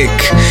classic.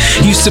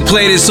 Used to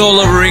play this all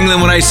over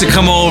England when I used to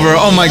come over.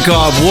 Oh my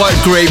God, what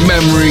great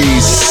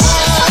memories.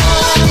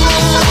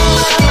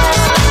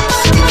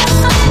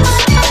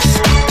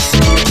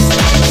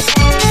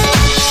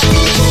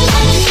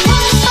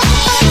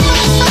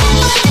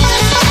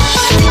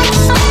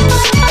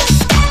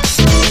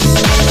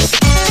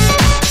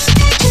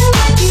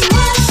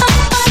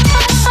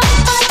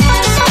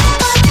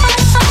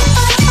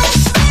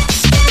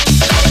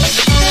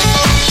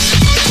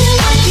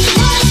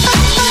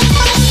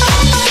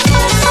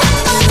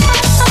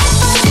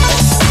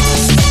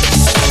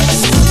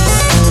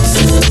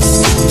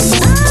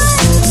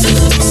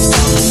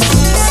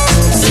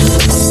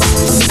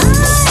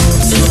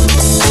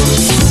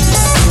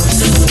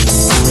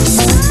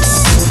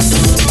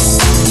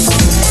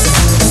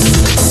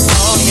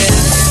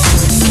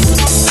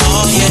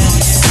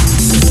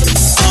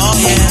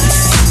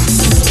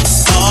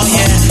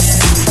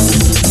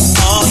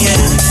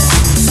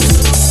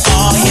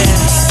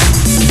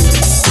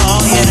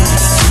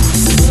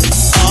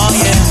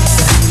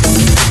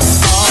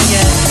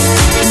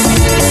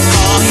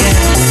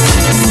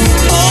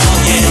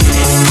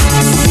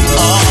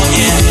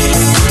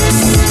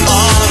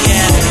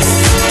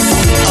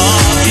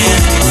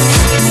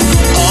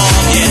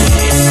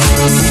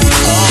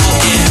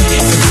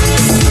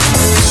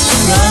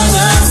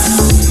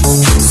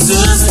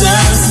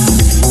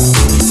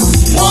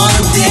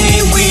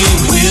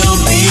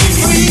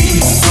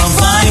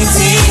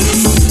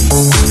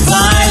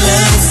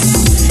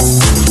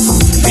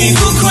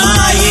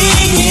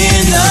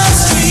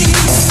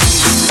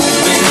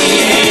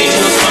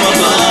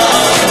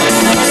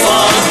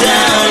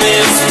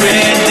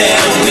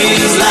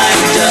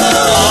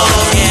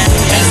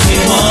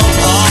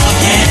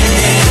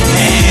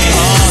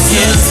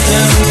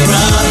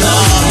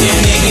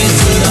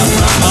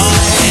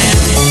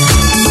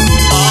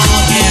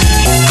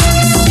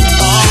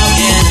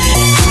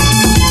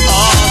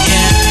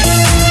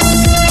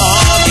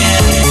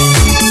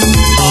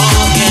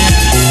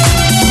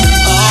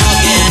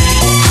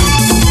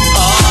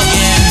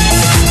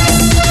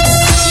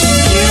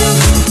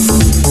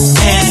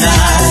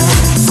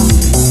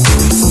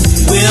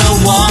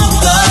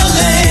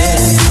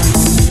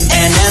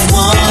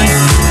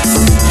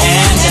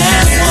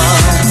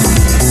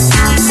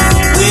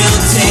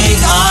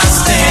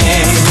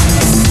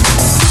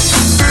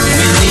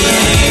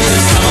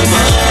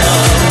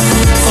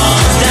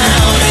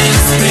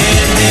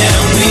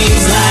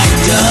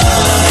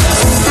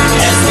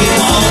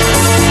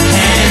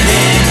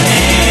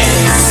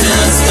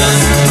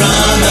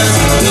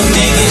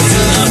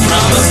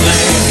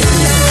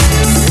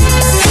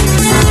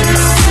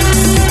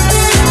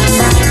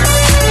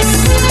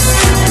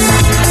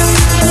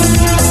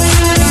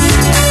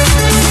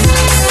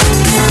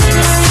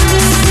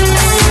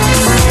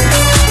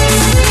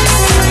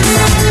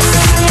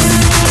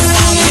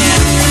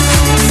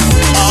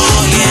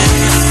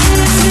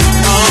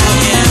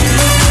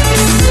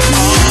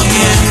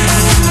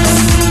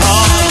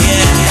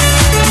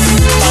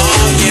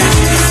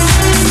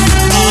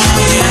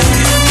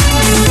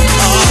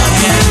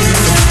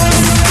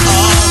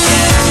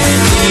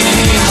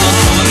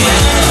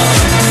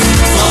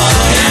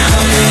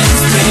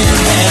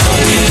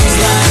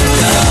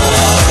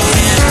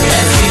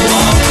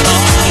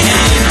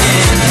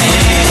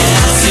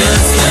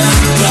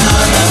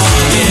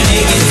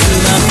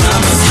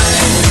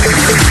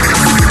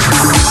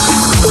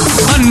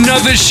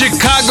 another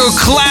Chicago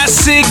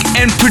classic,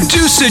 and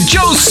producer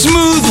Joe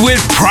Smooth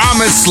with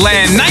Promised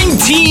Land,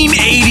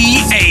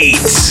 1988.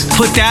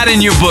 Put that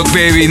in your book,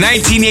 baby.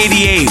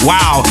 1988.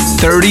 Wow,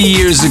 30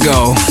 years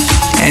ago.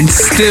 And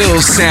still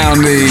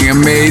sounding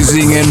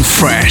amazing and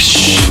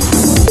fresh.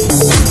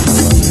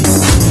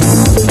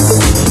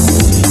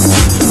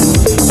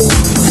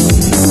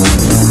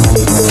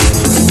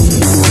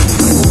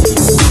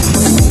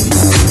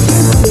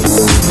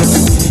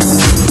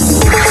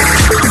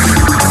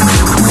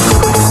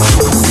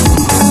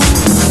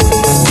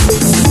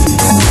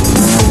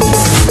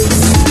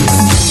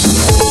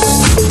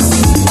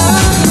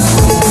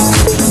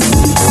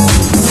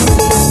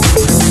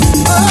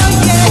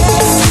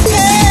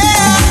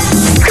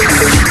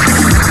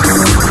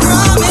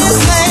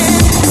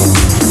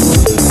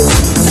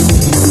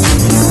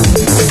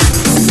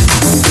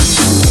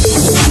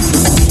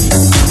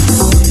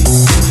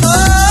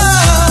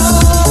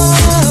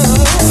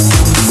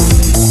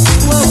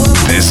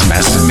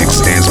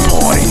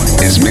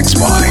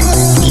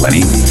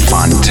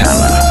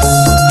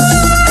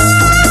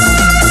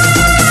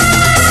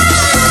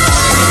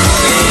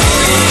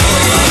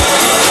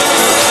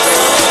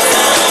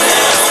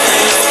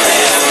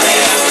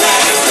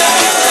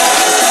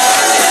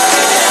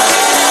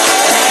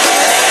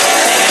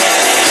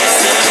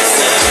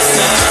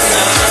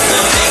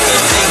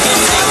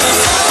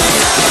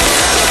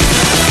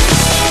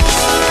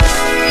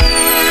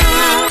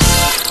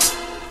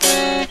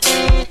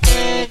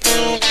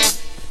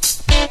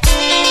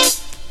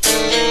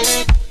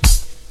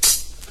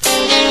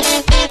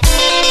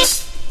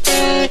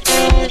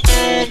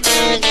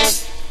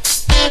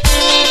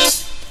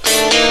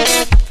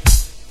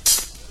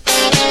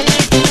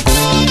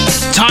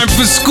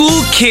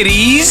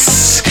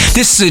 Kiddies.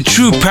 This is a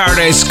true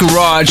Paradise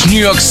Garage New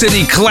York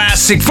City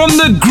classic from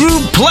the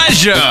group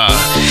Pleasure.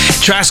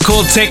 Track's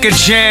called Take a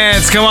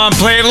Chance. Come on,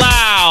 play it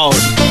loud.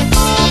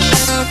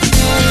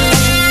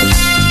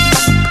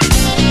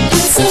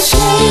 It's a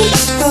shame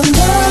the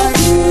love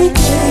you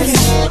gave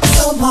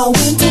somehow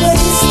went to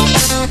waste.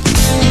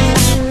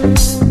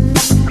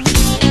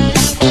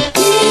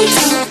 We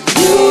took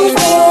you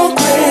for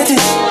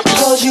granted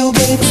because you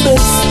gave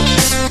space.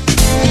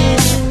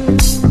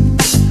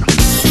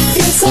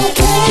 It's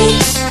okay,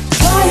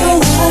 dry your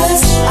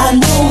eyes. I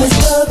know his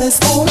love is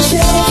on the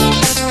shelf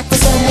for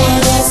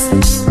someone else.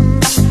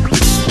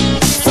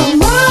 From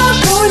my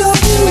point of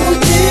view,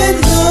 it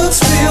looks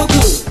real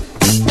good,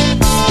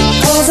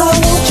 'cause I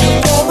want you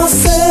for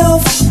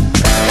myself.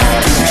 How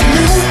could you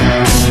look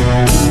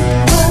in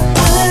my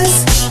eyes,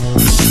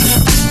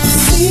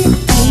 see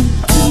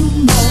into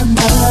my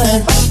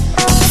mind,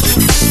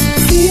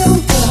 feel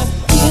the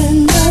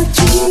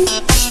energy,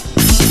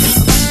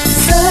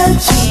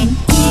 searching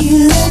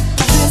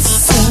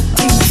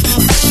electricity,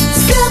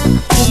 step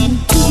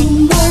into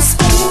my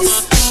space,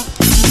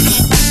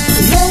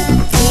 let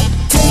it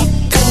take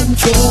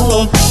control,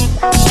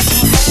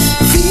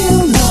 feel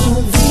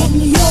love in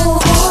your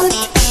heart,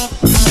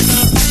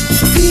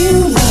 feel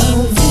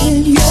love in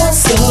your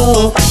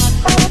soul.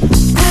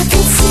 I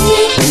can see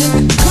it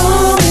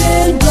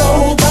coming blow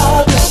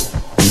by blow,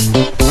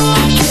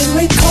 I can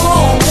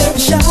recall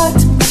every shot,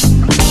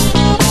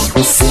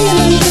 see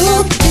the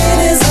look in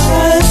his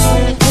eyes.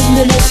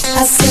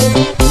 I said,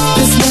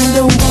 this man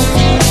don't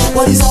want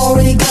what he's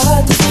already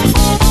got.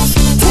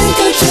 Take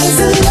a chance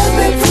and let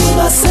me prove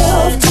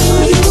myself to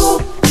you.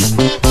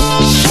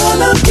 Sure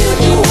enough, give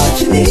you what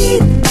you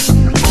need.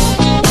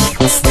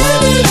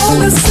 Standing on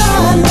the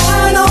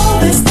sideline all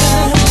this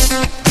time.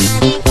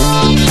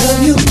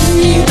 Love you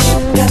need,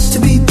 got to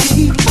be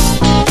deep.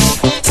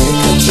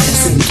 Take a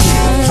chance and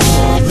give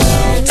your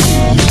love to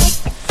me.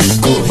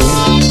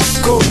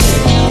 Go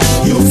ahead,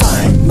 you'll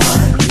find my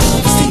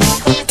love is deep.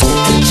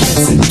 Take a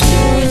chance and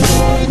give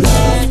your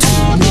love to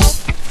me.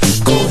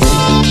 Go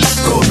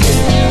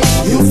ahead,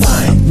 you'll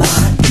find my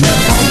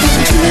love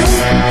to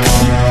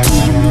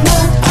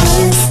my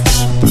eyes,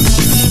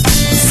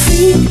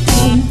 see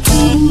into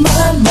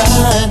my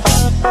mind,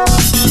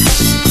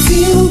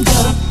 feel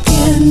the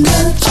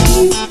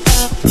energy,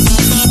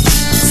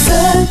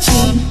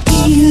 searching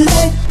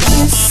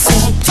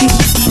electricity,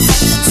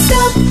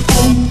 step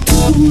into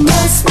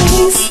my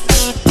space,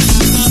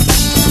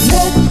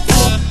 let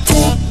it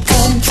take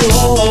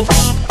control,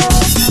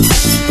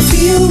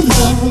 feel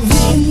love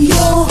in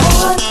your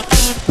heart,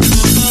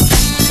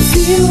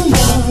 feel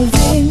love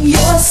in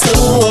your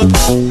soul.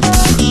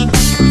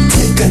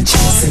 Take a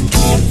chance and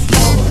give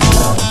your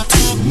love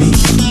to me.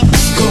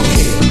 Go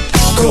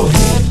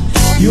ahead,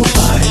 you'll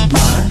find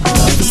my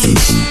love is deep.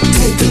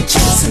 Take a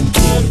chance and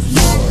give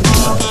your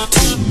love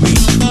to me.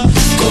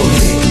 Go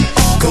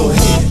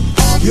ahead,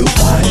 you'll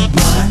find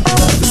my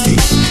love is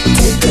deep.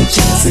 Take a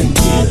chance and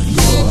give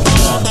your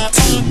love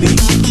to me.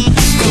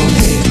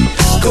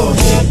 Go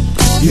ahead,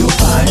 you'll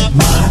find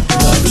my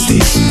love is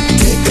deep.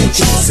 Take a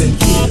chance and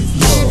give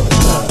your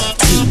love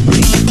to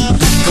me.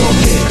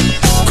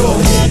 Go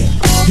ahead,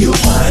 you'll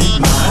find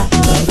my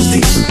love is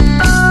deep.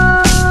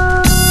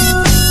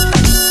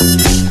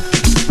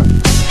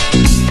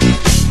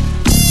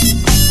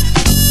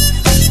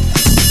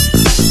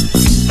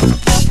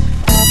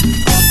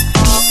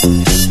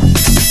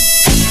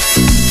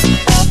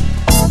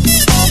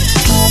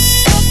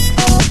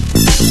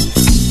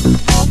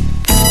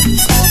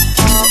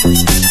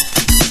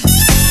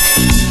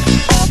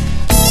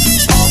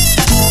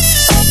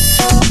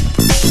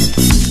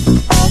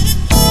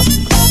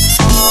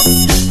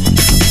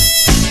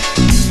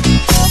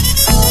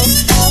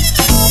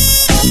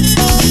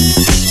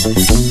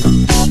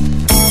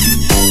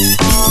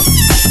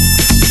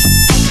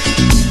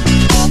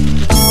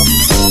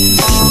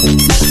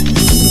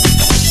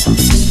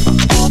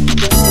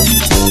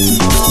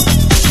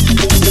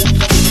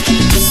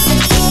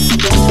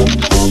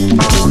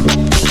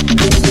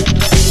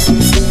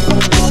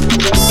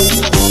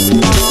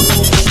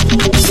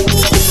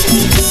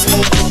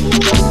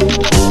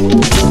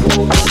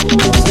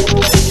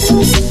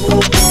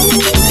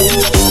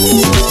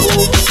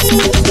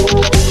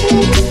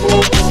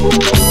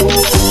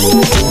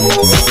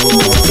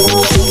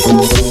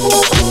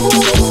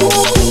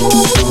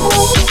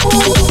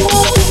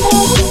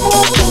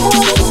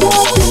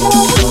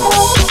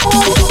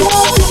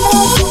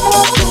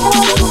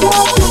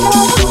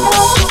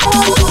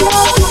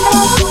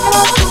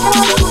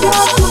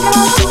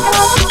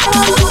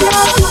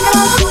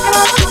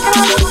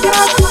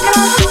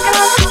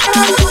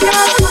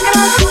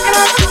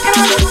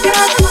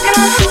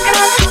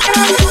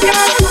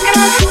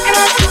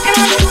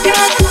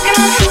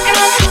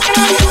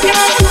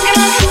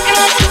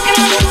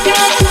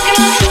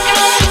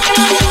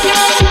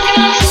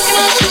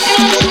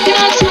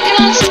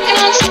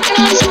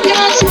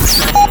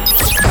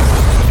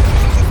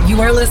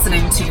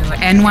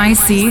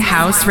 NYC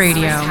House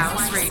Radio.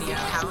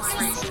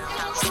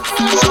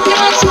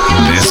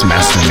 This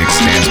master mix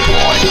dance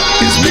boy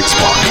is mixed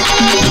by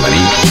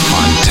Lenny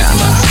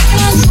Montana.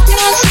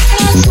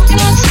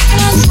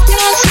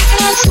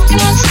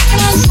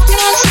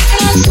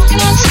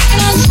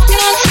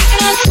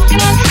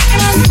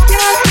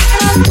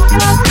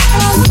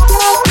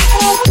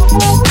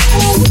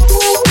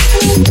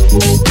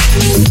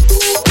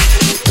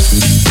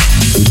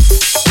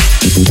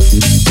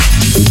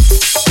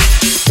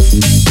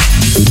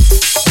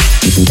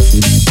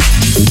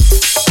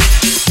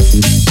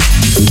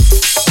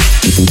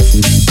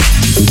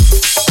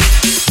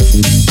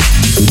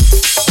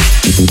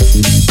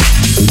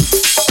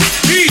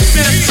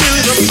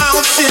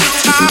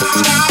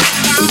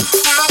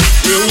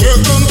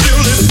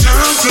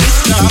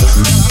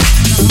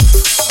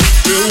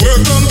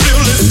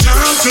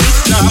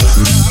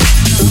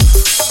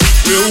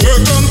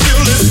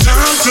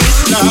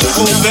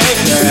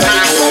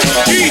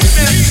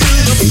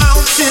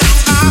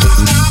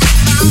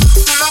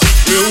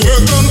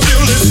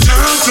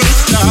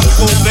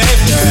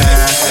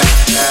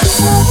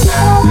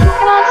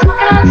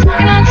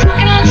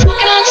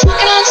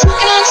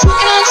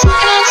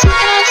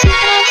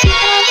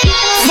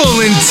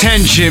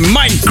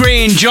 Mike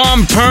Gray and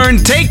John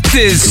Pern take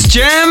this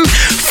gem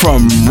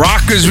from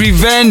Rocker's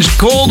Revenge,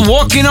 Cold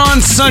Walking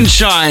on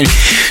Sunshine.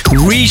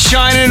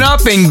 Re-shine it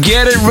up and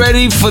get it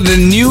ready for the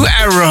new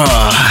era.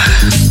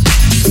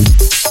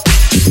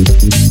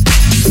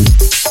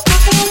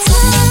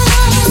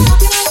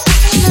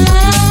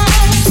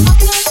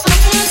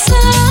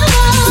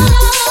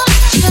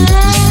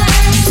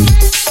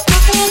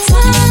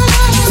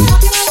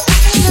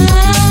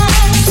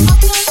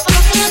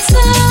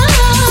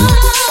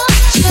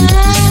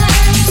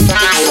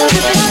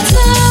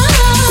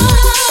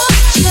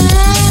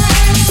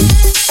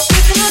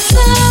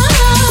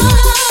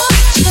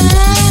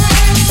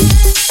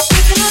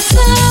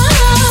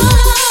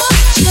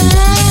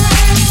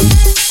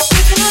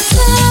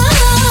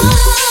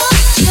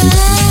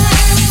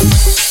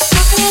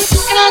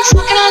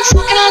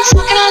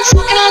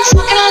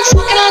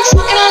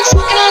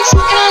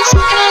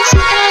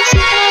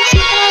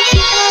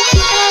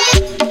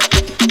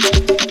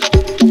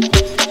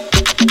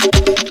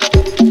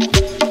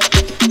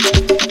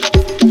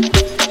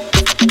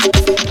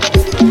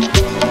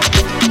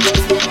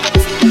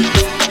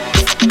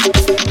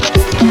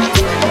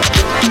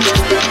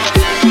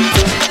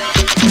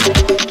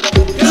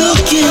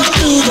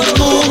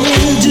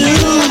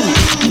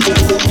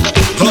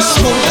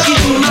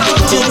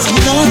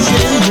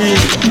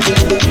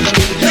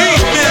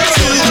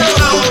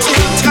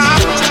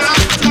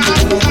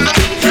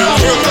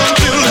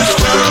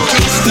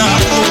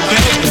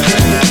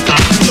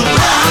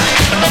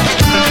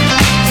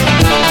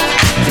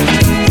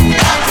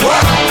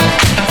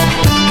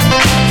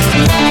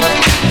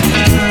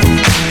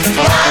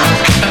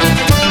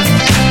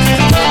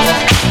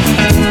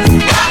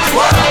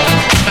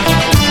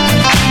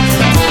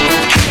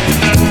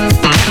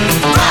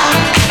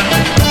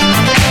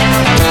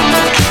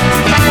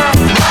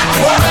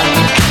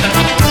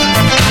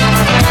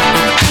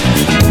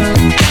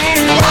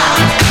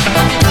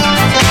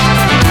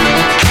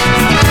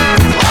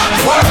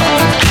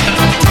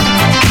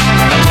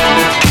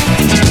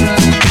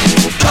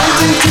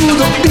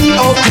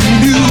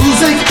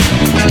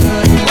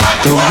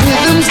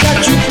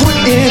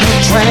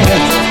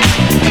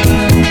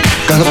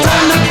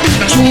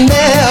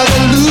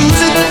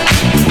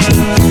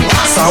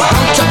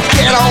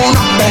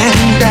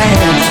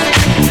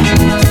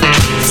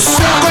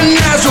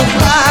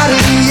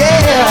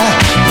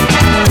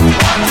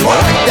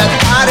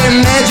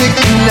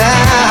 Magic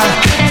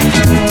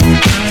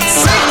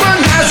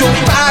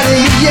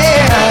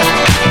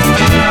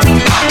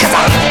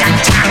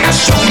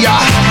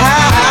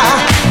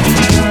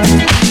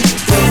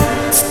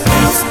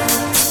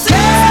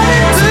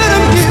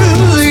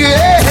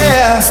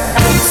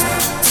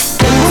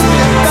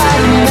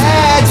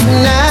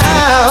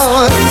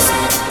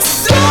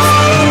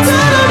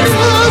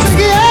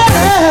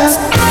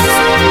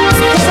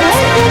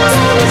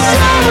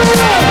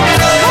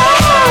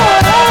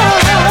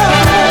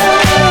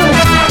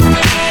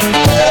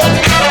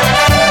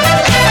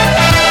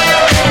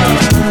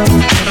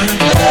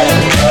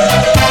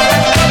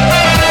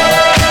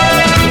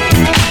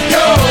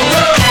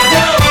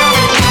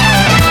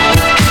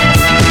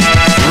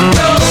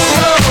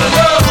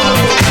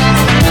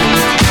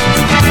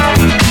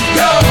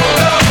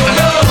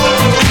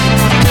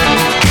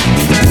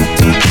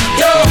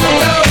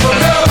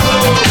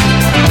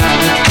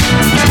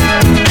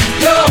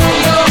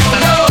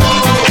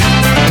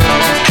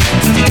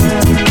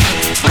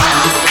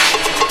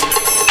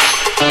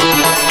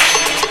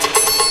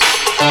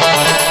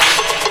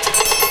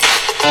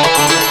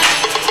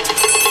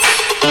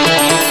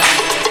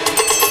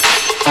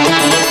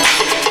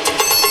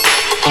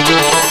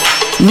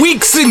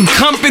Weeks in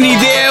Company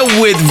there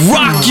with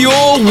Rock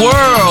Your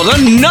World,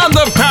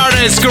 another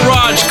Paradise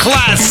Garage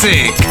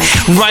classic.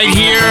 Right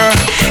here,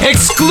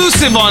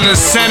 exclusive on the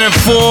Center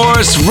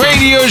Force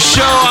Radio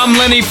Show. I'm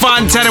Lenny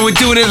Fontana. We're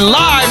doing it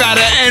live out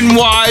of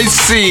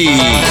NYC.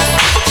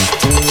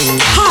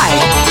 Hi,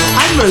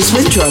 I'm Rose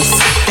Windross,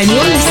 and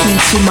you're listening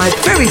to my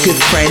very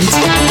good friend,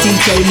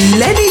 DJ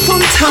Lenny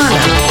Fontana,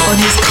 on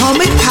his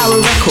Karmic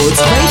Power Records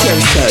radio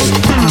show.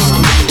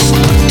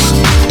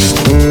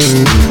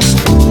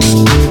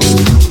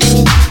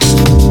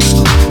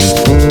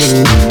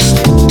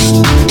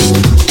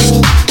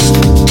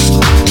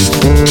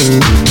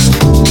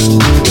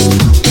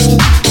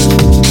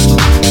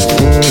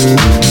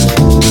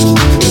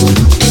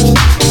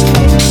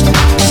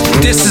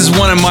 This is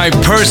one of my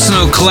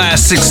personal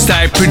classics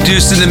that I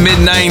produced in the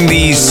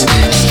mid-90s.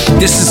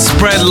 This is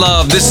Spread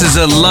Love. This is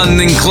a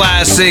London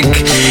classic.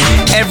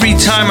 Every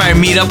time I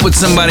meet up with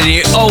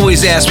somebody, they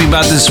always ask me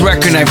about this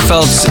record, and I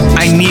felt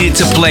I needed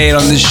to play it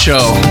on this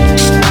show.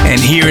 And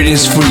here it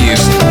is for you.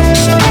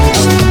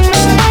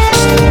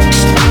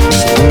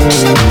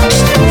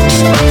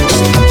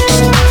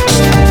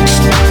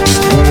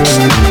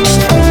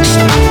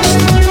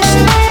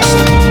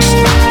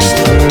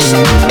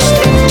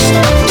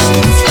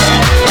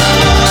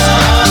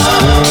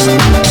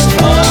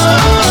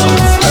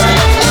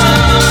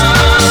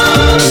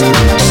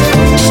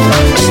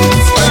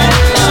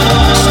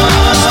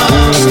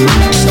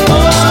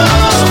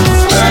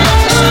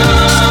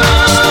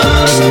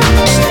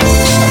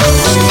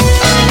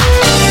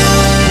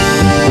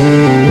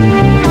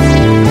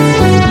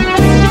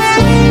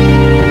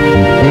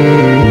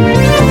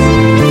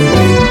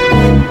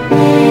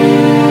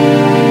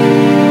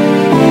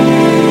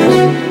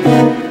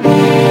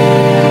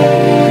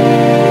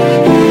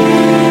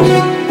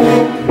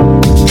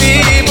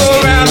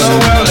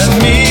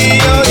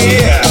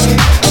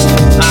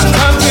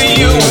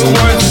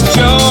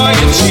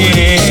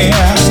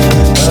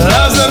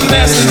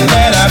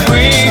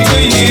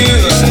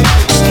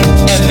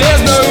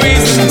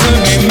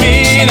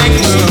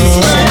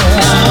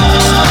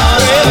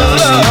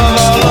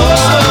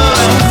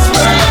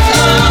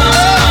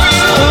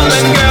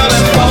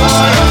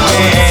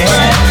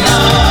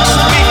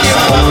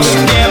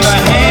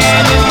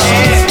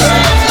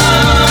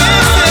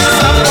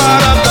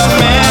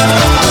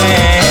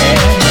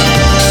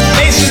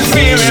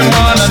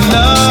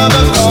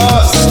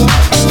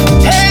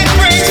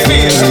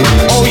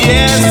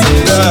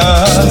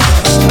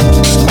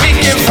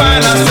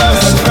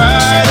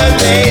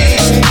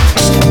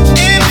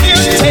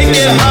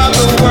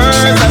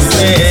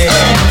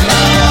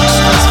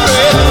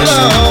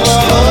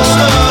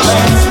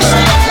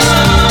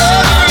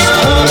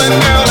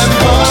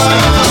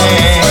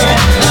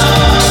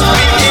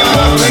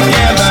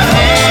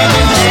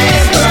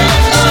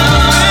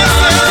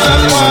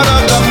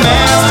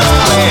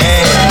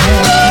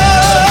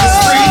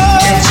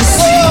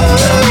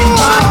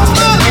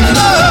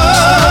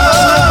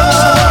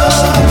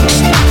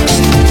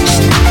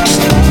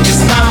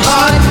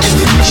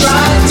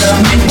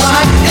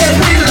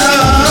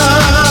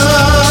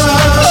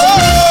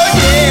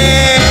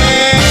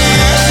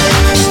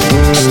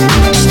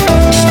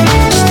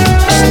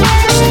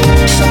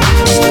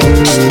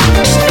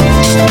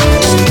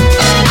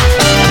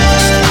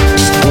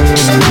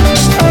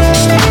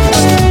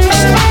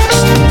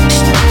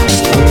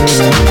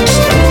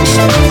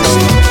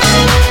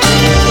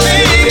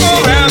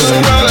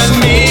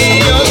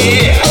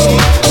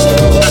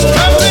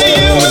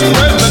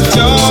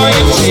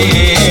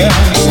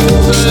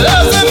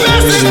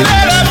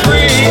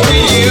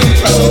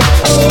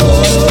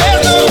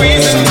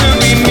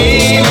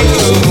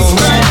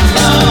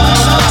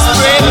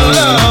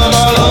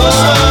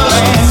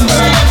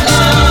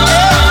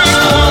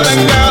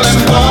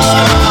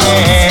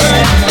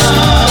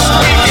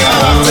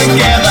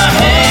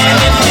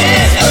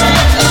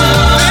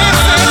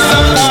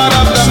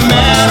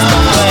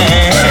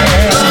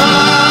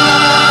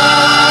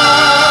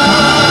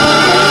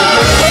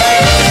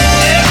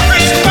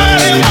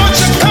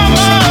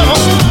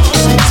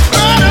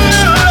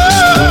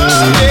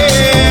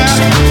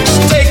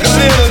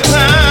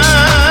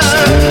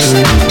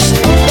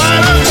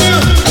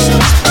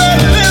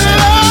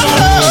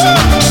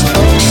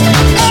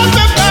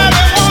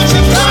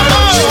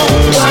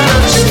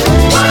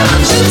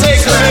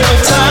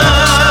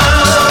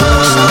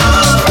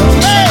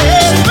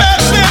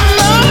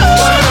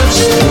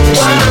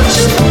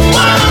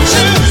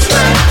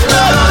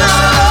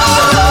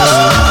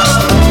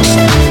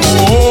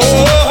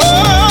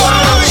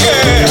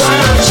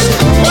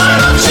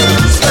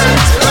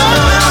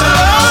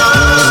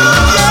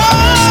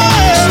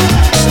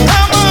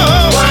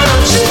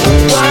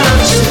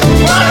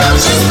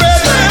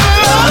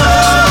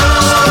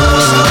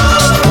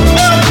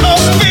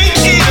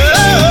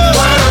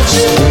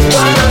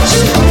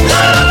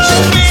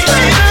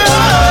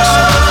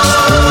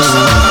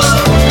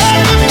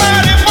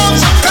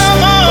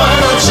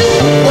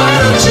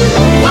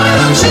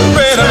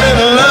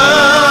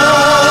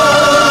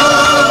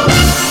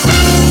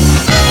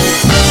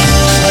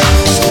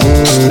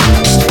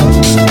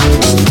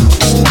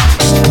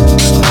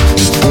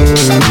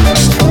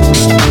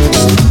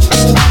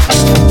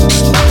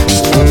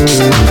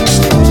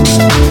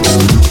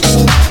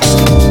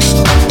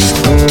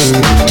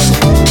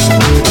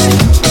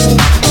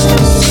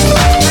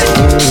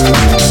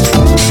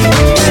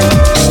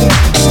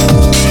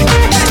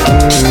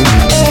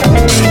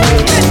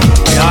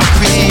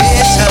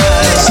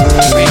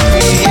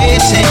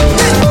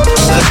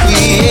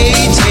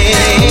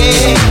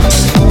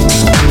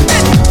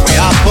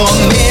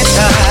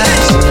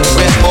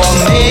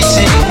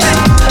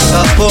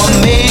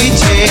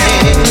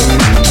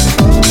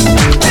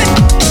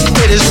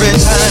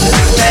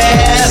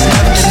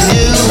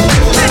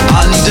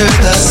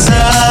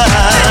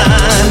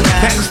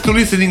 to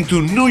listening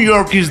to New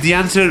York is the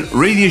Answer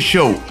radio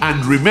show,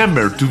 and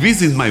remember to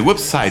visit my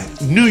website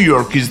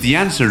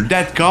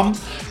newyorkistheanswer.com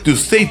to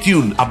stay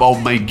tuned about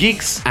my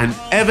gigs and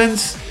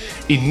events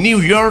in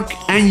New York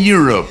and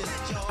Europe.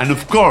 And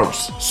of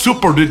course,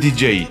 support the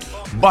DJ.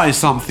 Buy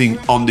something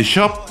on the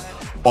shop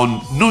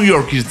on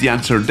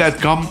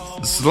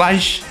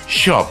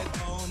newyorkistheanswer.com/shop.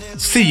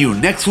 See you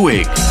next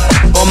week.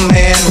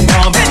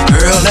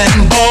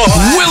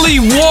 Willie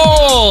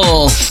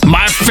Wall,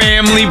 My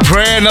Family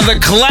Prayer, another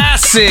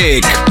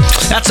classic.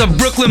 That's a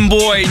Brooklyn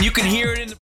boy, and you can hear it in the